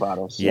mysterious blue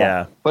bottles.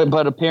 Yeah.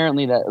 But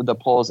apparently the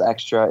Poles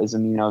Extra is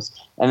aminos,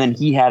 and then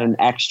he had an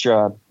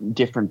extra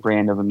different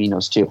brand of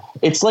aminos too.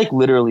 It's like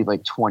literally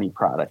like 20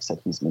 products that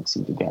he's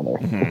mixing together.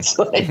 It's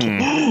like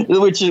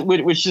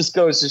which just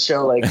goes to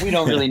show like we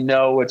don't really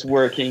know what's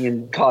working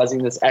and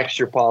causing this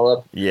extra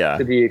polyp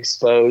to be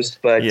exposed.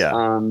 But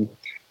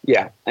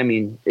yeah, I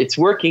mean, it's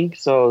working,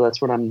 so that's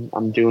what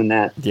I'm doing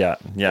that. Yeah.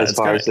 As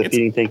far as the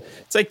feeding thing.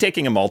 It's like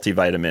taking a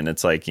multivitamin.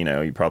 It's like,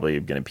 you're probably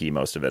going to pee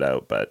most of it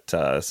out, but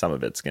some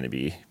of it's going to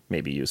be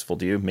maybe useful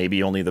to you.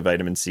 Maybe only the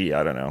vitamin C.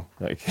 I don't know.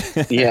 Like,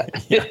 Yeah.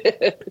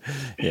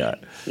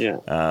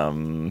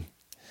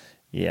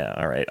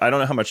 All right. I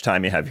don't know how much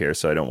time you have here,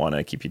 so I don't want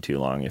to keep you too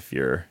long if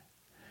you're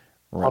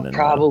running. I'll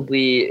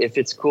probably, if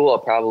it's cool, I'll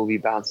probably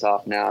bounce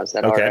off now. Is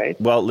that all right?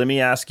 Well, let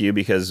me ask you,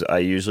 because I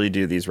usually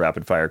do these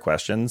rapid fire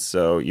questions,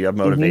 so you have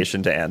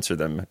motivation to answer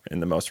them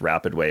in the most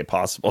rapid way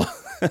possible.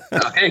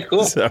 Okay,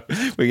 cool. So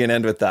we can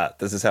end with that.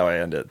 This is how I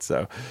end it.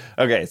 So,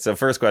 okay. So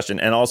first question,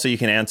 and also you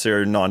can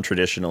answer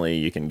non-traditionally.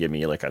 You can give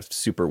me like a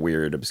super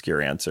weird,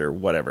 obscure answer,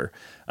 whatever.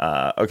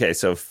 Okay.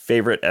 So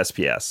favorite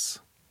SPS?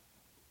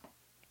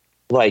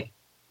 Like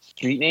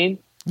street name?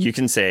 You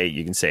can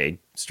say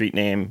street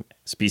name,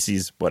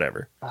 species,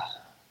 whatever. I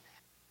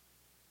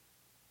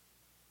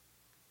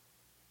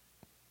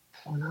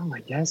don't know,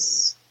 I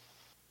guess.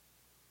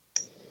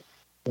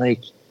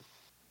 Like,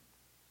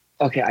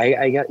 okay,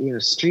 I got,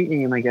 street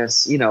name, I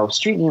guess,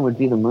 street name would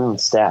be the Merlin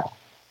Staff.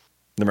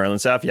 The Merlin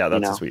Staff? Yeah,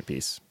 that's a sweet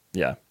piece.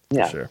 Yeah,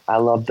 for sure. I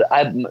love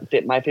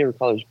my favorite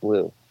color is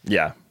blue.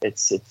 Yeah.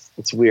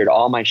 It's weird.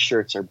 All my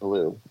shirts are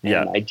blue.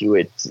 And I do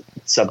it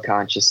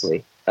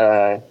subconsciously.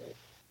 I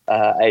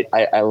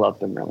love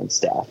the Merlin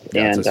Staff.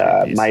 Yeah, and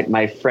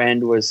my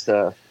friend was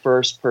the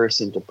first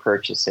person to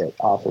purchase it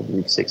off of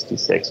Route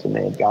 66 when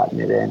they had gotten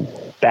it in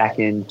back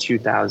in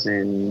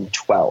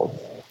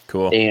 2012.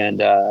 Cool.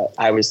 And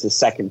I was the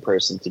second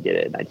person to get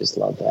it, and I just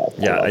love that.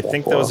 Yeah, I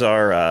think those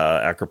are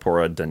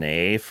Acropora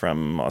Danae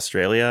from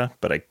Australia,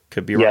 but I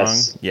could be wrong.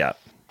 Yeah.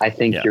 I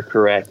think you're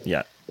correct.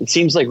 Yeah. It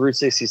seems like Route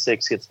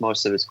 66 gets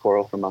most of its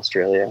coral from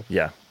Australia.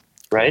 Yeah.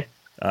 Right?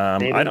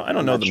 I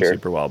don't know them sure.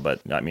 super well, but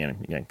I mean,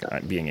 again,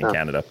 being in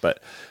Canada,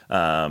 but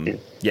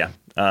yeah.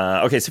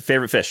 Okay, so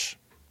favorite fish.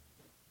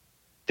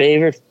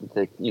 Favorite,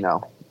 the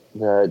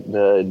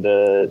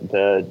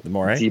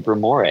moray? zebra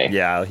moray.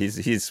 Yeah,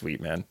 he's sweet,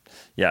 man.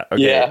 Yeah.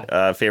 Okay.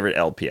 Yeah. Favorite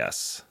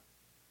LPS.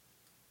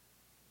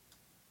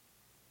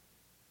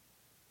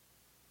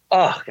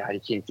 Oh God, you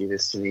can't do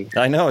this to me.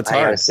 I know it's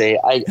hard.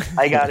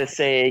 I gotta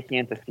say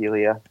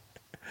Acanthophila.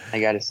 I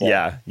gotta say.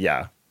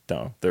 Yeah.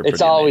 No, they're.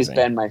 It's always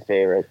amazing. been my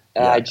favorite.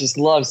 Yeah. I just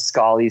love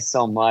Scullies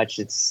so much.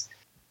 It's,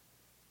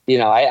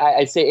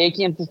 I say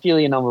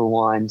Acanthophila number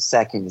 1,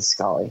 second is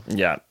Scully.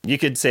 Yeah, you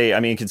could say. I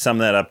mean, you could sum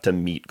that up to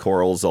meat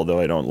corals, although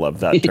I don't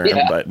love that term.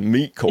 But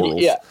meat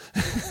corals. Yeah.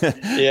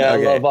 Yeah,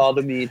 Okay. I love all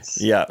the meats.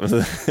 Yeah.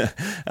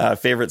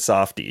 Favorite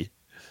softie.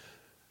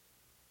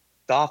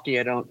 Softie,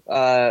 I don't.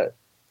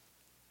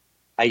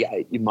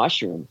 I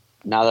mushroom.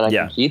 Now that I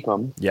can keep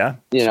them. Yeah.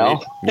 You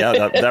know? Yeah,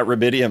 that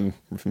rubidium,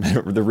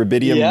 the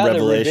rubidium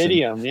revelation.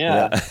 The rubidium,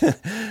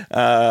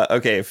 yeah.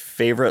 Okay,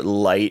 favorite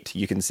light,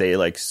 you can say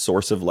like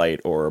source of light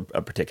or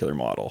a particular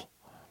model.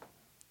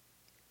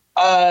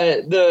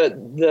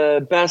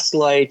 The best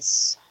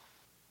lights,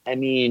 I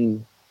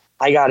mean,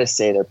 I gotta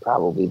say they're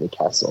probably the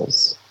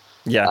Kessels.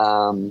 Yeah.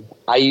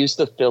 I use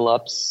the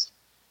Philips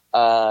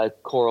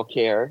Coral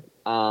Care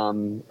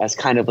as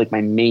kind of like my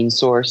main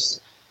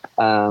source.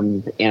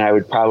 And I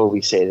would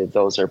probably say that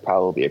those are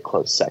probably a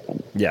close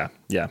second. Yeah.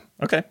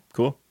 Okay,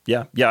 cool.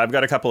 Yeah. I've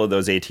got a couple of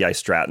those ATI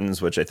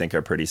Stratons, which I think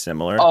are pretty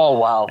similar. Oh,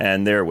 wow.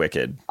 And they're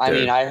wicked. I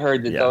mean, I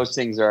heard that those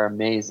things are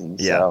amazing.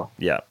 So.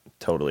 Yeah,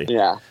 totally.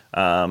 Yeah.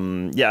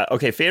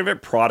 Okay,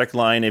 favorite product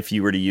line if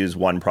you were to use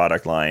one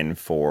product line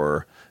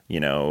for,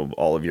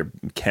 all of your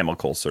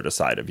chemical sort of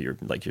side of your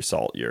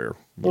salt,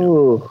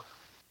 Ooh.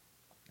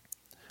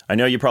 I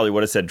know you probably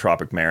would have said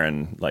Tropic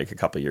Marin like a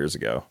couple years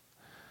ago.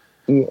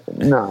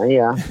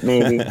 Yeah,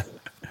 maybe.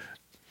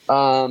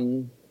 I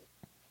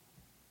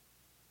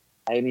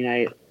mean,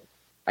 I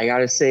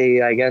gotta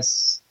say, I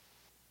guess,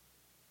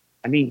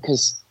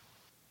 because,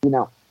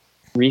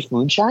 Reef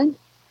Moonshine?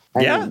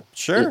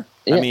 Sure.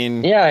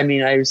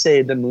 I would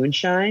say the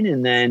Moonshine,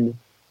 and then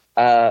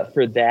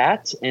for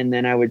that, and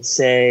then I would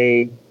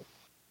say,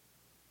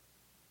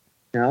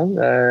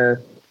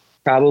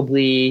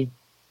 probably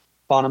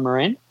Fauna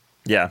Marin.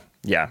 Yeah.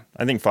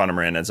 I think Fauna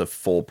Marin has a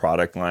full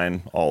product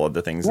line. All of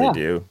the things they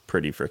do,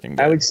 pretty freaking good.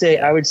 I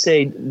would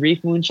say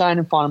Reef Moonshine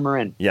and Fauna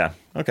Marin. Yeah.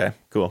 Okay.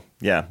 Cool.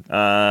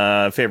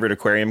 Yeah. Favorite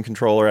aquarium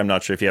controller. I'm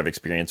not sure if you have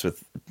experience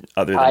with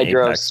other than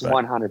Hydros, Apex,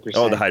 100%.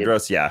 Oh, the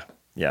Hydros. Yeah.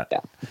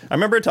 I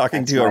remember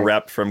talking to a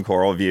rep from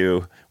Coral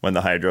View when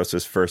the Hydros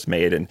was first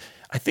made, and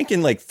I think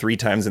in like 3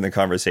 times in the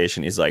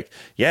conversation, he's like,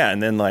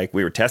 and then like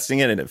we were testing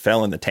it and it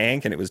fell in the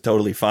tank and it was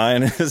totally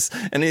fine.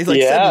 And he's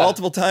like said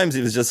multiple times,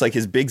 it was just like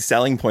his big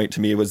selling point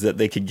to me was that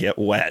they could get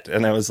wet.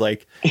 And I was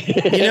like,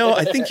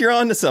 I think you're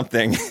onto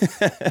something.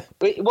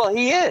 Well,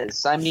 he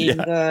is. I mean,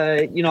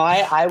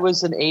 I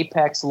was an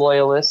Apex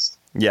loyalist.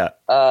 Yeah.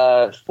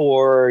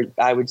 For,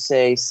 I would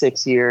say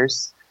 6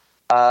 years.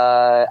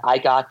 I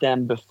got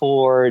them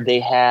before they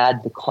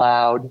had the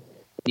cloud.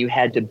 You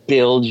had to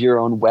build your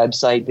own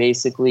website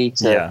basically.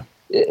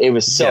 It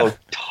was so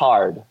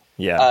hard.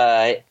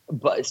 Yeah.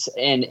 But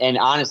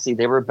honestly,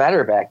 they were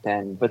better back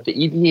then. But the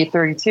EVA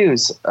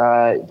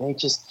 32s, they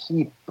just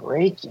keep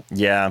breaking.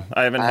 Yeah,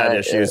 I haven't had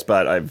issues,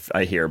 but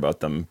I hear about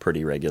them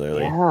pretty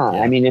regularly.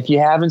 Yeah. I mean, if you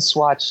haven't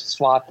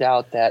swapped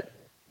out that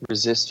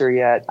resistor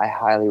yet, I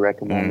highly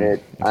recommend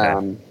it.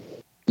 Okay.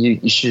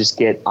 You should just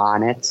get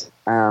on it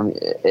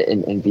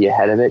and be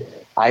ahead of it.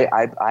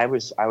 I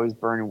was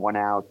burning one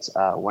out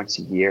once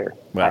a year.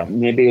 Wow.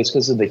 Maybe it's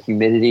because of the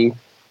humidity.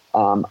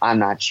 I'm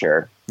not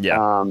sure.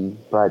 Yeah.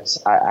 But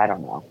I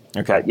don't know.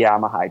 Okay. But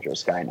I'm a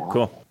Hydros guy now.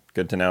 Cool.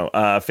 Good to know.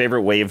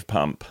 Favorite wave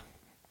pump.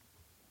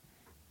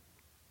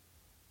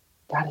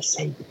 Gotta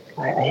say,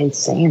 I hate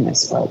saying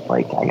this, but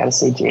I gotta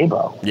say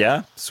Jabo.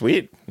 Yeah.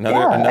 Sweet.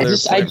 Another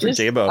play for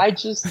Jabo. I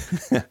just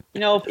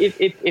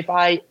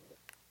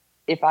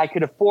if I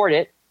could afford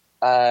it,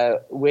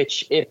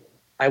 which if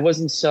I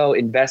wasn't so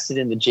invested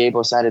in the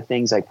Jabo side of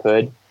things, I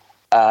could.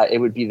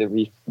 It would be the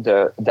Reef,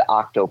 the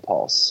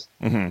Octopulse.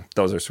 Mm-hmm.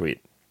 Those are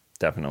sweet.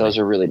 Definitely. Those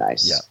are really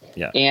nice.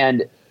 Yeah.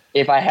 And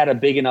if I had a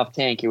big enough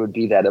tank, it would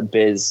be that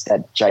Abyss,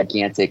 that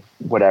gigantic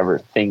whatever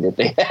thing that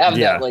they have,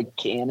 that like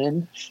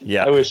cannon.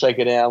 Yeah. I wish I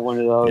could have one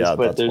of those,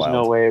 but there's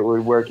no way it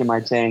would work in my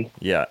tank.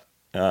 Yeah.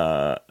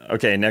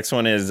 Okay. Next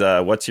one is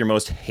what's your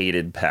most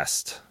hated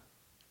pest?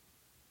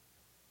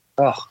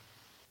 Oh,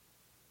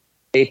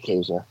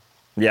 Aptasia.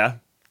 Yeah.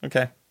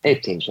 Okay.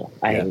 Aptasia.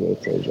 I hate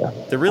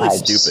Aptasia. They're really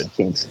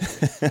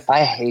stupid.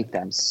 I hate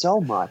them so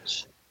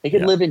much. They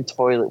could live in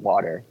toilet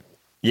water.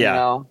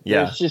 Yeah.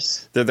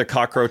 They're the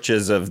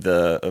cockroaches of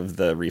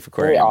the reef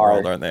aquarium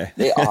world, aren't they?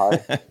 They are.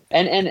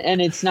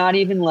 And it's not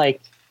even like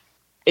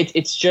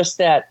it's just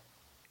that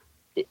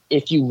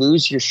if you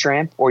lose your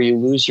shrimp or you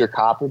lose your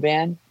copper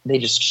band, they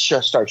just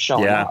start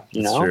showing up,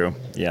 you know? That's true.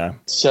 Yeah.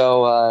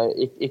 So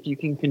if you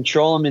can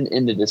control them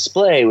in the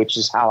display, which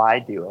is how I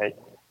do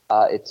it,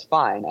 it's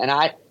fine.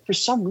 And for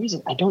some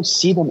reason, I don't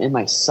see them in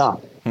my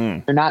sump.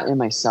 They're not in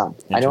my sump.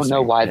 I don't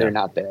know why they're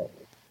not there.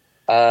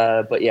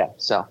 But yeah,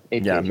 so.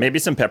 Maybe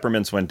some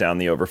peppermints went down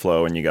the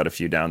overflow and you got a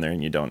few down there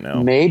and you don't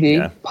know. Maybe.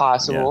 Yeah.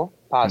 Possible.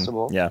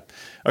 Yeah.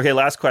 Okay,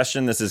 last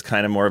question. This is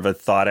kind of more of a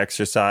thought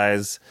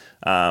exercise.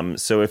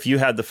 So if you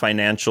had the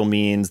financial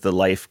means, the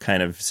life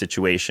kind of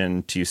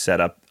situation to set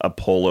up a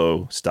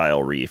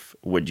polo-style reef,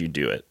 would you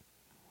do it?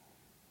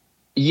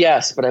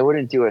 Yes, but I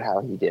wouldn't do it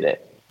how he did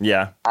it.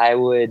 Yeah. I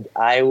would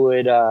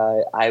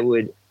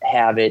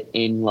have it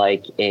in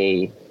like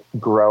a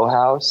grow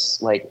house,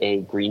 like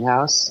a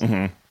greenhouse.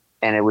 Mm-hmm.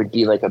 And it would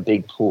be like a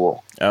big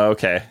pool. Oh,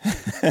 okay.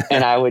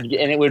 and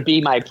it would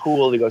be my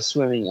pool to go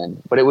swimming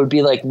in, but it would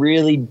be like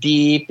really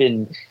deep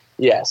and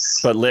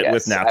but lit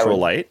with natural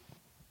light.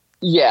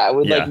 Yeah,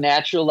 with like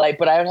natural light,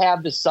 but I would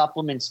have the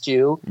supplements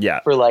too. Yeah.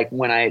 For like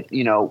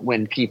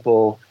when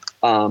people,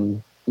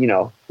 when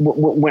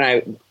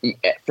I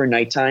for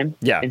nighttime.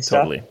 Yeah, and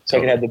stuff. Totally. So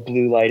I could have the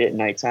blue light at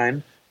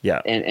nighttime. Yeah.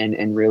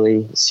 And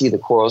really see the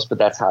corals, but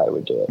that's how I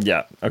would do it.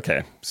 Yeah.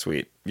 Okay.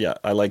 Sweet. Yeah.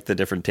 I like the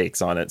different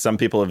takes on it. Some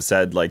people have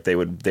said like they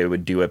would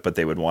do it, but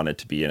they would want it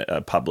to be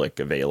a public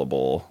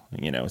available,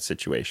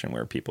 situation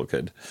where people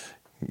could,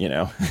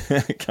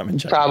 come and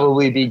check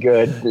probably be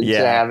good to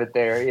have it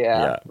there.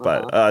 Yeah. Yeah.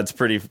 But it's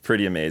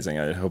pretty amazing.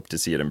 I hope to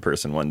see it in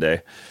person one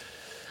day.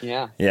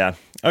 Yeah. Yeah.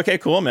 Okay,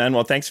 cool, man.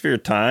 Well, thanks for your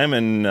time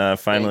and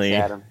finally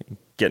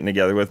getting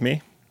together with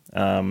me.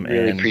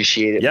 Really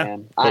appreciate it,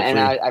 man.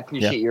 I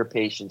appreciate your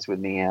patience with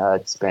me.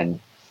 It's been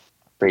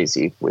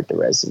crazy with the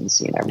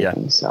residency and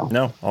everything. So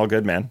no, all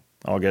good, man.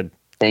 All good.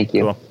 Thank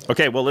you. Cool.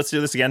 Okay, well, let's do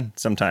this again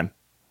sometime.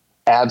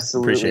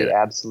 Absolutely,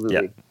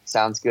 absolutely. Yeah.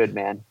 Sounds good,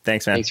 man.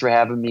 Thanks, man. Thanks for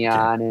having me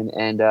on.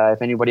 And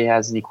if anybody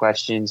has any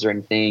questions or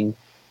anything,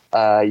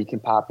 you can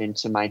pop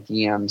into my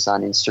DMs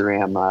on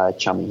Instagram,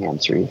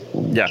 Chumminghams Reef.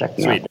 Check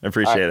me out. I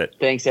appreciate it.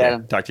 Thanks,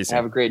 Adam. Talk to you soon.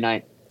 Have a great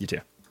night. You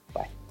too.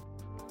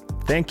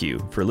 Thank you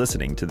for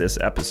listening to this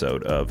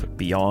episode of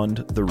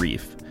Beyond the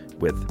Reef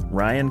with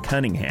Ryan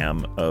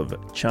Cunningham of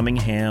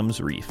Chumminghams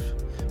Reef.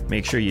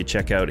 Make sure you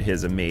check out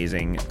his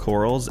amazing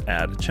corals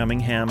at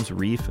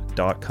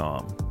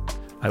chumminghamsreef.com.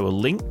 I will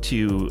link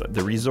to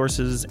the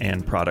resources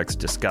and products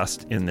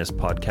discussed in this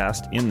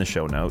podcast in the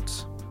show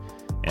notes.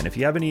 And if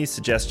you have any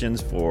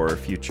suggestions for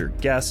future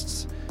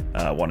guests,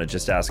 want to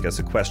just ask us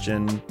a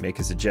question, make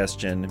a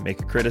suggestion,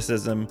 make a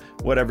criticism,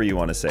 whatever you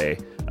want to say,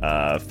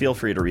 feel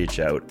free to reach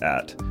out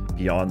at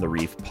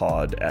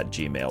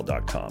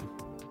beyondthereefpod@gmail.com.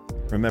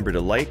 Remember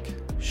to like,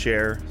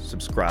 share,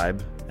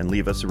 subscribe, and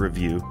leave us a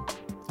review.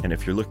 And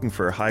if you're looking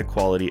for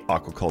high-quality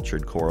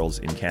aquacultured corals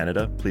in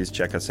Canada, please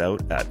check us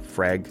out at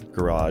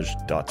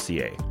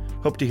fraggarage.ca.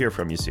 Hope to hear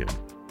from you soon.